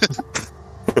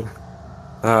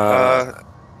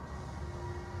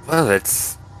 Well,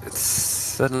 it's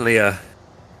certainly a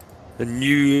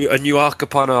new arc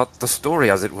upon the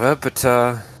story, as it were. But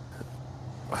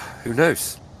who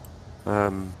knows?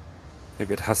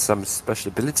 Maybe it has some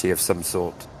special ability of some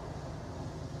sort.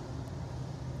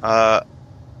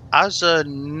 As a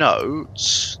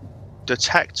note,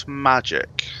 detect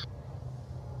magic.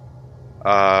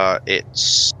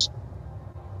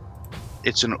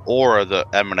 It's an aura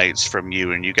that emanates from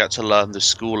you, and you get to learn the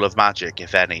school of magic,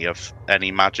 if any, of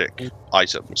any magic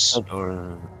items.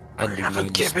 I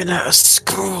haven't given it a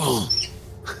school.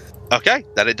 Okay,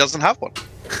 then it doesn't have one.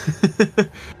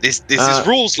 This is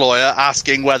Rules Lawyer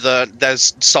asking whether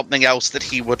there's something else that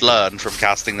he would learn from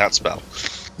casting that spell.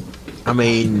 I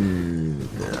mean,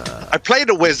 I played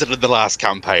a wizard in the last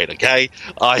campaign. Okay,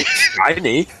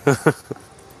 Tiny.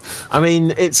 I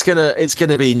mean, it's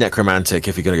gonna be necromantic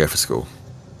if you're gonna go for school.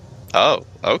 Oh,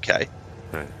 okay.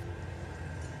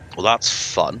 Well,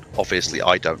 that's fun. Obviously,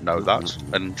 I don't know that,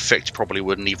 and Fichte probably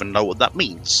wouldn't even know what that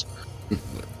means.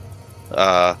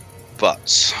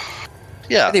 But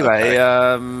yeah. Anyway,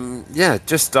 okay. yeah,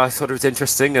 just I thought it was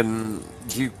interesting, and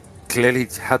you clearly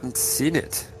hadn't seen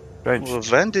it. Strange. Well,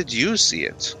 when did you see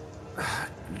it?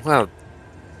 Well,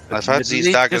 I've had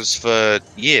these daggers for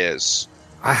years.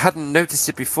 I hadn't noticed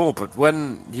it before, but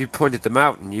when you pointed them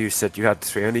out and you said you had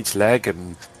 3 on each leg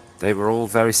and they were all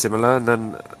very similar, and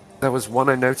then there was one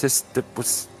I noticed that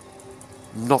was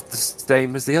not the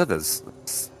same as the others.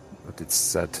 That's what it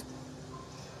said.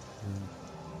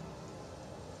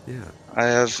 Yeah. I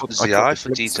have the eye for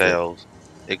detail,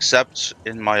 except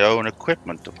in my own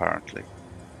equipment, apparently.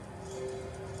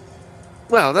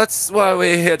 Well, that's why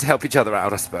we're here to help each other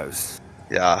out, I suppose.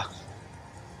 Yeah.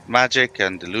 Magic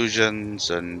and illusions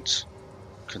and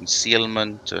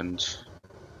concealment and...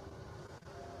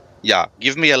 Yeah,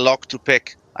 give me a lock to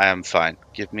pick, I am fine.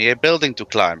 Give me a building to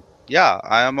climb. Yeah,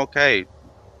 I am okay.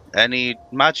 Any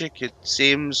magic, it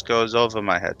seems, goes over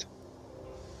my head.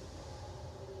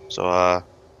 So,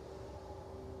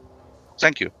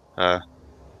 thank you.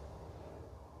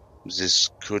 This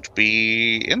could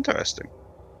be interesting.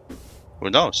 Who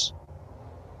knows?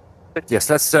 Yes,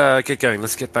 let's get going.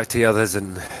 Let's get back to the others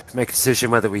and make a decision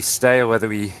whether we stay or whether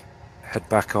we head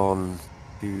back on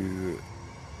to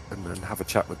and then have a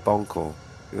chat with Bonk or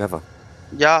whoever.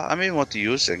 Yeah, I mean, what do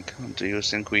you think? Do you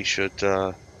think we should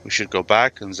go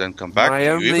back and then come back? My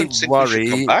do only you even think worry, we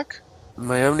should come back?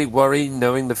 My only worry,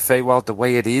 knowing the Feywild the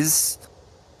way it is,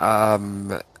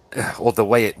 or the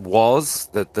way it was,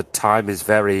 that the time is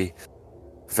very,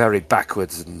 very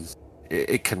backwards, and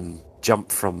it can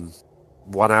jump from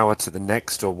 1 hour to the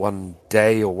next, or 1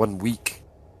 day, or 1 week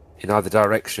in either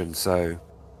direction. So,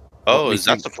 is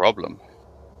that the problem?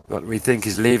 What we think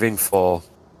is leaving for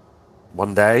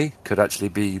 1 day could actually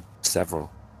be several.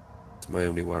 It's my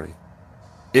only worry.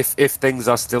 If things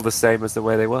are still the same as the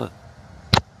way they were.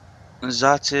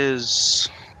 That is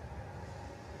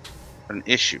an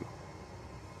issue.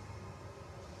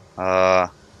 I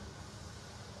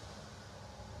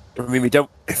mean, we don't.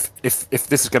 If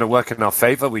this is going to work in our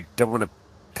favor, we don't want to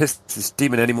piss this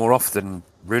demon any more off than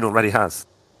Rune already has.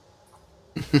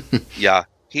 Yeah,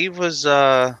 he was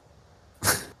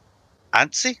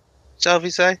antsy, shall we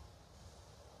say?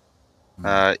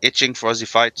 Itching for Aussie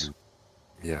fight.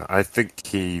 Yeah, I think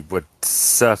he would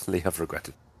certainly have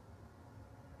regretted.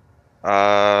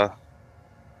 Yeah,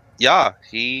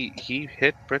 he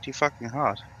hit pretty fucking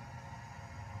hard.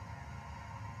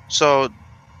 So,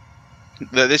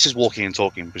 this is walking and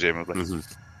talking, presumably.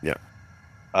 Mm-hmm. Yeah.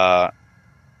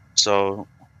 So,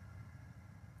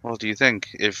 what do you think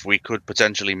if we could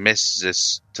potentially miss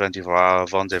this 24-hour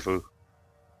rendezvous?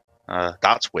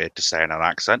 That's weird to say in an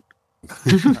accent.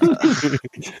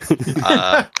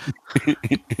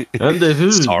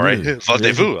 Rendezvous. Sorry,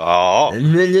 rendezvous. Oh,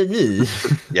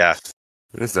 yeah.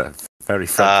 It's a very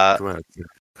French word.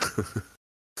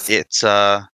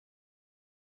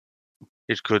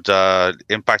 It could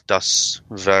impact us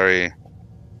very,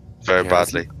 very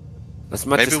badly.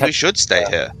 Maybe we should stay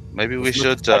here. Maybe we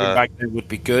should. Back there would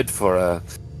be good for a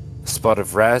spot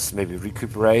of rest, maybe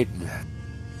recuperate, and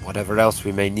whatever else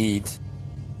we may need.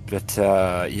 But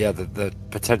the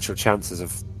potential chances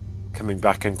of coming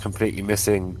back and completely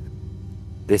missing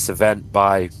this event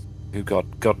by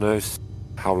God knows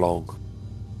how long.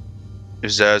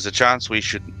 If there's a chance we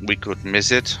could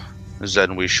miss it,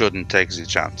 then we shouldn't take the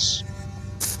chance.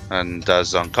 And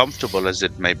as uncomfortable as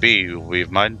it may be, we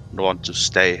might want to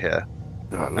stay here.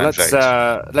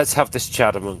 Let's have this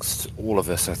chat amongst all of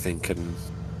us, I think, and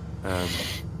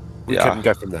we can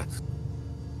go from there.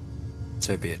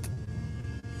 So be it.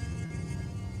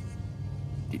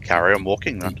 You carry on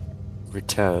walking then.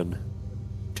 Return.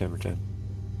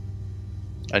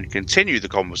 And continue the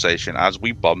conversation as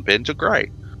we bump into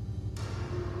Grey.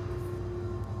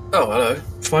 Oh, hello.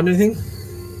 Find anything?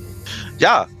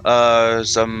 Yeah,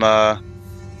 some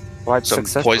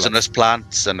successful, poisonous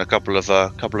plants and a couple of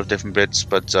different bits,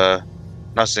 but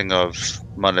nothing of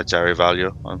monetary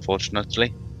value,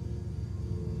 unfortunately.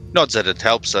 Not that it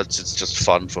helps us; it's just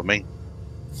fun for me.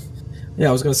 Yeah,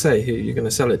 I was going to say who you're going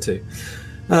to sell it to.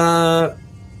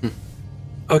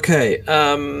 Okay.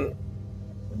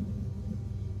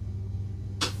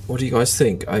 What do you guys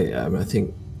think? I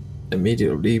think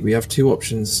immediately we have 2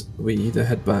 options. We either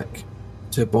head back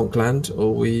to Bonkland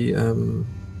or we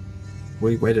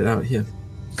wait it out here.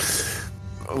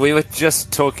 We were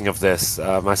just talking of this,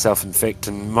 myself and Fichte,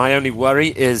 and my only worry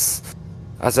is,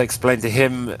 as I explained to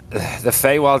him, the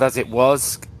Feywild as it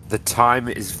was, the time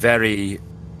is very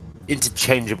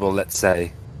interchangeable, let's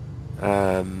say.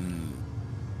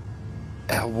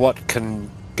 What can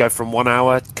go from 1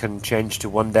 hour can change to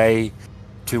 1 day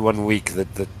to 1 week.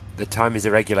 The time is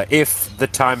irregular. If the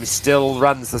time still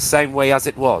runs the same way as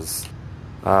it was,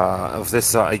 of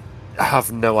this, I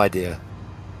have no idea.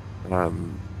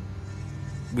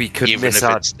 We could Even miss if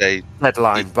our it's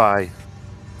deadline by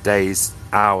days,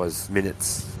 hours,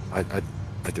 minutes. I do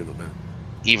not know.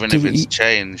 even if it's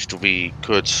changed, we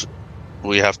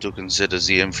have to consider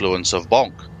the influence of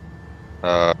Bonk.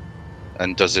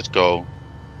 And does it go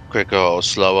quicker or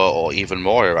slower or even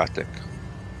more erratic?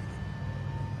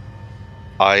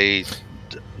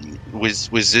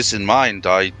 With this in mind,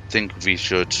 I think we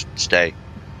should stay.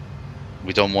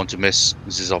 We don't want to miss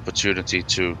this opportunity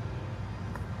to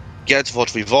get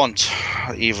what we want,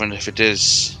 even if it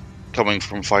is coming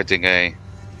from fighting a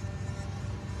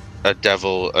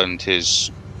devil and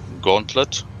his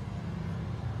gauntlet,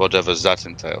 whatever that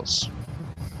entails.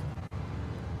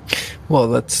 Well,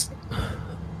 that's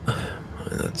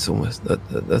almost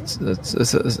that's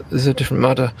a different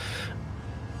matter.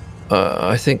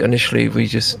 I think initially we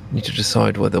just need to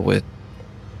decide whether we're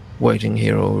waiting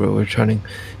here or we're returning.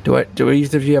 Do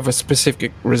either of you have a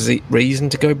specific reason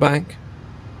to go back?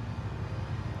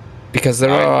 Because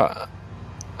there are,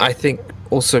 I think,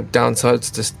 also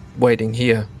downsides to waiting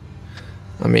here.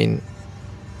 I mean,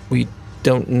 we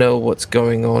don't know what's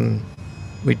going on.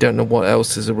 We don't know what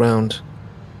else is around.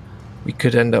 We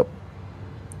could end up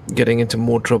getting into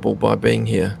more trouble by being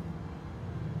here.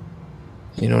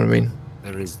 You know what I mean?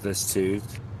 There is this too.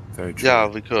 Very true. Yeah,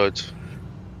 we could.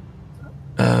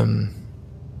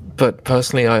 But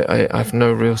personally, I have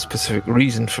no real specific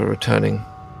reason for returning.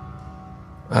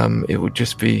 It would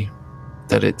just be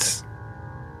that it's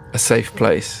a safe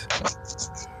place.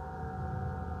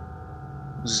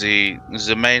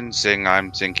 The main thing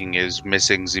I'm thinking is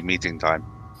missing the meeting time.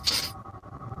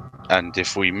 And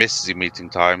if we miss the meeting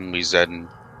time, we then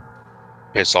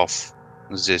piss off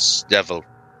this devil.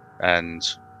 And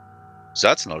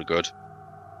that's not good.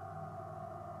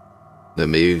 There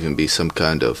may even be some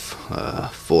kind of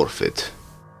forfeit,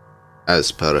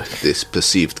 as per this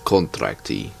perceived contract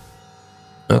he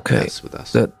has with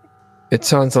us. It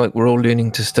sounds like we're all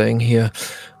leaning to staying here.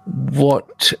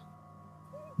 What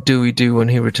do we do when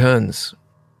he returns?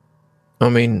 I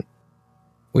mean,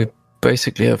 we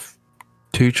basically have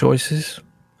two choices.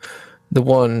 The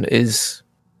one is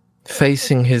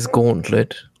facing his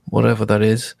gauntlet, whatever that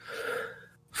is,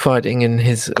 fighting in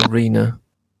his arena.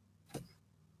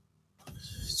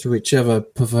 To whichever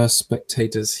perverse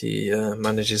spectators he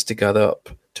manages to gather up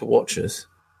to watch us.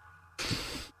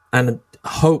 And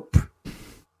hope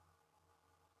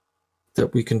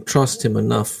that we can trust him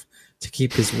enough to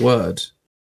keep his word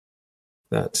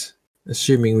that,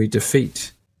 assuming we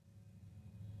defeat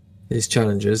these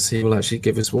challengers, he will actually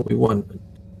give us what we want,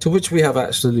 to which we have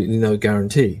absolutely no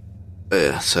guarantee.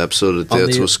 Yes, absolutely.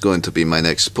 That was going to be my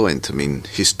next point. I mean,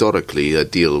 historically, a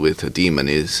deal with a demon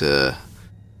is, it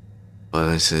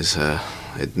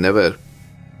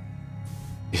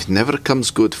never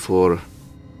comes good for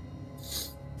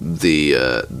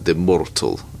the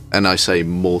mortal. And I say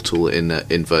mortal in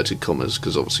inverted commas,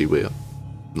 because obviously we are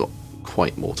not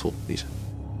quite mortal.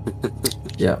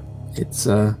 Yeah, it's...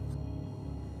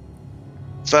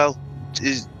 Well,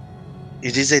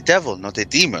 it is a devil, not a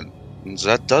demon.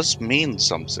 That does mean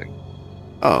something.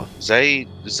 Oh. They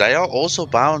are also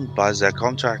bound by their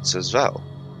contracts as well.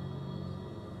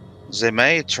 They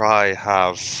may try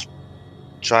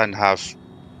and have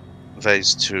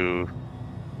ways to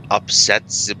upset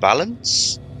the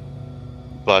balance,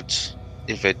 but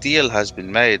if a deal has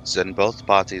been made, then both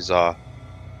parties are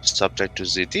subject to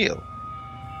the deal.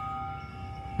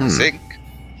 I think.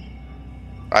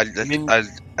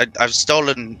 I've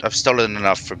stolen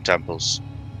enough from temples.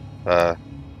 That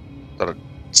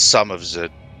some of the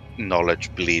knowledge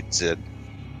bleeds in.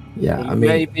 Yeah, well, I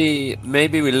mean,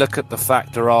 maybe we look at the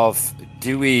factor of,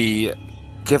 do we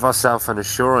give ourselves an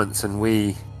assurance and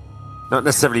we not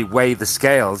necessarily weigh the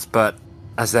scales, but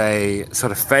as a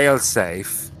sort of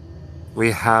fail-safe,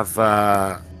 we have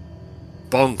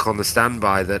Bonk on the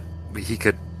standby that he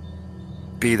could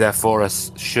be there for us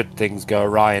should things go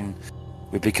awry and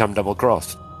we become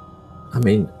double-crossed. I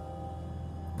mean,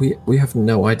 we have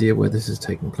no idea where this is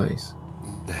taking place.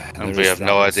 And we have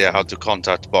no idea how to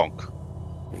contact Bonk.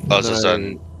 Other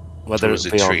than whether through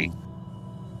it be the tree.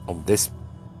 On this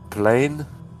plane,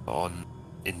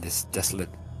 in this desolate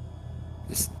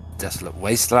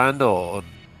wasteland, or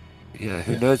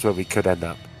who knows where we could end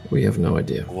up. We have no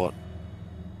idea. What?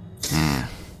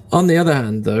 On the other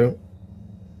hand, though,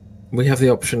 we have the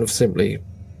option of simply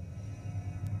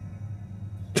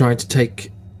trying to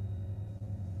take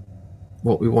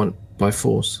what we want by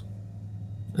force.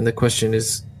 And the question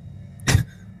is,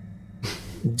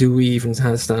 do we even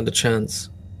stand a chance?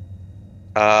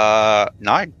 9.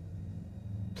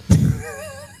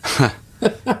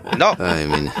 No. I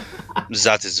mean,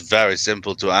 that is very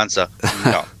simple to answer.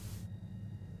 No.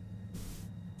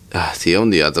 The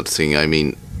only other thing,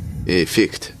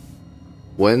 Fichte,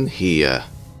 when he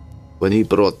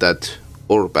brought that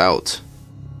orb out.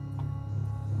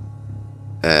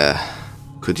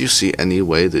 Could you see any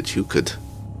way that you could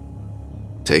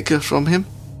take her from him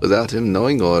without him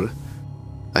knowing, or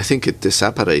I think it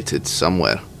disapparated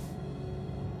somewhere.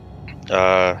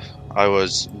 I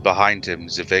was behind him.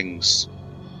 The things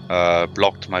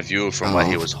blocked my view from where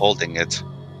he was holding it.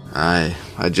 I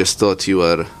just thought you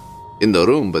were in the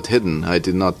room but hidden. I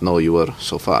did not know you were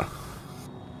so far.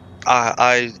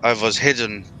 I was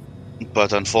hidden,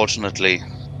 but unfortunately,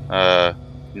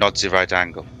 not the right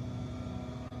angle.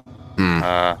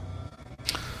 I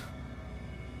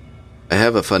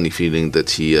have a funny feeling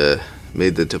that he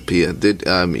made it appear. Did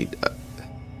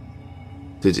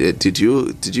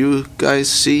you guys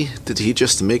see? Did he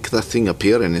just make that thing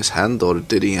appear in his hand, or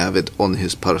did he have it on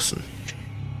his person?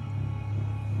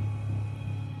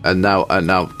 And now,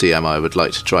 DM, I would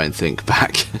like to try and think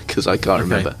back because I can't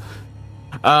remember.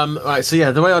 Right, so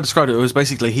yeah, the way I described it was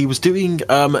basically he was doing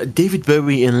David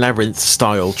Bowie in Labyrinth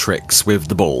style tricks with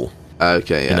the ball.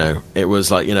 Okay, yeah. You know, it was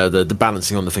like, you know, the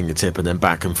balancing on the fingertip and then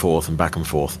back and forth and back and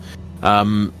forth.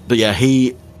 But yeah,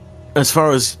 he, as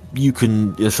far as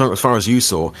you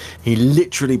saw, he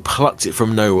literally plucked it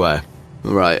from nowhere.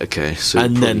 Right, okay. So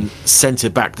and then sent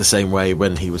it back the same way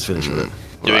when he was finished with it.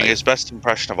 Doing his best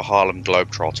impression of a Harlem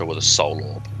Globetrotter with a soul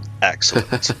orb.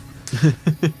 Excellent.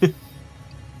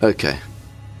 Okay.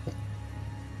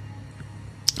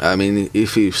 I mean,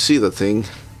 if you see the thing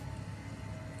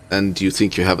and you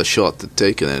think you have a shot at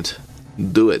taking it,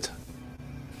 do it.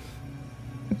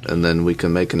 And then we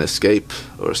can make an escape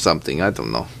or something, I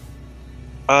don't know.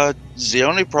 The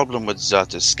only problem with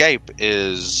that escape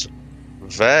is,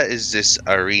 where is this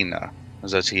arena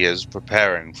that he is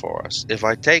preparing for us? If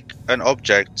I take an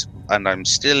object and I'm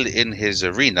still in his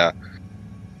arena,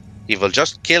 he will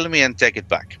just kill me and take it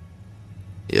back.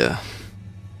 Yeah.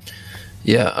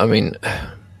 Yeah, I mean...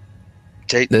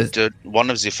 one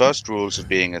of the first rules of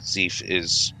being a thief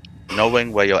is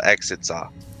knowing where your exits are.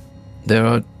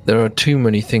 There are too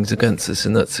many things against us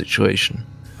in that situation.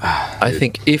 I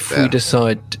think if we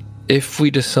decide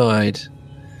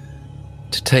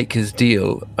to take his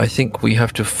deal, I think we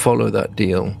have to follow that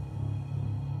deal.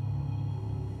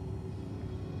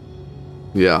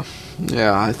 Yeah,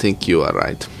 I think you are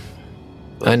right.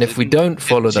 And if we don't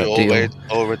follow that deal...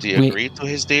 already agreed to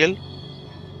his deal?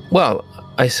 Well,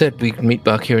 I said we can meet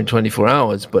back here in 24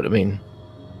 hours, but I mean...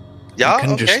 Yeah, we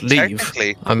can just leave.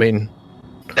 Technically. I mean...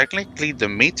 Technically, the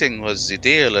meeting was the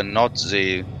deal and not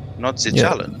the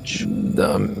challenge.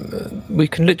 We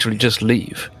can literally just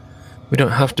leave. We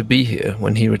don't have to be here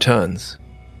when he returns.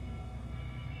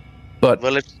 But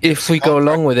if we go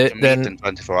along with it, then... in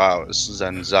 24 hours,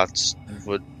 then that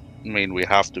would mean we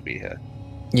have to be here.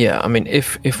 Yeah, I mean,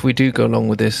 if we do go along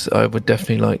with this, I would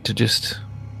definitely like to just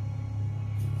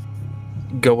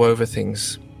go over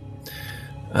things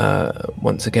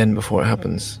once again before it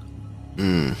happens.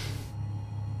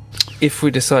 If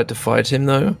we decide to fight him,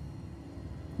 though,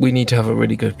 we need to have a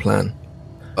really good plan.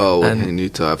 Oh, we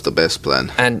need to have the best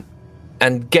plan.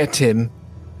 And get him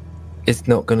is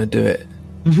not going to do it.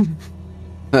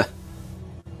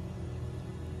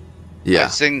 Yeah.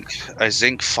 I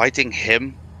think fighting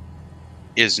him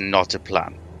is not a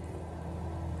plan.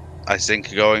 I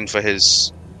think going for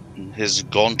his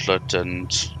gauntlet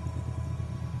and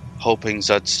hoping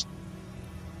that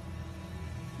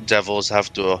devils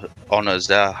have to honor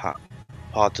their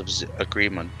part of the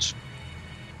agreement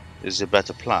is a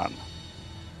better plan.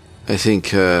 I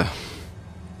think I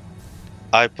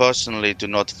personally do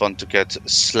not want to get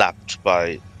slapped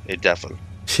by a devil.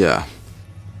 Yeah.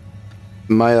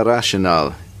 My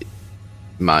rational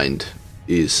mind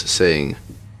is saying,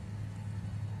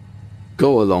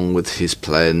 go along with his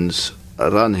plans,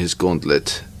 run his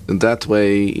gauntlet, and that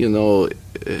way, you know,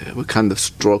 we're kind of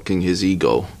stroking his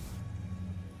ego.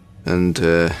 And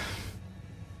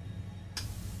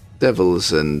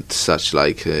devils and such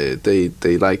like,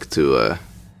 they like to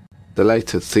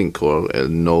think or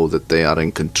know that they are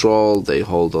in control. They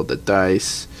hold all the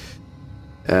dice.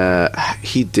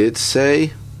 He did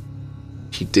say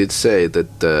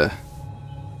that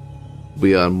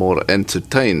we are more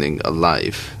entertaining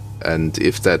alive, and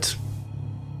if that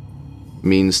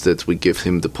means that we give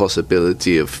him the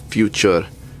possibility of future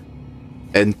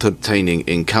entertaining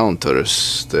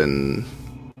encounters, then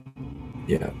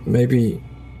maybe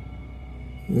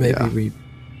we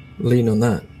lean on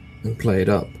that and play it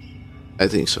up. I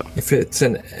think so.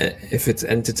 If it's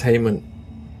entertainment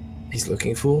he's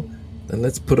looking for, then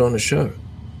let's put on a show.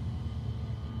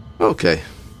 Okay,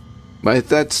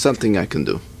 that's something I can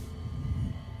do.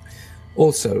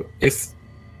 Also, if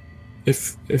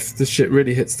the shit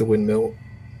really hits the windmill,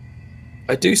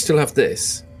 I do still have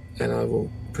this, and I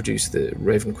will produce the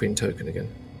Raven Queen token again.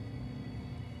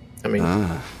 I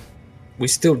mean, we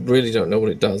still really don't know what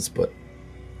it does, but...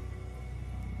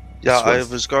 Yeah, I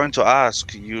was going to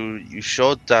ask, you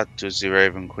showed that to the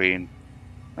Raven Queen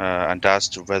and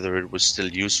asked whether it was still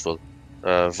useful.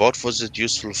 What was it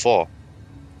useful for?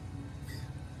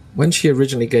 When she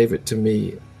originally gave it to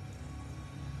me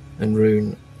and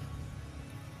Rune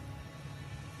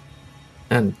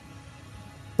and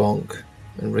Bonk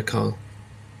and Rikal,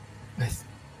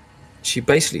 she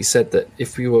basically said that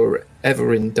if we were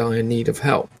ever in dire need of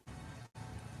help,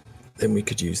 then we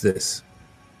could use this.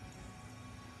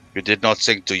 You did not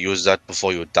think to use that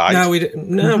before you died? No,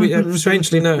 we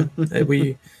strangely no.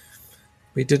 We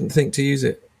didn't think to use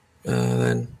it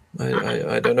then.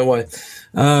 I don't know why.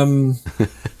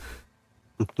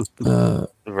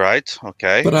 Right.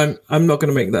 Okay. But I'm not going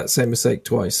to make that same mistake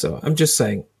twice. So I'm just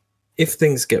saying, if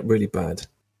things get really bad,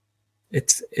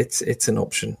 it's an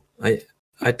option.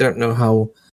 I don't know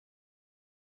how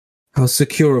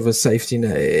secure of a safety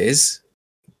net it is,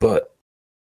 but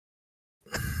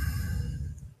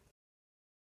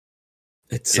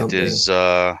it's something.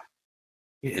 It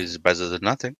is better than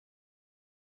nothing.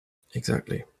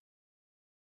 Exactly.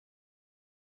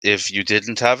 If you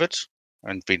didn't have it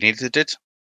and we needed it,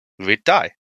 we'd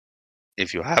die.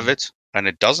 If you have it and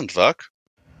it doesn't work,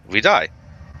 we die.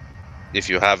 If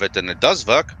you have it and it does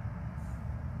work,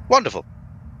 wonderful.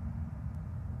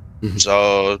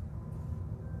 So,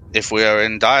 if we are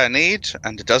in dire need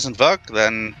and it doesn't work,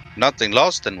 then nothing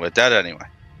lost and we're dead anyway.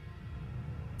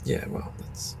 Yeah, well,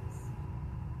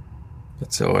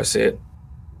 that's how I see it.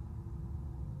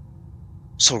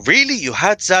 So really, you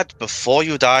had that before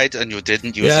you died and you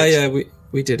didn't use it? Yeah,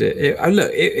 we did it.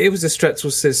 Look, it was a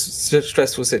stressful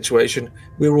situation.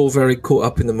 We were all very caught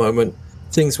up in the moment.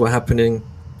 Things were happening.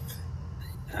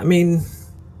 I mean,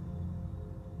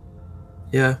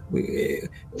 yeah.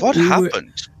 What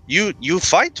happened? You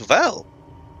fight well.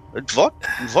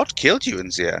 What killed you in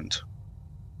the end?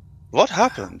 What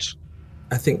happened?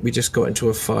 I think we just got into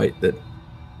a fight that...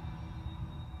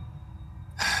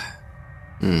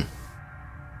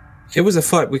 It was a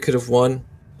fight we could have won.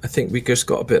 I think we just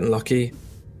got a bit unlucky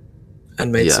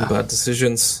and made some bad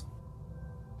decisions.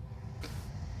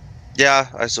 Yeah,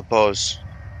 I suppose.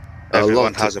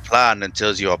 Everyone has a plan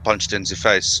until you are punched in the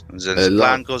face. And then the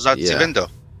plan goes out the window.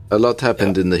 A lot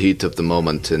happened in the heat of the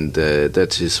moment, and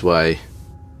that is why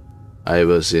I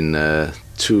was in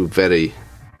two very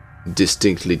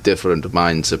distinctly different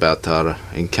minds about our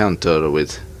encounter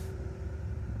with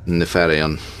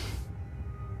Vehryn.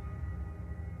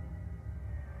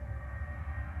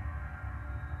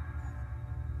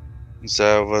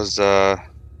 There was a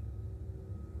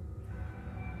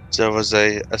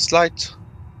slight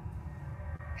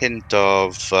hint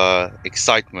of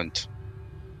excitement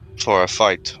for a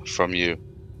fight from you.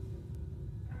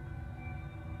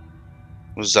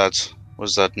 Was that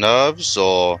nerves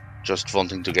or just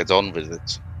wanting to get on with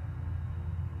it?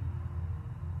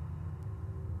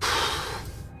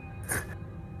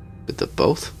 Bit of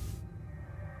both.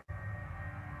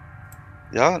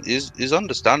 Yeah, is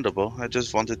understandable. I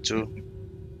just wanted to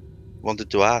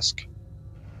ask.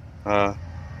 I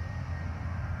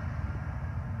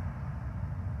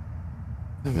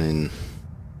mean,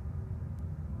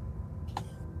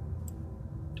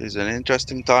 it is an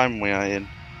interesting time we are in.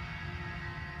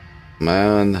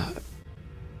 Man,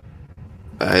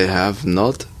 I have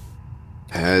not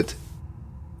had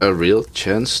a real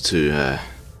chance to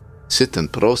sit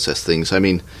and process things. I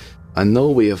mean, I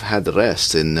know we have had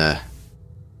rest in the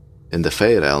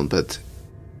Feyrealm, but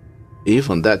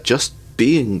even that, just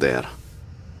being there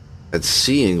and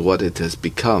seeing what it has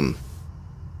become,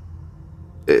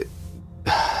 it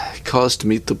caused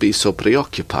me to be so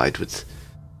preoccupied with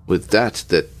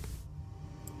that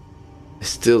I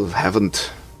still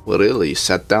haven't really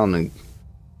sat down and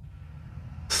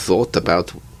thought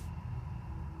about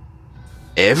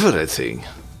everything.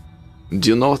 Do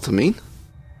you know what I mean?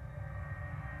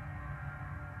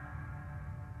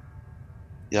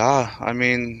 Yeah, I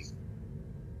mean,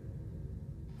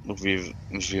 we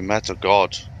met a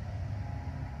god,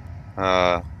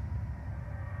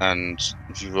 and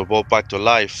we were brought back to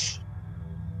life,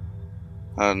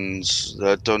 and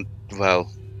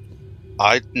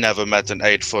I'd never met an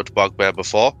 8-foot bugbear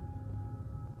before.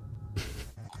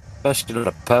 Especially not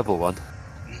a purple one.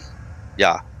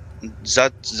 Yeah,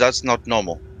 that's not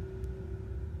normal.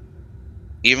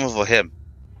 Even for him,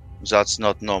 that's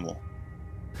not normal.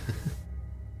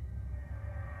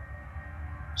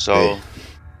 So,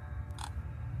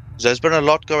 there's been a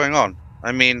lot going on.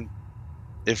 I mean,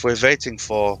 if we're waiting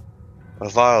for a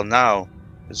while now,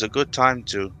 it's a good time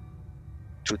to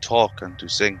talk and to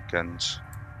think and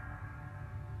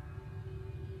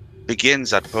begins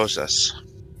that process.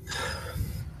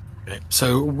 Okay.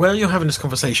 So, while you're having this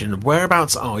conversation,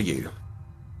 whereabouts are you?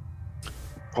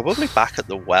 Probably back at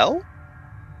the well?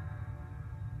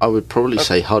 I would probably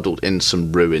say huddled in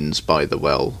some ruins by the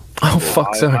well. Oh,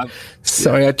 fuck, sorry.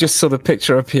 Sorry, I just saw the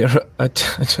picture up here. I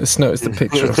just noticed the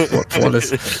picture of what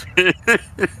Wallace...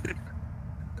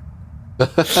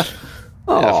 Yeah,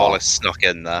 Wallace snuck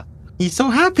in there. He's so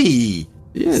happy.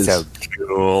 Yes. So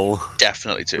cool.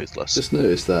 Definitely toothless. Just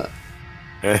noticed that.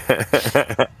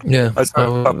 Yeah, I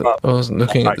wasn't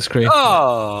looking at the screen.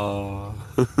 Oh,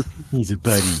 He's a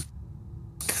buddy.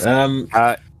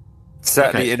 certainly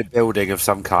Okay. in a building of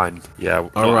some kind. Yeah,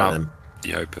 All right out then. in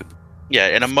the open.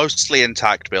 Yeah, in a mostly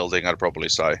intact building, I'd probably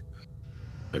say.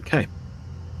 Okay.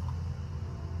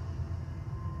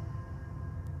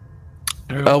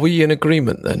 Are we in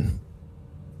agreement then?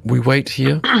 We wait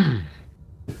here?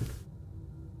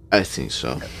 I think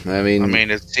so. I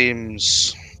mean, it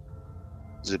seems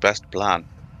the best plan.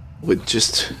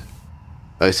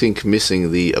 I think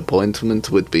missing the appointment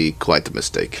would be quite a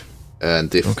mistake.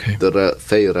 And if the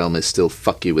Fey realm is still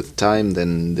fucky with time,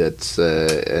 then that's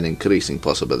an increasing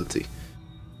possibility.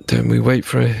 Then we wait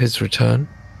for his return.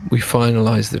 We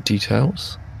finalize the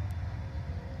details.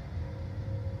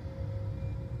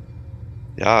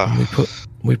 Yeah, And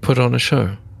we put on a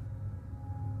show.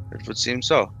 it would seem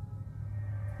so.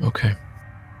 Okay.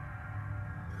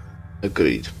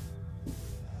 Agreed.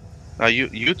 Now,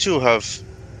 you two have...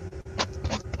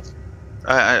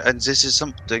 and this is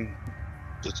something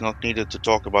that's not needed to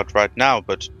talk about right now,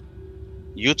 but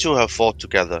you two have fought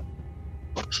together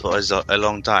for a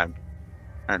long time.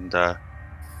 And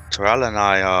Taral and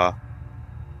I are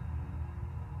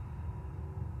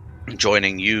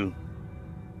joining you.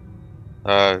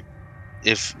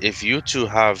 If you two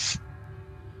have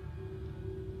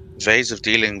ways of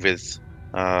dealing with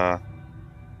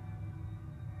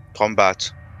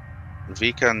combat,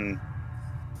 we can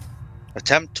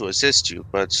attempt to assist you,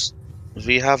 but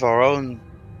we have our own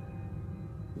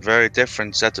very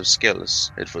different set of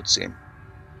skills, it would seem.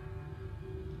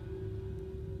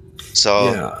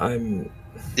 So, Yeah,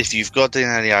 if you've got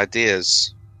any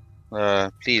ideas,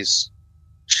 please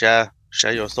share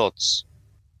your thoughts.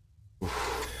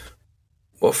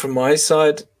 Well, from my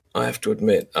side, I have to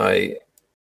admit, there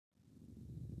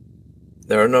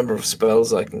are a number of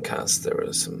spells I can cast. There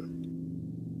are some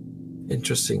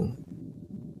interesting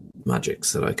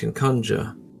magics that I can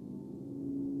conjure,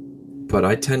 but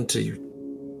I tend to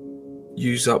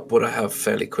use up what I have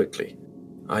fairly quickly.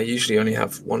 I usually only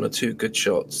have 1 or 2 good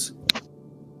shots,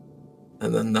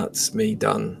 and then that's me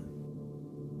done.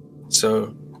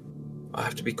 So I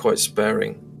have to be quite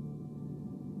sparing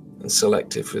and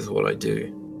selective with what I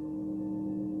do.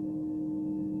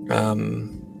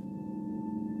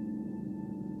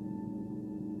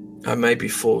 I may be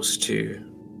forced to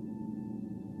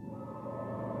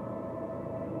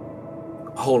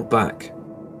hold back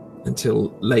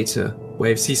until later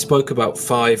waves. He spoke about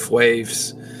 5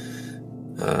 waves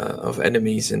of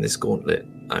enemies in this gauntlet.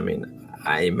 I mean,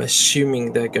 I'm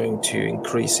assuming they're going to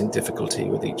increase in difficulty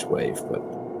with each wave, but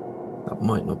that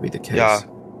might not be the case. Yeah,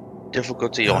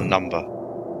 difficulty or number.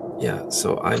 Yeah,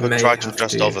 so I Could may try have to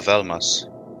just overwhelm us.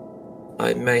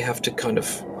 I may have to kind of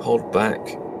hold back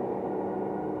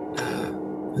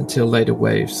Until later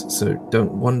waves, so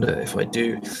don't wonder if I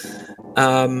do.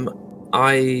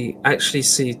 I actually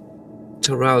see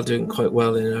Taral doing quite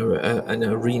well in an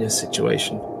arena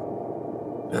situation.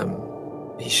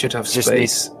 He should have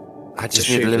space. I just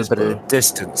need a little bit of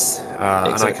distance,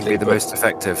 and I can be the most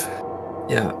effective.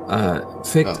 Yeah,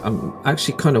 Fichte, I'm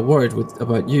actually kind of worried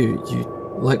about you. You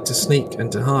like to sneak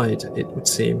and to hide, it would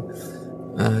seem,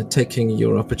 taking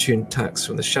your opportune attacks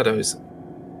from the shadows.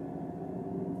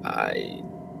 I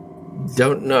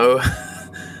don't know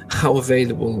how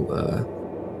available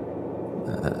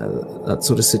that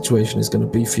sort of situation is going to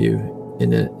be for you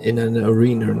in an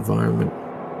arena environment.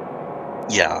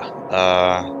 Yeah,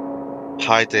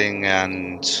 hiding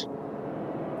and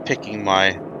picking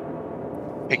my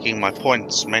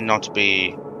points may not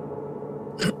be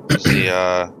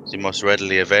the most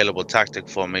readily available tactic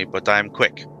for me, but I am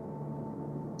quick.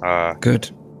 Good.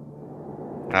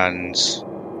 And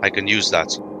I can use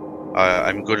that.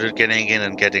 I'm good at getting in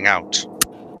and getting out.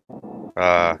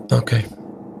 Okay.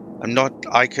 I'm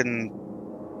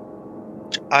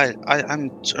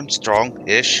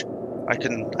strong-ish. I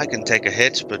can take a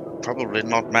hit, but probably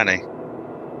not many.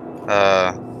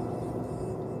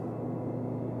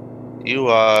 You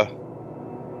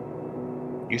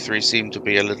three seem to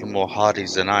be a little more hardy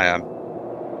than I am.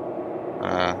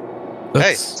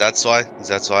 Hey, that's why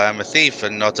I'm a thief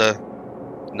and not a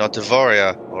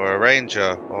warrior or a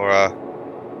ranger or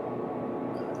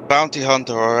bounty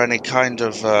hunter or any kind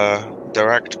of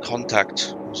direct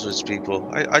contact with people.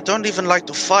 I don't even like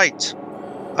to fight.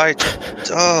 I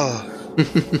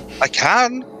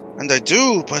can and I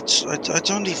do, but I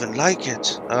don't even like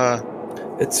it.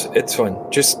 It's fine.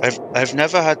 Just I've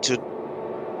never had to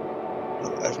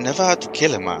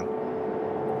kill a man.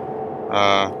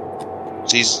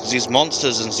 These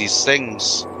monsters and these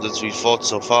things that we fought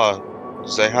so far,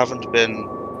 they haven't been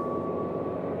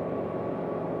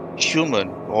human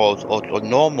or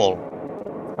normal.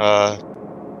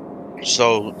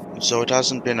 So it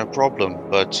hasn't been a problem.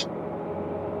 But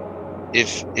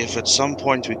if at some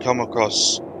point we come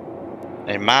across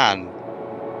a man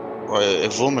or a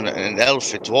woman, an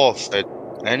elf, a dwarf,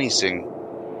 anything,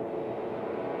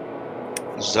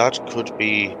 that could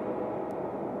be.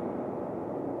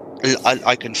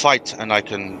 I can fight and I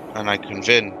can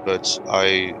win, but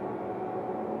I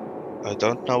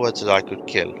don't know whether I could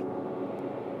kill.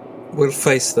 We'll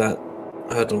face that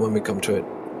hurdle when we come to it.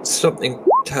 Something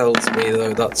tells me,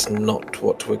 though, that's not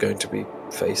what we're going to be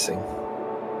facing.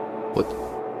 What?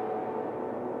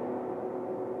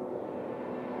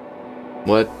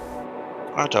 What?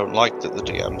 I don't like that the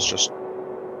DM's just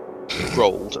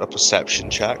rolled a perception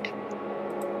check.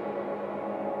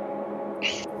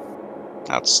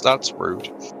 That's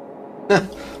rude.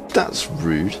 That's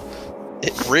rude.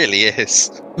 It really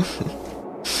is.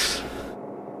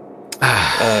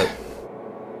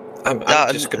 I'm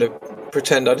just going to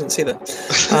pretend I didn't see that.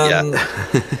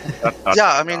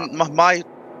 Yeah, I mean,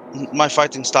 my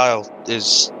fighting style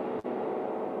is.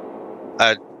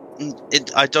 I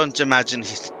don't imagine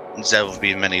there will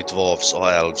be many dwarves or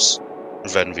elves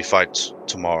when we fight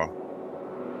tomorrow.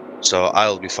 So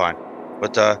I'll be fine.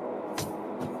 But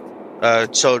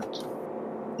so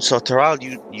Taral,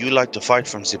 you like to fight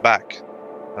from the back,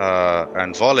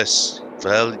 and Volis,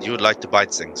 well, you would like to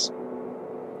bite things.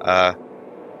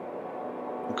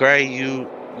 Gray, you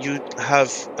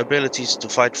have abilities to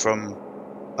fight from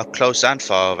up close and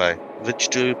far away. Which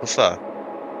do you prefer?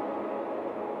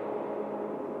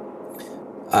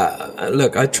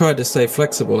 Look, I try to stay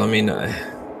flexible. I mean,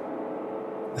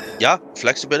 Yeah,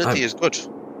 flexibility is good.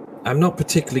 I'm not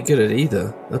particularly good at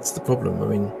either. That's the problem. I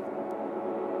mean,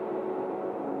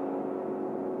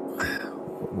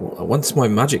 once my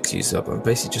magic's used up, I'm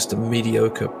basically just a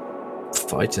mediocre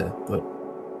fighter. But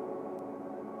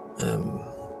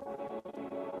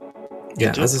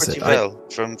yeah, do as I pretty said, well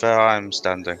from where I'm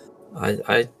standing.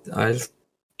 I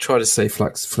try to stay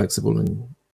flexible,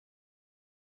 and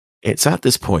It's at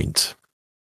this point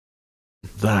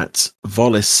that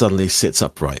Volis suddenly sits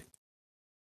upright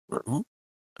and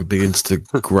begins to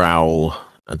growl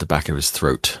at the back of his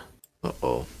throat.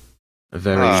 Uh-oh. A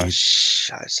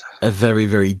very,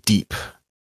 very deep,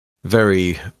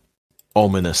 very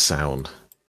ominous sound.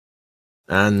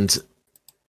 And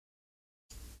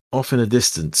off in a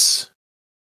distance,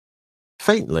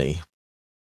 faintly,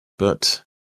 but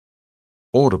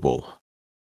audible,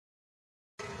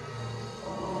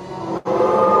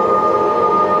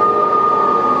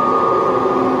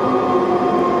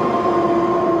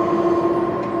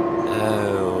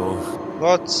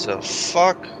 What the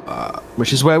fuck?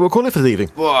 which is where we'll call it for the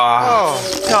evening.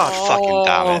 Oh, God fucking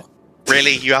damn it.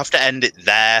 Really? You have to end it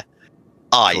there?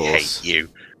 I hate you.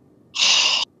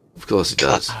 Of course it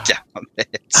does. God damn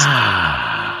it.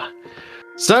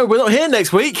 So we're not here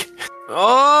next week.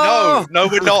 No,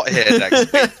 we're not here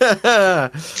next week.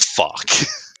 Fuck.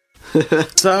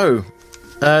 So,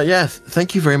 yeah,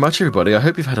 thank you very much, everybody. I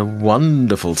hope you've had a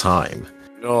wonderful time.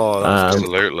 Oh,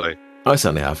 Absolutely. I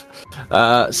certainly have.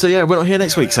 So yeah, we're not here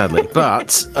next week, sadly,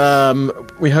 but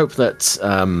we hope that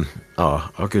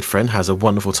our good friend has a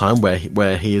wonderful time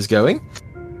where he is going.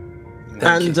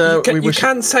 And you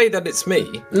can say that it's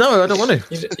me. No, I don't want to.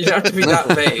 You don't have to be that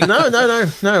vague.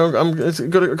 No. I'm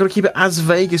got to keep it as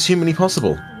vague as humanly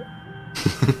possible.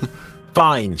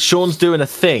 Fine. Sean's doing a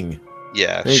thing.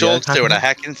 Yeah, Sean's doing a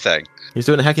heckin' thing. He's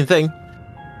doing a heckin' thing,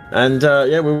 and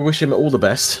yeah, we wish him all the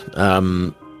best.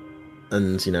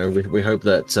 And you know, we hope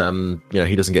that you know,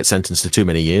 he doesn't get sentenced to too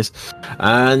many years.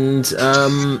 And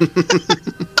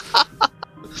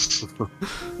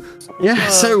yeah,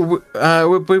 so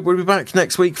we'll be back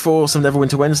next week for some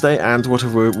Neverwinter Wednesday and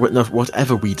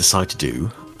whatever we decide to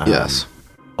do. Yes,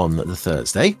 on the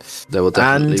Thursday there will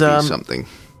definitely be something.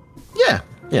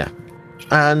 Yeah.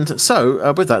 And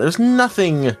so with that, there's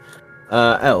nothing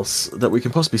else that we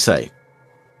can possibly say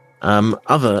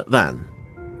other than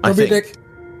I think.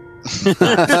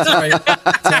 Sorry.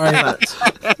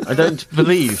 I don't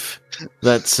believe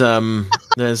that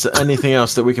there's anything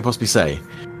else that we can possibly say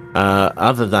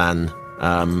other than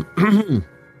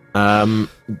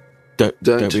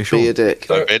Don't be a dick.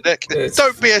 Don't be a dick.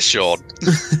 Don't be a Sean.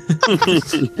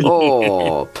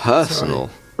 Oh, personal.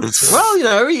 Well, you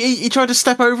know, he tried to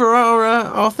step over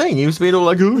our thing. He was being all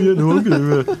like, "Oh yeah, no, I'm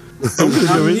gonna go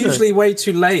I'm in usually way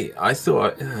too late. I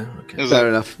thought. Okay. Fair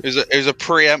enough. It was a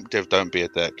preemptive. Don't be a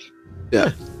dick.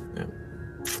 Yeah.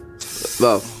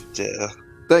 Well, Yeah.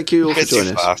 thank you all for Bit too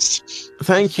joining us. fast.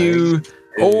 Thank you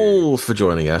all for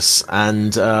joining us,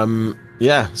 and see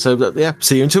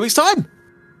you in 2 weeks' time.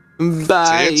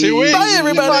 Bye. See you in 2 weeks. Bye,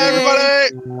 everybody. Bye,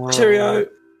 everybody. Cheerio.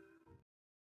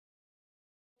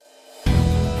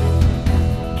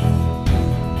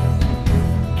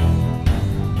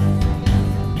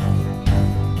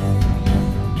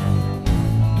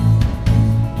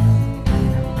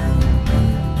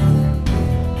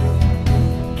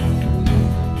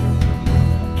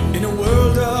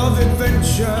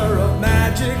 Of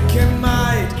magic and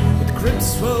might, with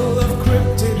crypts full of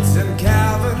cryptids and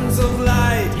caverns of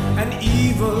light, and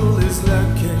evil is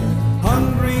lurking,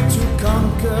 hungry to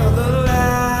conquer the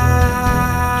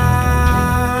land.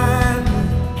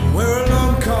 We're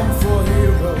alone come for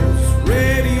heroes,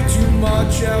 ready to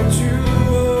march out to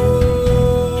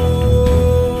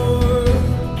war,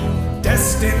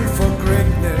 destined for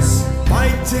greatness,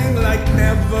 fighting like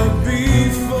never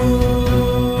before.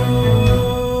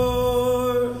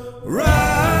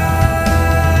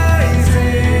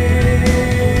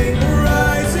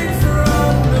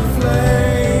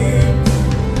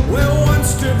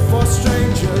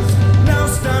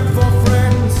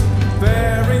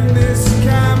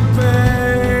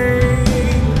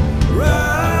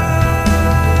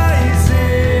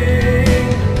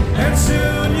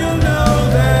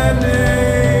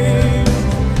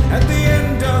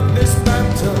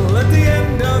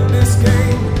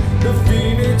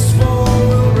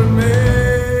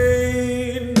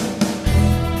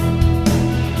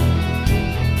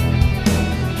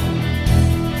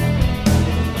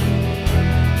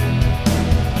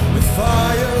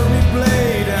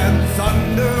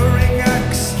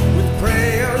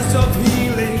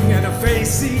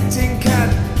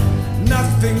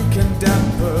 Nothing can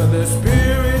damper the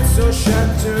spirit so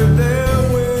shattered.